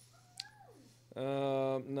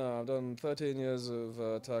 No, I've done 13 years of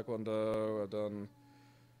Taekwondo. I've done...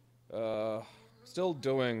 still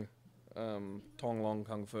doing Tong Long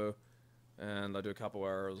Kung Fu. And I do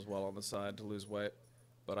capoeira as well on the side to lose weight.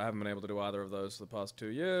 But I haven't been able to do either of those for the past 2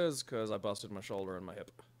 years because I busted my shoulder and my hip.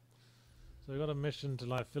 So we've got a mission to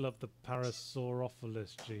like fill up the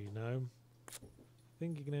Parasaurophilis genome. I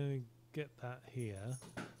think you can only get that here.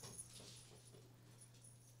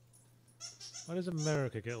 Why does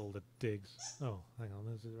America get all the digs? Oh, hang on,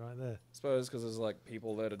 there's it right there. I suppose because there's like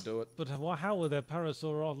people there to do it. But how were there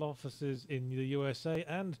Parasaurophises in the USA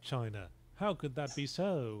and China? How could that be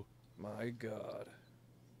so? My god.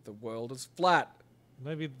 The world is flat.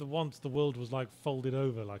 Maybe once the world was like folded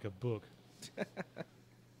over like a book.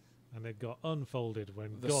 And it got unfolded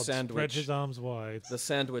when The God spread sandwich. his arms wide. The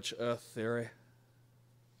sandwich Earth theory.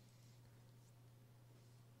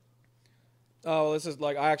 Oh, well, this is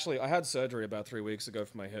like, I had surgery about 3 weeks ago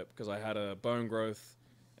for my hip because I had a bone growth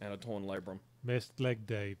and a torn labrum. Missed leg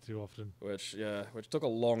day too often. Which took a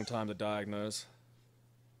long time to diagnose.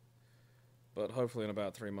 But hopefully in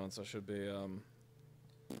about 3 months I should be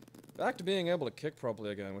back to being able to kick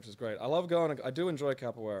properly again, which is great. I love going. I do enjoy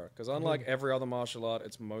capoeira because unlike every other martial art,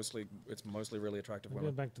 it's mostly really attractive I'm women.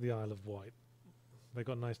 going back to the Isle of Wight. They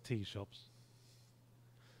got nice tea shops.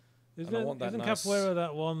 And I want that Isn't nice- capoeira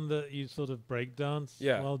that one that you sort of break dance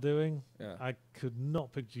Yeah. while doing? Yeah. I could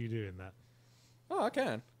not picture you doing that. Oh, I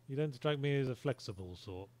can. You don't strike me as a flexible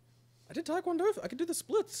sort. I did taekwondo. I could do the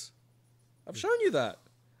splits. I've shown you that.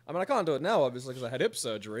 I mean, I can't do it now, obviously, because I had hip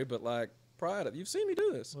surgery, but, like, prior to... You've seen me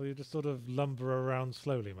do this. Well, you just sort of lumber around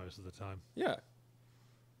slowly most of the time. Yeah.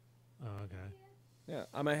 Oh, okay. Yeah.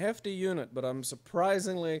 I'm a hefty unit, but I'm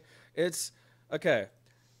surprisingly... It's... Okay.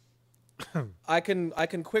 I can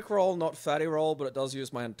quick roll, not fatty roll, but it does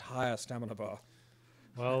use my entire stamina bar.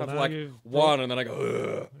 Well, I have, now like, you've one, and then I go...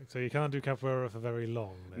 Ugh. So you can't do capoeira for very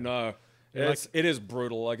long. Then. No. You're It is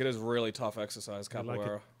brutal. Like, it is really tough exercise, You're capoeira. like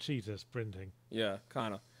a cheetah sprinting. Yeah,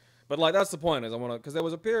 kind of. But, like, that's the point, is I want to... Because there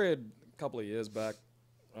was a period a couple of years back,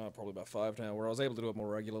 probably about 5 now, where I was able to do it more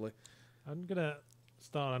regularly. I'm gonna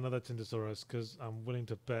start another Tintosaurus because I'm willing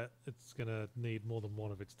to bet it's gonna need more than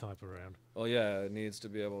one of its type around. Well, yeah, it needs to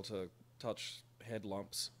be able to touch head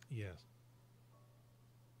lumps. Yes.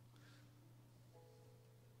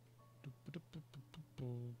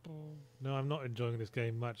 No, I'm not enjoying this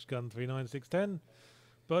game much, Gun 39610,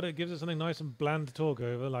 but it gives us something nice and bland to talk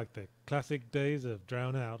over, like the classic days of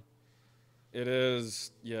Drown Out. It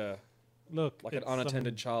is, yeah, Look, like an it's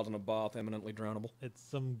unattended child in a bath, eminently drownable. It's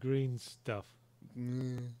some green stuff.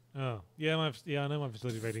 Oh, yeah, I know my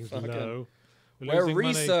facility rating's Fucking- low. We're losing money.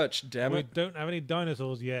 research, damn We it. don't have any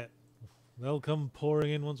dinosaurs yet. They'll come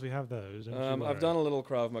pouring in once we have those. don't you I've worry. done a little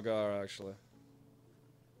Krav Maga, actually.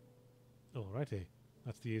 Alrighty.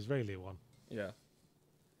 That's the Israeli one. Yeah.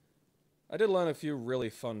 I did learn a few really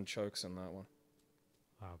fun chokes in that one.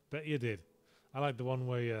 I bet you did. I like the one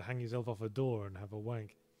where you hang yourself off a door and have a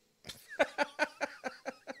wank.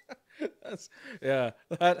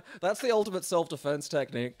 That's the ultimate self-defense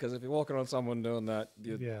technique, because if you're walking on someone doing that,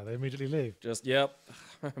 you Yeah, they immediately leave. just, yep,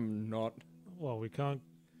 I'm not Well, we can't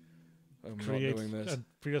not create doing this. a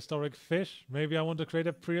prehistoric fish. Maybe I want to create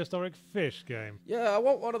a prehistoric fish game. Yeah, I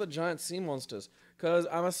want one of the giant sea monsters, because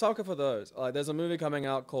I'm a sucker for those. Like, there's a movie coming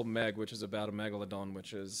out called Meg, which is about a megalodon,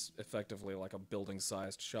 which is effectively like a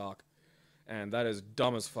building-sized shark. And that is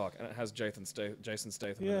dumb as fuck, and it has Jason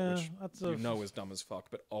Statham in Yeah, it, which that's you know is dumb as fuck,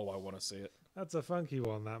 but oh, I want to see it. That's a funky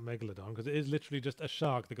one, that megalodon, because it is literally just a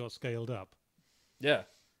shark that got scaled up. Yeah.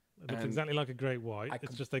 It looks And exactly like a great white. I It's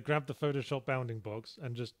could- just they grabbed the Photoshop bounding box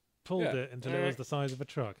and just pulled Yeah. it until it was the size of a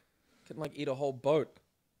truck. Can, like, eat a whole boat.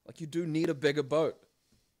 Like, you do need a bigger boat.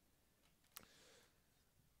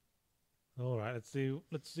 All right, let's see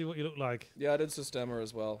what you look like Yeah, I did Systema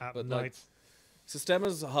as well. at but, night. like,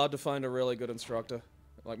 Systema's hard to find a really good instructor.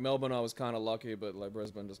 Like, Melbourne, I was kind of lucky, but, like,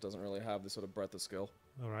 Brisbane just doesn't really have this sort of breadth of skill.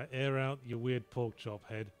 All right, air out your weird pork chop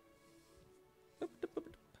head.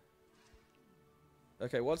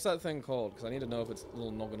 Okay, what's that thing called? Because I need to know if its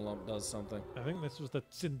little noggin lump does something. I think this was the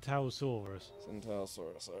Centausaurus.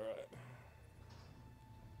 Centausaurus, alright.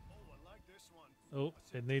 Oh,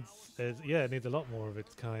 it needs it needs a lot more of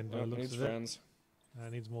its kind. by the Oh, looks needs of it. friends.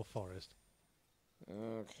 It needs more forest.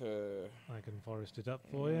 Okay. I can forest it up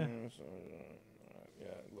for you. Yeah,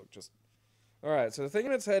 look, just... Alright, so the thing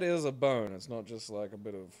in its head is a bone. It's not just like a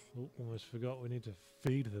bit of... Oh, almost forgot we need to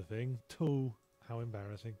feed the thing. Too. How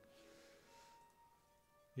embarrassing.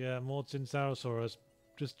 Yeah, more Centausaurus.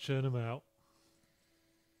 Just churn them out.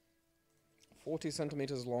 40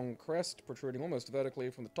 centimeters long crest protruding almost vertically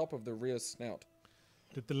from the top of the rear snout.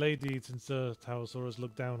 Did the lady Centausaurus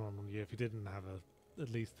look down on you if you didn't have at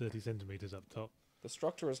least 30 centimeters up top? The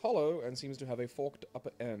structure is hollow and seems to have a forked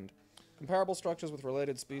upper end. Comparable structures with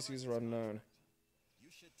related species are unknown.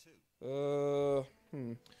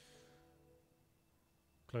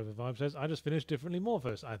 Clover Vibe says, I just finished Differently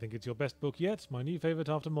Morphous. I think it's your best book yet. My new favourite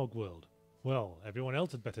after Mogworld. Well, everyone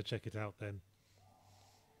else had better check it out then.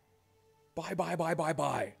 Bye, bye, bye, bye,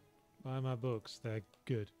 bye. Buy my books. They're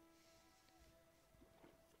good.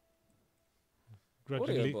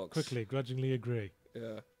 Grudgingly, Audiobooks. quickly, grudgingly agree.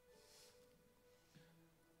 Yeah.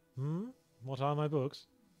 What are my books?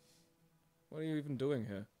 What are you even doing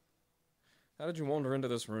here? How did you wander into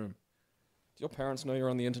this room? Do your parents know you're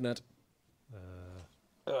on the internet?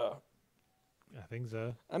 I think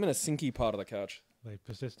so. I'm in a sinky part of the couch. They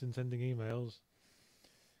persist in sending emails.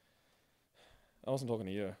 I wasn't talking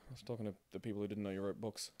to you. I was talking to the people who didn't know you wrote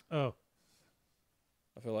books. Oh,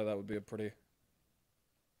 I feel like that would be a pretty...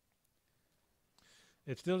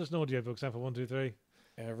 it's still just an audiobook, sample 1, 2, 3.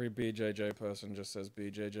 Every BJJ person just says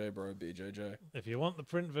BJJ, bro, BJJ. If you want the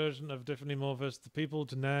print version of Differently Morphous, the people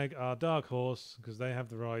to nag are Dark Horse, because they have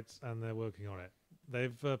the rights and they're working on it.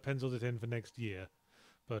 They've penciled it in for next year.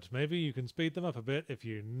 But maybe you can speed them up a bit if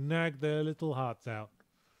you nag their little hearts out.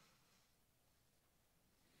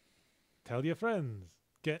 Tell your friends.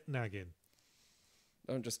 Get nagging.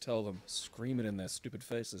 Don't just tell them. Scream it in their stupid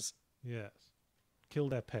faces. Yes. Kill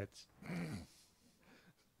their pets.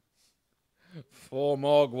 For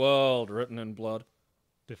Mogworld, written in blood.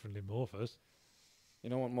 Differently Morphous. You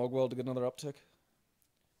don't want Mogworld to get another uptick?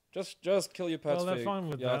 Just kill your pets Well, they're for fine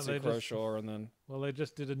with that, they Yahtzee just- Croshaw, and then Well, they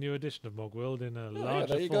just did a new edition of Mogworld in a yeah,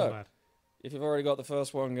 larger there you go. format. if you've already got the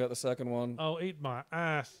first one, get the second one. Oh, eat my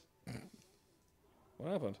ass!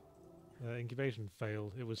 What happened? Incubation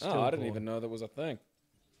failed. It was Oh, stillborn. I didn't even know that was a thing.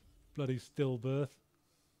 Bloody stillbirth.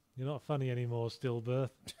 You're not funny anymore, stillbirth.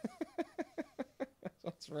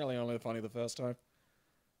 That's really only funny the first time.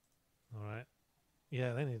 All right.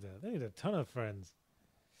 Yeah, they need a ton of friends.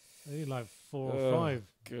 They need like 4 or Oh, 5.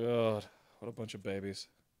 God, what a bunch of babies.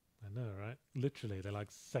 I know, right? Literally, they're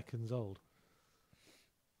like seconds old.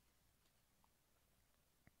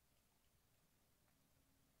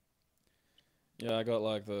 Yeah, I got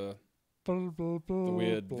like the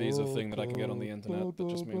weird visa thing that I can get on the internet that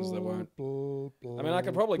just means they won't. I mean, I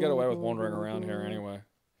could probably get away with wandering around here anyway.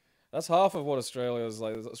 That's half of what Australia's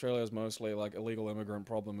like. Australia's mostly like illegal immigrant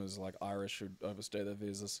problem is like Irish who overstay their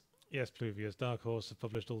visas. Yes, Pluvius. Dark Horse have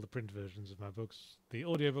published all the print versions of my books. The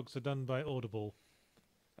audiobooks are done by Audible.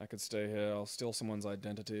 I could stay here. I'll steal someone's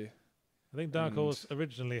identity. I think Dark And- Horse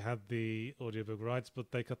originally had the audiobook rights, but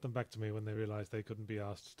they cut them back to me when they realised they couldn't be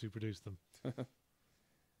asked to produce them.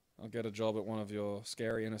 I'll get a job at one of your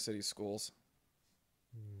scary inner city schools.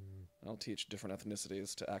 Hmm. I'll teach different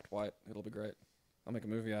ethnicities to act white. It'll be great. I'll make a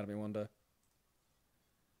movie out of me one day.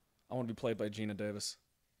 I want to be played by Gina Davis.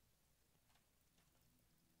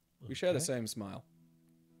 We share the Okay. same smile.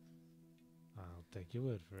 I'll take your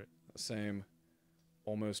word for it. The same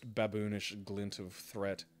almost baboonish glint of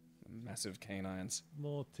threat. Massive canines.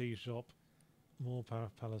 More tea shop, more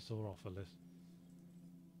Palasaurolophilus.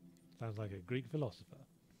 Sounds like a Greek philosopher.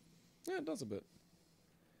 Yeah, it does a bit.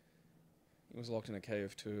 He was locked in a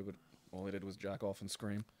cave too, but all he did was jack off and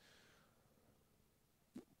scream.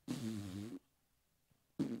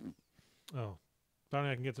 Oh,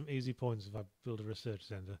 apparently I can get some easy points if I build a research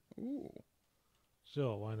centre. Ooh.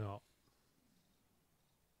 Sure, why not?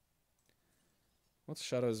 What's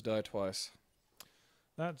Shadows Die Twice?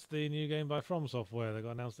 That's the new game by From Software that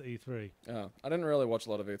got announced at E3. Yeah, I didn't really watch a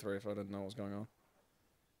lot of E3, so I didn't know what was going on.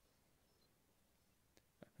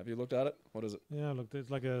 Have you looked at it? What is it? Yeah, look, it's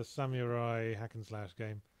like a samurai hack and slash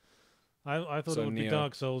game. I thought So it would be Neo.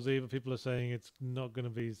 Dark Soulsy, but people are saying it's not going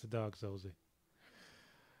to be the Dark Soulsy.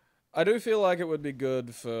 I do feel like it would be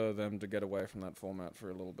good for them to get away from that format for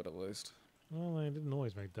a little bit at least. Well, they didn't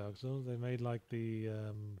always make Dark Souls. They made like the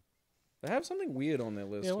They have something weird on their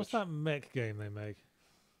list. yeah. What's which- that mech game they make?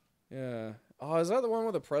 Yeah. Oh, is that the one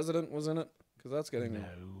where the president was in it? Because that's getting...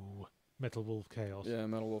 No, Metal Wolf Chaos. Yeah,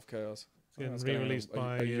 Metal Wolf Chaos. It's getting That's getting a- re-released a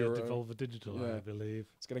by Euro. Devolver Digital, Yeah. I believe.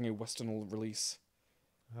 It's getting a Western release.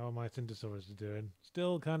 How are my Syntosaurus doing?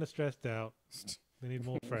 Still kind of stressed out. They need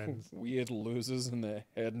more friends. Weird losers and their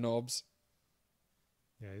head knobs.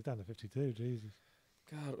 Yeah, he's down to 52. Jesus.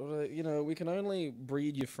 God, we can only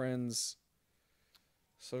breed your friends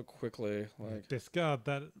so quickly. Like, Discard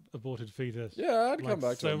that aborted fetus. yeah, I'd like come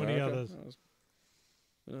back to so many America. others. That was-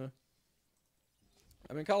 yeah.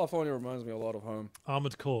 I mean, California reminds me a lot of home.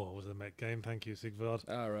 Armored Core was the mech game. Thank you, Sigvard.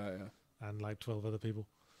 Ah, right, yeah. And like 12 other people.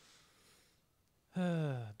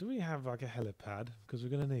 Do we have like a helipad? Because we're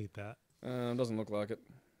going to need that. Doesn't look like it.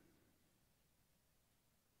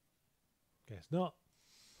 Guess not.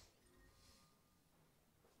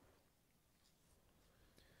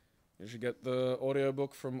 You should get the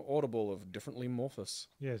audiobook from Audible of Differently Morphous.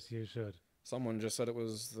 Yes, you should. Someone just said it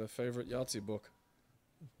was their favorite Yahtzee book.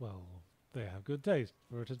 Well, they have good taste,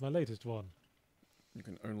 for it is my latest one. You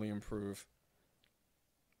can only improve.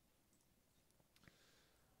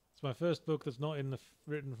 It's my first book that's not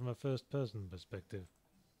written from a first-person perspective.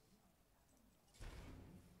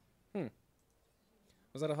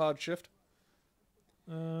 Was that a hard shift?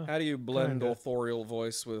 Uh, How do you blend kinda. authorial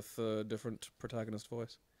voice with different protagonist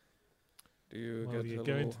voice? Do you well, get you a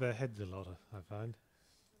go little- into their heads a lot, I find.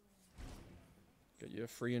 get your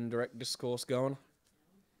free and direct discourse going?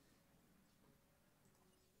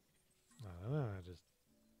 I don't know, I just,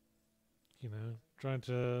 trying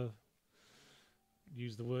to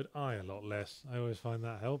use the word I a lot less. I always find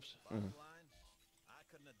that helps. Mhm. Bottom line, I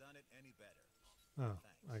couldn't have done it any better.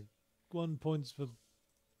 Oh, 1 points for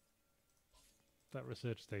that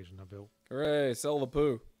research station I built. Hooray, sell the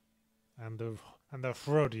poo. And the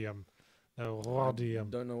Frodium. The Rhodium.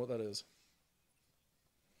 Don't know what that is.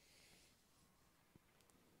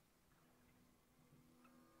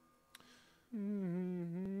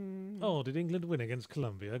 Oh, did England win against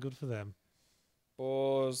Colombia? Good for them.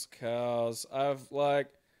 Boars, cows.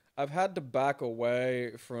 I've had to back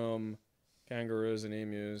away from kangaroos and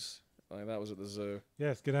emus. Like, that was at the zoo.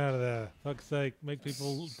 Yes, get out of there. Fuck's sake, make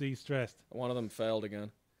people de-stressed. One of them failed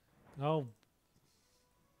again. Oh,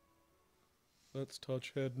 Let's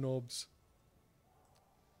touch head knobs.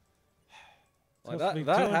 Like Cost me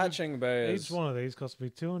that 200 hatching bay is... Each one of these cost me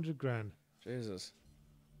 200 grand. Jesus.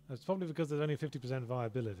 That's probably because there's only 50%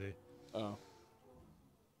 viability. Oh.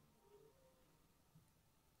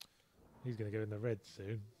 He's going to go in the red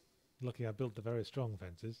soon. Lucky I built the very strong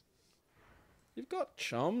fences. You've got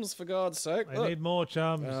chums, for God's sake. I need more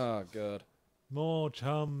chums. Oh, God. More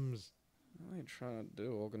chums. What are you trying to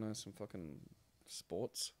do? Organize some fucking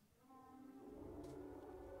sports?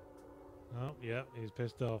 Oh, yeah, he's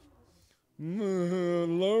pissed off. Lonely.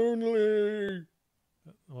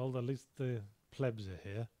 Well, at least the plebs are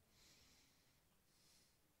here.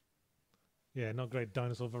 Yeah, not great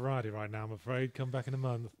dinosaur variety right now, I'm afraid. Come back in a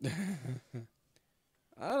month.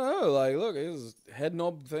 I don't know, like, look, there's head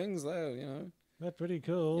knob things there, you know. They're pretty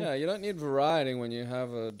cool. Yeah, you don't need variety when you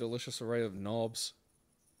have a delicious array of knobs.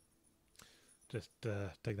 Just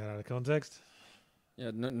take that out of context. Yeah,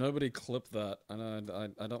 nobody clip that. I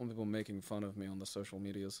don't want people making fun of me on the social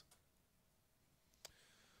medias.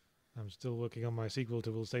 I'm still working on my sequel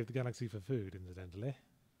to We'll Save the Galaxy for Food, incidentally.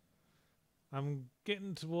 I'm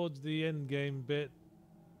getting towards the end game bit.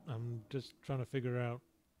 I'm just trying to figure out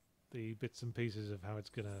the bits and pieces of how it's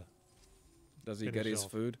gonna... Does he get finish his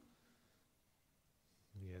off. food?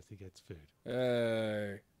 Yes, he gets food.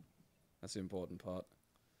 Hey. That's the important part.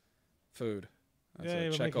 Food. That's Yay, a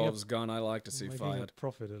we're making Chekhov's gun I like to see Making fired. a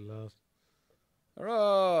profit at last.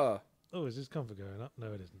 Hurrah! Oh, is this comfort going up?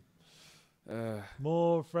 No, it isn't. Uh,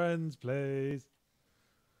 More friends, please.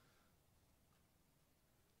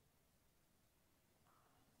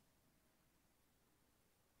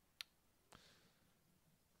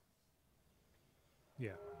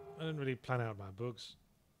 Yeah, I didn't really plan out my books.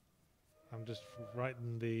 I'm just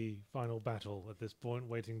writing the final battle at this point,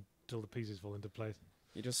 waiting till the pieces fall into place.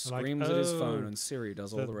 he just I'm like, screams at his oh, phone and Siri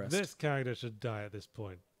does all So the rest. this character should die at this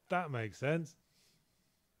point. That makes sense.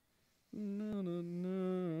 No, no,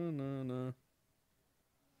 no, no, no.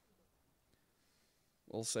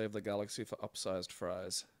 We'll save the galaxy for upsized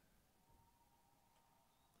fries.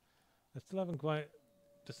 I still haven't quite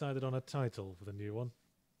decided on a title for the new one.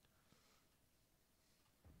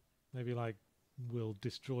 Maybe like, we'll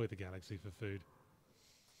destroy the galaxy for food.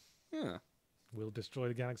 Yeah. We'll destroy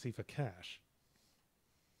the galaxy for cash.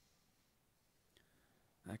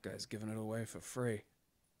 That guy's giving it away for free.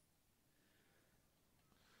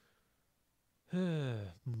 Hmm.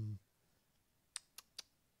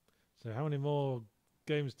 So how many more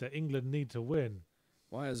games do England need to win?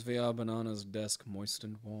 Why is VR Banana's desk moist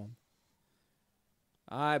and warm?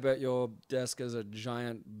 I bet your desk is a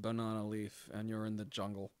giant banana leaf and you're in the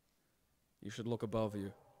jungle. You should look above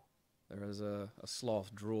you. There is a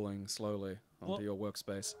sloth drooling slowly onto What? your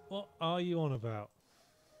workspace. What are you on about?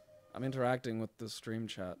 I'm interacting with the stream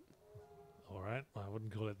chat. Alright, I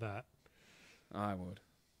wouldn't call it that. I would.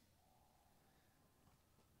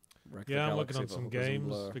 Wreck the Yeah, I'm working galaxy on of some hookers and games.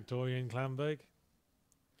 blur. Victorian Clambake.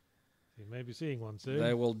 You may be seeing one soon.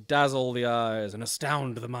 They will dazzle the eyes and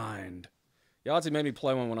astound the mind. Yahtzee made me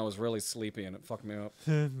play one when I was really sleepy and it fucked me up.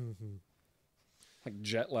 Like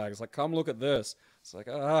jet lag. It's like, come look at this. It's like,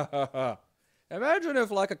 ah ha ha. Imagine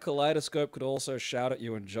if like a kaleidoscope could also shout at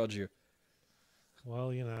you and judge you.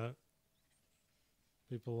 Well, you know,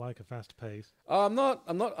 people like a fast pace.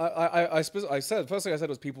 I said, first thing I said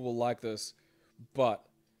was people will like this, but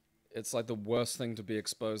it's like the worst thing to be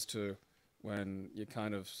exposed to when you're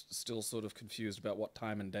kind of still sort of confused about what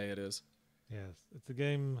time and day it is. Yes, it's a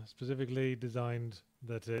game specifically designed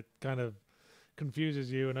that it kind of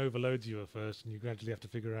confuses you and overloads you at first, and you gradually have to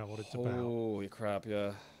figure out what it's about. Holy crap,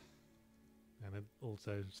 yeah. And it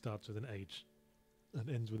also starts with an H and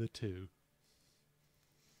ends with a 2.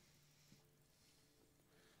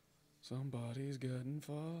 Somebody's getting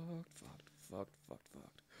fucked.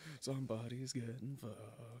 Somebody's getting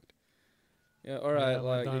fucked. Yeah, alright, Yeah,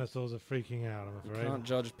 my like, dinosaurs are freaking out, I'm you afraid. can't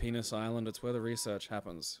judge Penis Island, it's where the research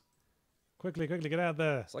happens. Quickly, get out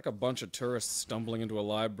there. It's like a bunch of tourists stumbling into a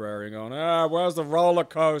library and going, ah, where's the roller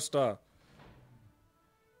coaster?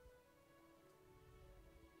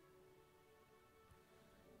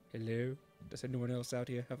 Hello? Does anyone else out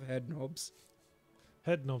here have head knobs?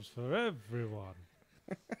 Head knobs for everyone.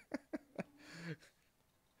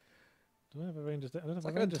 Do I have a ranger station? I don't have It's a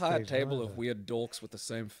like an ranger entire station table of either. weird dorks with the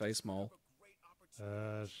same face mole.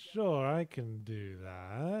 Sure, I can do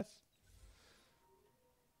that.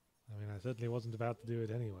 I mean, I certainly wasn't about to do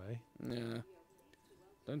it anyway. Yeah.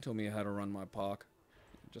 Don't tell me how to run my park.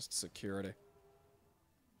 Just security.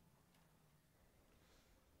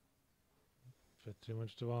 But too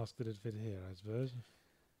much to ask that it fit here, I suppose.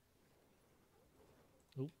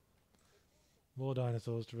 Oop. More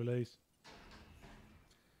dinosaurs to release.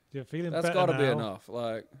 Do you feeling That's better gotta be now? enough.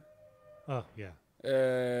 Like, Oh, yeah.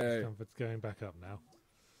 Hey. Comfort's going back up now.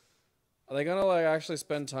 Are they gonna like actually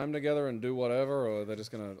spend time together and do whatever, or are they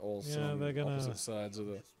just gonna all sit Yeah, on they're gonna opposite sides of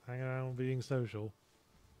the? hang around being social.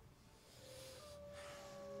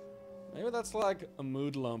 Maybe that's like a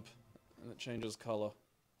mood lump, and it changes color.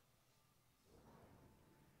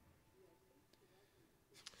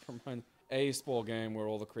 From a Spore game where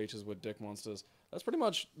all the creatures were dick monsters. That's pretty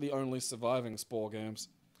much the only surviving Spore games.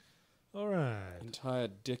 Alright. Entire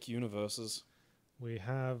dick universes. We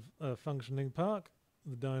have a functioning park.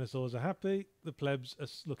 The dinosaurs are happy. The plebs are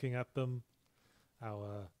looking at them.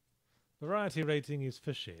 Our variety rating is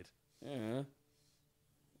for shit. Yeah.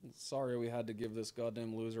 Sorry we had to give this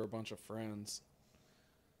goddamn loser a bunch of friends.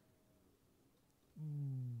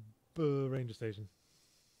 Ranger station.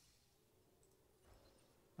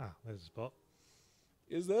 Ah, there's a spot.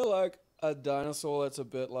 Is there like a dinosaur that's a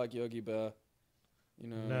bit like Yogi Bear? You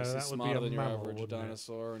know, No, he's that would be smarter a than your mammal, average wouldn't it?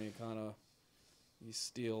 dinosaur, and he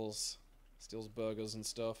steals burgers and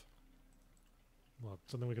stuff. Well,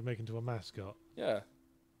 something we could make into a mascot. Yeah,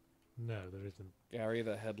 No, there isn't. Gary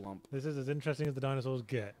the head lump. This is as interesting as the dinosaurs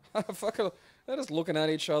get. Fuck, they're just looking at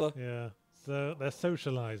each other. Yeah. So they're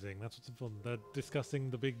socializing. That's what's important. They're discussing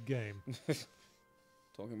the big game.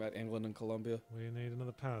 Talking about England and Colombia. We need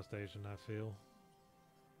another power station, I feel.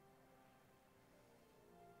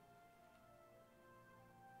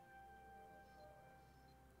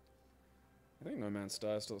 I think No Man's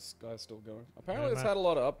Sky is still going. Apparently, it's had a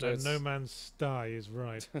lot of updates. No Man's Sty is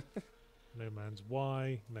right. No Man's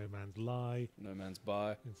Why, No Man's Lie. No Man's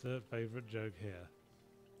Buy. Insert favourite joke here.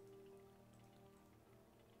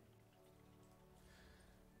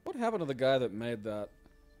 What happened to the guy that made that?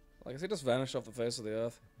 Like, has he just vanished off the face of the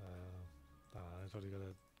earth? He's probably got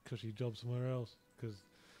a cushy job somewhere else. Because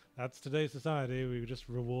that's today's society. We just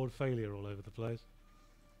reward failure all over the place.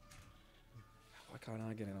 Why can't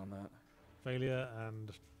I get in on that? Failure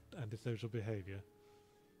and antisocial behaviour.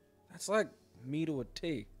 That's like me to a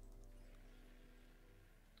T.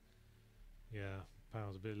 Yeah,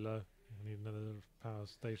 power's a bit low. We need another power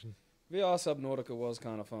station. VR Subnautica was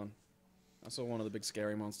kind of fun. I saw one of the big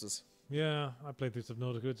scary monsters. Yeah, I played through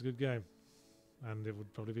Subnautica. It's a good game. And it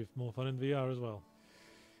would probably be more fun in VR as well.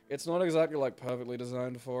 It's not exactly like perfectly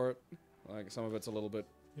designed for it. Like some of it's a little bit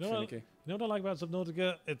finicky. You know what I like about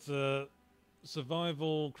Subnautica? It's a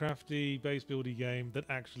survival, crafty, base building game that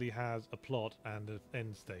actually has a plot and an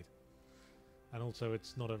end state. And also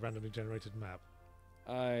it's not a randomly generated map.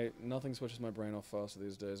 Nothing switches my brain off faster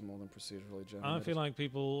these days more than procedurally generated. I feel like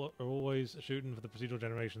people are always shooting for the procedural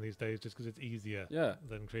generation these days just because it's easier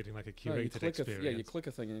than creating like a No, you curated click experience. you click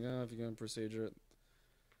a thing and you go, if you're going to procedure it,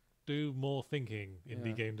 Do more thinking, indie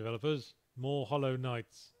Yeah. game developers. More Hollow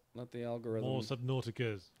Knights. let the algorithm. More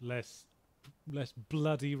Subnauticas. Less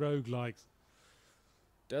bloody roguelikes.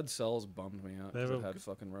 Dead Cells bummed me out because There it are had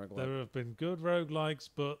fucking roguelike. There have been good roguelikes,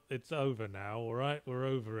 but it's over now, alright? We're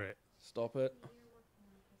over it. Stop it.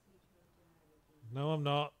 No, I'm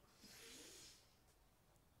not.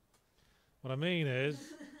 What I mean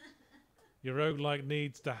is, your roguelike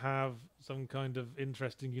needs to have some kind of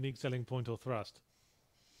interesting, unique selling point or thrust.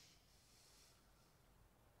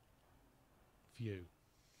 Few.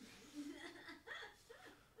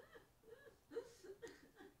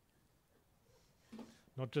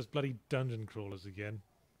 Not just bloody dungeon crawlers again.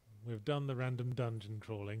 We've done the random dungeon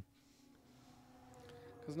crawling.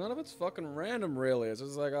 Because none of it's fucking random, really. It's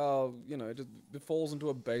just like, oh, you know, it falls into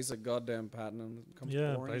a basic goddamn pattern and it becomes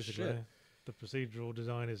Yeah, boring as basically. shit. The procedural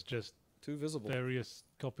design is just Too visible. various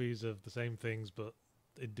copies of the same things, but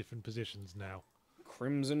in different positions now.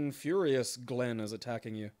 Crimson Furious Glenn is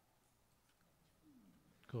attacking you.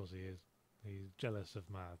 Of course he is. He's jealous of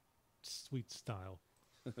my sweet style.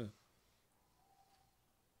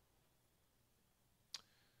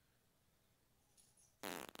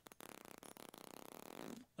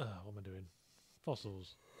 What am I doing?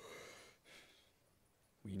 Fossils.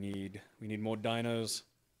 We need more dinos.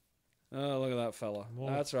 Oh, look at that fella. More-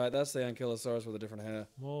 That's right. That's the Ankylosaurus with a different hair.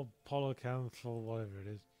 More polycanthal, whatever it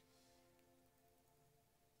is.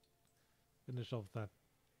 Finish off that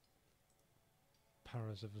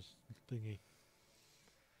Parasaurus thingy.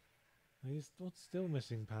 What's still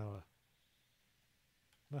missing power?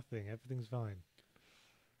 Nothing. Everything's fine.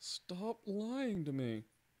 Stop lying to me.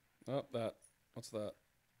 Oh, that. What's that?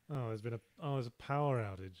 Oh, there's a power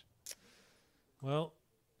outage. Well,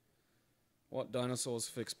 What dinosaurs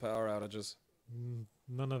fix power outages?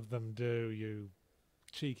 none of them do, you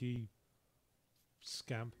cheeky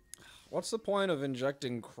scamp. What's the point of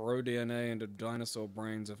injecting crow DNA into dinosaur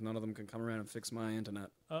brains if none of them can come around and fix my internet?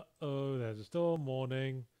 Uh-oh, there's a storm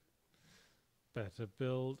warning. Better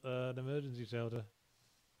build an emergency shelter.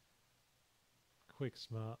 quick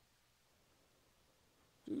smart.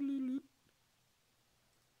 Yeah,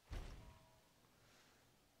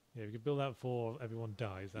 if you could build that before everyone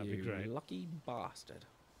dies, that'd be great. Lucky bastard.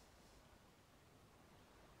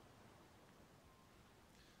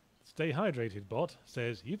 Stay hydrated, bot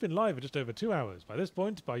says you've been live for just over 2 hours. By this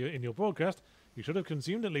point, in your broadcast, you should have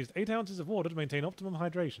consumed at least 8 ounces of water to maintain optimum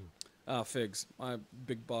hydration. Ah, figs. My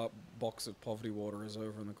big box of poverty water is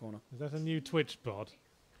over in the corner. Is that a new Twitch bot?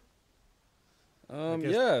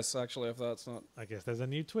 Yes, actually, if that's not... I guess there's a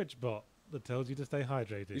new Twitch bot that tells you to stay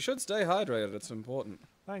hydrated. You should stay hydrated, it's important.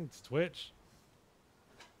 Thanks, Twitch.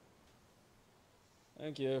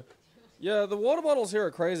 Thank you. Yeah, the water bottles here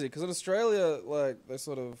are crazy, because in Australia, like, they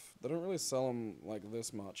don't really sell them, like,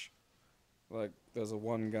 this much. Like, there's a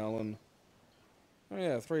 1 gallon... Oh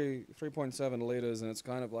yeah, 3.7 liters, and it's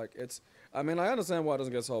kind of like, I mean, I understand why it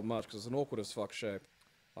doesn't get sold much, because it's an awkward as fuck shape.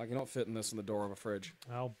 Like, you're not fitting this in the door of a fridge.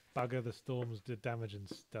 I'll bugger the storms did damage and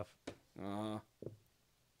stuff.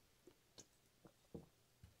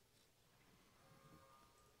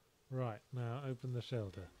 Right, now open the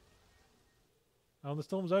shelter. Oh, the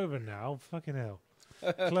storm's over now. Fucking hell.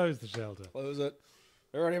 Close the shelter. Close it.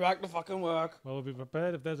 They're already back to fucking work. Well, we'll be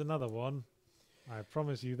prepared if there's another one. I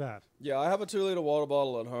promise you that. Yeah, I have a 2-liter water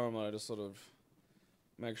bottle at home, and I just sort of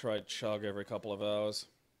make sure I chug every couple of hours.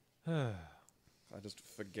 I just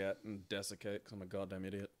forget and desiccate because I'm a goddamn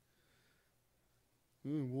idiot.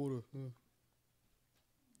 Water.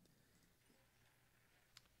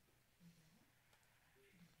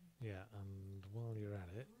 Yeah, and while you're at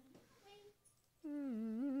it...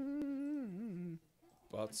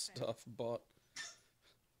 Butt stuff, bot.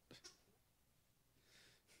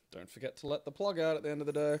 Don't forget to let the plug out at the end of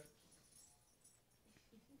the day.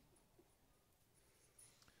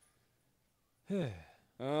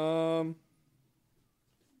 I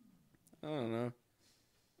don't know.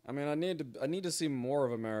 I mean, I need to see more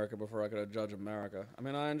of America before I could judge America. I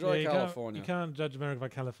mean, I enjoy California. You can't judge America by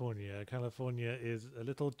California. California is a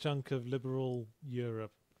little chunk of liberal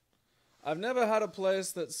Europe. I've never had a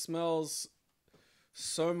place that smells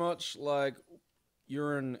so much like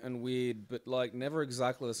urine and weed, but like never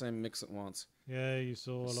exactly the same mix at once. Yeah, you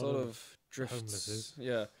saw a lot sort of drifts. homelesses.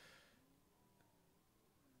 Yeah.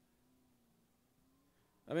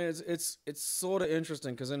 I mean, it's sort of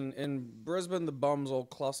interesting because in Brisbane the bums all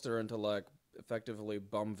cluster into like effectively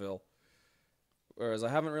Bumville, whereas I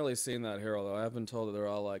haven't really seen that here. Although I have been told that there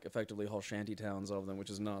are like effectively whole shanty towns of them, which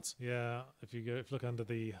is nuts. Yeah, if you look under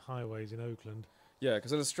the highways in Oakland. Yeah,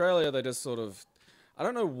 because in Australia they just sort of, I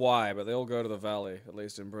don't know why, but they all go to the valley, at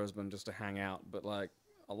least in Brisbane, just to hang out. But like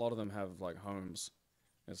a lot of them have like homes.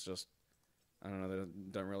 It's just, I don't know, they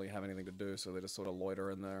don't really have anything to do, so they just sort of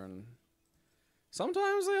loiter in there and.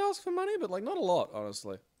 Sometimes they ask for money, but like not a lot,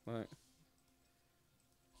 honestly. Like,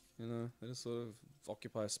 you know, they just sort of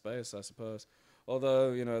occupy space, I suppose.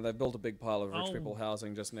 Although, you know, they've built a big pile of rich people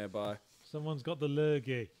housing just nearby. Someone's got the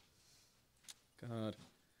lurgy. God.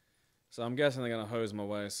 So I'm guessing they're gonna hose them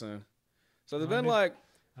away soon. So there's been like,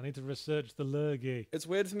 I need to research the lurgy. it's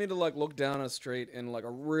weird for me to like look down a street in like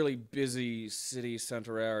a really busy city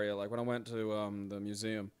center area. Like when I went to the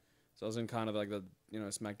museum, so I was in kind of like the, you know,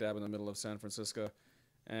 smack dab in the middle of San Francisco,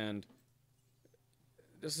 and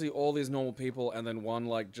just see all these normal people and then one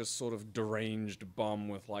like just sort of deranged bum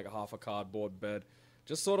with like half a cardboard bed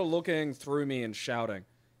just sort of looking through me and shouting,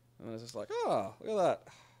 and I was just like, oh, look at that.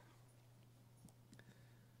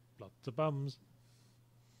 Lots of bums.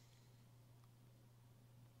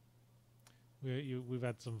 We've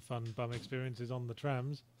had some fun bum experiences on the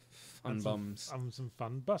trams. Fun bums. Some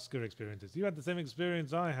fun busker experiences. You had the same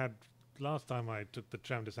experience I had last time I took the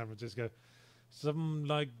tram to San Francisco. Some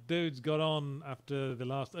like dudes got on after the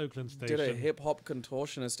last Oakland station. Did a hip-hop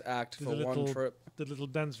contortionist act for one trip. Did a little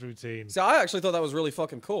dance routine. See, I actually thought that was really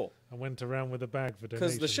fucking cool. I went around with a bag for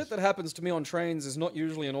donations. Because the shit that happens to me on trains is not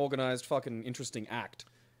usually an organized fucking interesting act.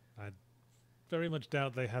 I very much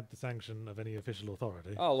doubt they had the sanction of any official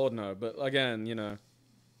authority. Oh, Lord, no. But again, you know,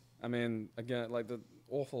 I mean, again, like the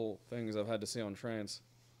awful things I've had to see on trains.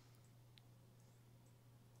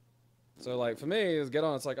 So, like, for me, is get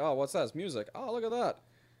on, it's like, oh, what's that? It's music. Oh, look at that.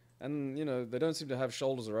 And, you know, they don't seem to have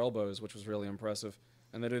shoulders or elbows, which was really impressive.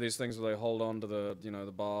 And they do these things where they hold on to the, you know,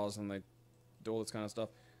 the bars and they do all this kind of stuff.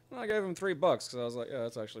 And I gave them $3 because I was like, yeah,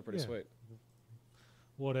 that's actually pretty sweet.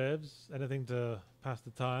 Whatevs. Anything to pass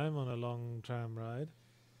the time on a long tram ride?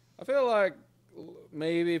 I feel like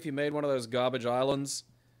maybe if you made one of those garbage islands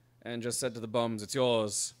and just said to the bums, it's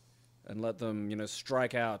yours, and let them, you know,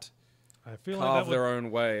 strike out. I feel carve like their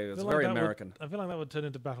own way. It's very American. I feel like that would turn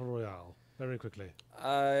into Battle Royale very quickly.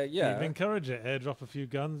 Yeah. You'd encourage it. Airdrop a few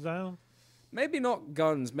guns down. Maybe not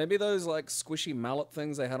guns. Maybe those like squishy mallet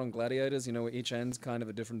things they had on gladiators. You know, where each end's kind of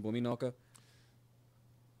a different boomy knocker.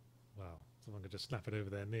 Well, someone could just snap it over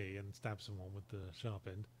their knee and stab someone with the sharp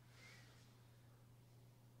end.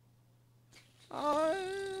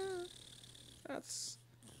 That's...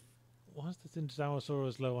 Why is this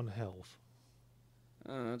Indosaurus low on health? I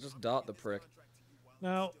don't know, just dart the prick.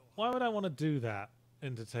 Now, why would I want to do that,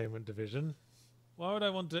 Entertainment Division? Why would I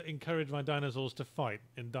want to encourage my dinosaurs to fight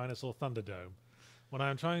in Dinosaur Thunderdome when I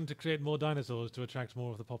am trying to create more dinosaurs to attract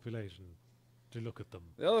more of the population to look at them?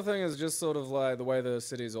 The other thing is just sort of like the way the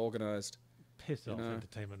city's organized. Piss off, know.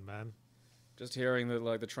 Entertainment Man. Just hearing that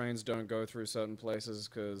like the trains don't go through certain places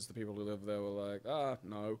because the people who live there were like,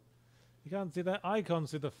 no. You can't see that? I can't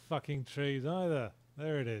see the fucking trees either.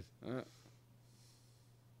 There it is.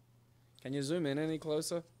 Can you zoom in any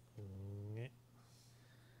closer? Nyeh.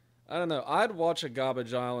 I don't know. I'd watch a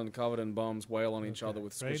garbage island covered in bombs wail on each other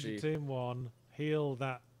with Ranger squishy... Team 1, heal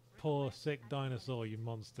that poor sick dinosaur, you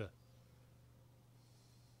monster.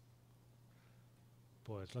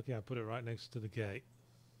 Boy, it's lucky I put it right next to the gate.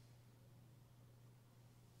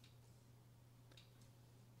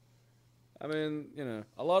 I mean, you know,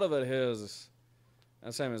 a lot of it here is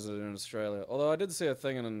the same as in Australia. Although I did see a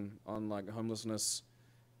thing on like homelessness.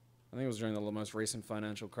 I think it was during the most recent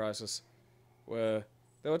financial crisis, where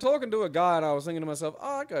they were talking to a guy, and I was thinking to myself,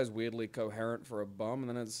 "Oh, that guy's weirdly coherent for a bum."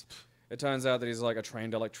 And then it turns out that he's like a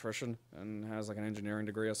trained electrician and has like an engineering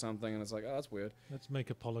degree or something, and it's like, oh, that's weird. Let's make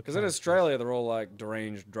a polycanthus. Because in Australia, they're all like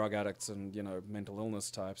deranged drug addicts and mental illness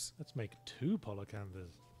types. Let's make 2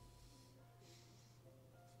 polycanthus.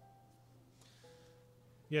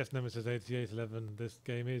 Yes, Nemesis 8811, this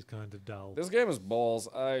game is kind of dull. This game is balls.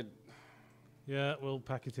 Yeah, we'll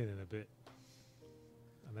pack it in a bit.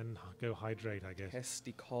 And then go hydrate, I guess.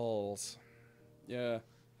 Pesty calls. Yeah.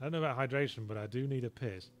 I don't know about hydration, but I do need a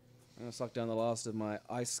piss. I'm gonna suck down the last of my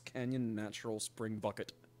Ice Canyon Natural Spring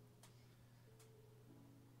Bucket.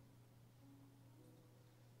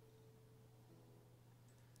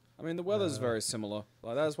 I mean, the weather's very similar.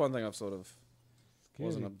 Like, that's one thing I've sort of...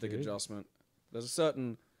 wasn't a big adjustment. There's a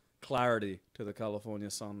certain clarity to the California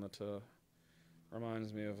sun that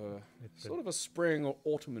reminds me of sort of a spring or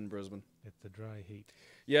autumn in Brisbane. It's the dry heat.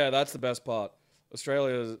 Yeah, that's the best part.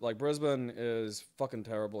 Australia, like Brisbane, is fucking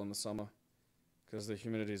terrible in the summer because the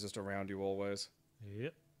humidity is just around you always.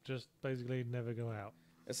 Yep, just basically never go out.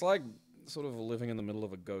 It's like sort of living in the middle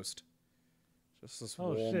of a ghost. Just this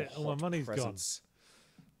warm, shit, all my hot money's presence.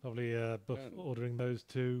 Probably ordering those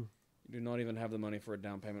 2. You do not even have the money for a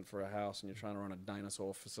down payment for a house, and you're trying to run a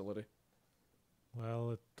dinosaur facility.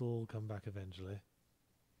 Well, it'll come back eventually.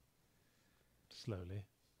 Slowly.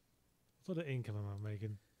 What sort of income am I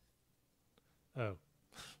making? Oh,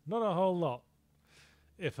 not a whole lot.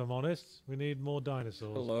 If I'm honest, we need more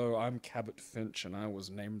dinosaurs. Hello, I'm Cabot Finch, and I was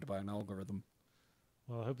named by an algorithm.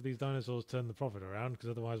 Well, I hope these dinosaurs turn the profit around, because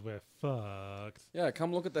otherwise we're fucked. Yeah,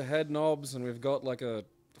 come look at the head knobs, and we've got like a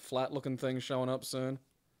flat-looking thing showing up soon.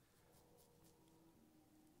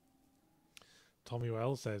 Tommy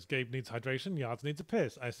Wells says, Gabe needs hydration, Yards needs a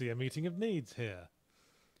piss. I see a meeting of needs here.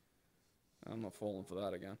 I'm not falling for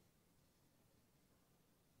that again.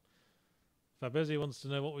 Fabezi wants to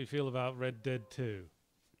know what we feel about Red Dead 2.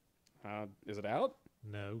 Is it out?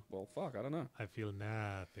 No. Well, fuck, I don't know. I feel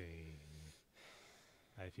nothing.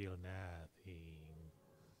 I feel nothing.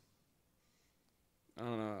 I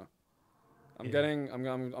don't know. Yeah.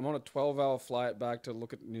 I'm on a 12-hour flight back to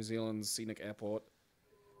look at New Zealand's scenic airport,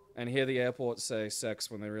 and hear the airport say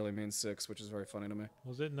sex when they really mean six, which is very funny to me.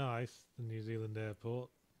 Was it nice, the New Zealand airport?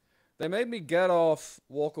 They made me get off,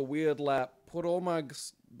 walk a weird lap, put all my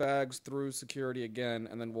bags through security again,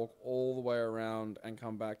 and then walk all the way around and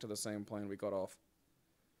come back to the same plane we got off.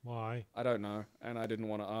 Why? I don't know, and I didn't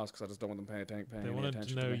want to ask because I just don't want them paying They any attention wanted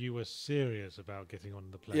to know me. you were serious about getting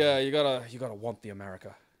on the plane. Yeah, you gotta want the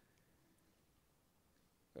America.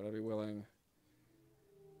 Gotta be willing.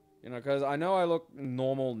 You know, because I know I look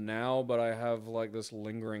normal now, but I have, like, this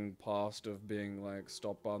lingering past of being, like,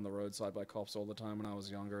 stopped on the roadside by cops all the time when I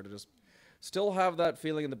was younger, to just still have that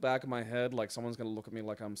feeling in the back of my head like someone's going to look at me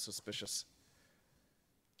like I'm suspicious.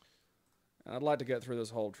 And I'd like to get through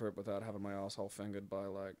this whole trip without having my asshole fingered by,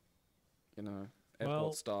 like, you know,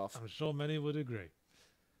 airport staff. I'm sure many would agree.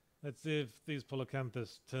 Let's see if these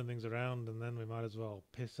Polycanthus turn things around, and then we might as well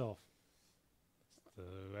piss off. So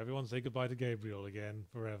everyone say goodbye to Gabriel again,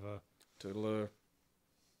 forever. Toodaloo.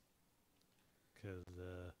 Because,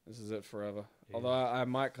 this is it forever. Yeah. Although I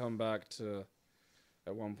might come back to,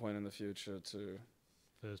 at one point in the future, to...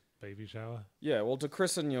 First baby shower? Yeah, well, to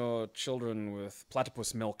christen your children with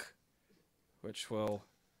platypus milk, which will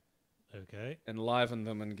Okay. enliven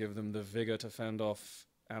them and give them the vigor to fend off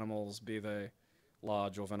animals, be they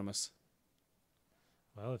large or venomous.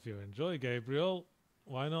 Well, if you enjoy Gabriel,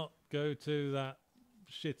 why not go to that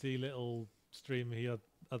shitty little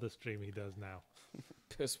other stream he does now?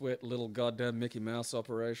 Pisswit little goddamn Mickey Mouse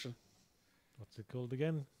operation. What's it called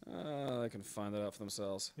again? They can find that out for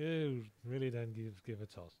themselves. You really don't give a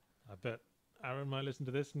toss. I bet Aaron might listen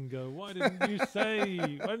to this and go, why didn't you say?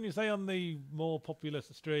 Why didn't you say on the more popular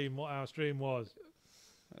stream what our stream was?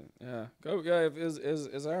 Yeah, go. Yeah,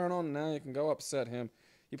 is Aaron on now? You can go upset him.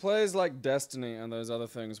 He plays like Destiny and those other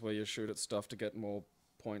things where you shoot at stuff to get more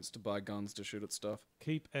points to buy guns to shoot at stuff.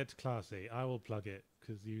 Keep it classy. I will plug it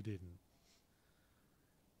because you didn't.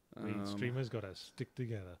 We streamers got to stick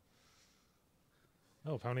together.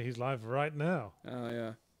 Oh, apparently he's live right now. Oh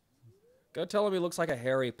yeah. Go tell him he looks like a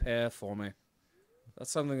hairy pear for me.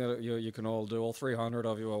 That's something that you can all do. All 300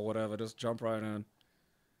 of you or whatever. Just jump right in.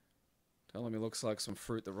 Tell him he looks like some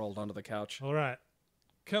fruit that rolled under the couch. All right.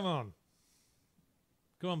 Come on.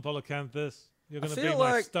 Come on, Polycanthus. You're going to be feel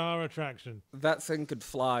my like star attraction. That thing could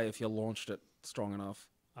fly if you launched it strong enough.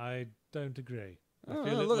 I don't agree. I Oh,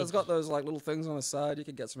 feel look, would, it's got those like little things on the side. You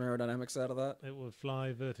could get some aerodynamics out of that. It would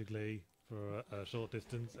fly vertically for a short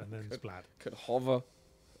distance and then splat. Could hover.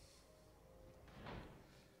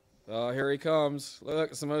 Oh, here he comes.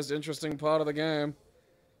 Look, it's the most interesting part of the game.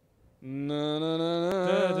 Na na na na.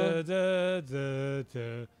 Da da da da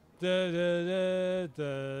da da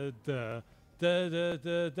da da da da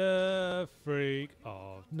da da freak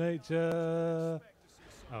of nature.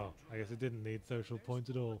 Oh, I guess it didn't need social points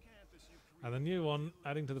at all. And the new one,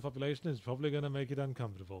 adding to the population, is probably going to make it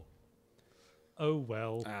uncomfortable. Oh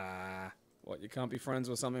well. Ah, what? You can't be friends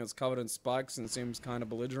with something that's covered in spikes and seems kind of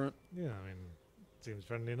belligerent? Yeah, I mean, seems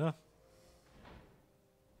friendly enough.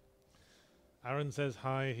 Aaron says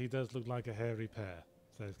hi, he does look like a hairy pear,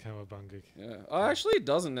 says Cowabunga. Yeah. Oh, actually, he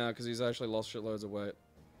doesn't now because he's actually lost shitloads of weight.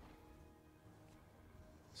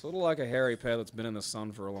 Sort of like a hairy pear that's been in the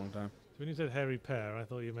sun for a long time. So when you said hairy pear, I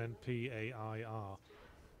thought you meant P-A-I-R.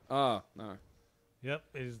 Ah, no. Yep,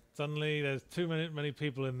 suddenly there's too many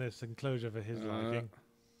people in this enclosure for his liking.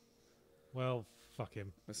 Well, fuck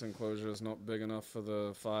him. This enclosure is not big enough for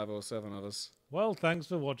the 5 or 7 of us. Well, thanks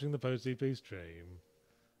for watching the post-CP stream.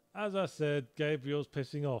 As I said, Gabriel's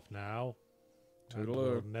pissing off now. And Toodaloo.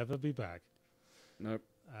 will never be back. Nope.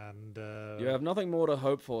 And You have nothing more to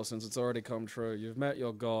hope for since it's already come true. You've met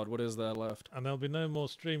your god. What is there left? and there'll be no more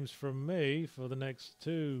streams from me for the next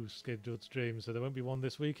 2 scheduled streams. So there won't be one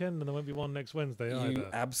this weekend, and there won't be one next Wednesday You either.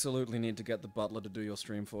 absolutely need to get the butler to do your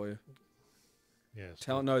stream for you. Yes.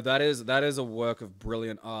 No, that is a work of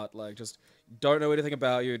brilliant art. Like, just don't know anything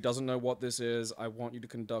about you, doesn't know what this is. I want you to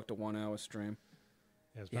conduct a 1-hour stream.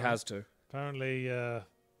 Yes, He has to. Apparently,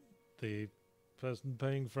 the person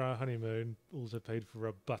paying for our honeymoon also paid for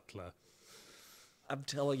a butler. I'm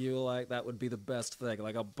telling you, like, that would be the best thing.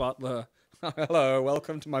 Like, a butler. Hello,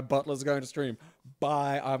 welcome to my butler's going to stream.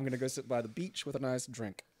 Bye, I'm going to go sit by the beach with a nice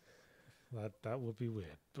drink. That would be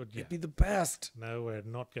weird. But yeah. It'd be the best. No, we're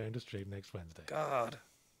not going to stream next Wednesday. God.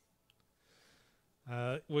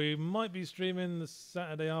 We might be streaming the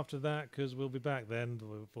Saturday after that because we'll be back then,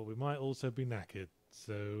 but we might also be knackered.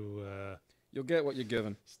 So You'll get what you're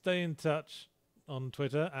given. stay in touch on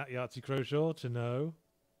Twitter at Yahtzee Croshaw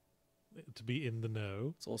to be in the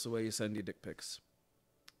know. It's also where you send your dick pics.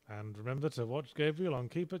 And remember to watch Gabriel on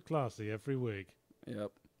Keep It Classy every week.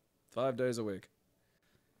 Yep. 5 days a week.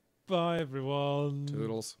 Bye, everyone.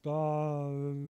 Toodles. Bye.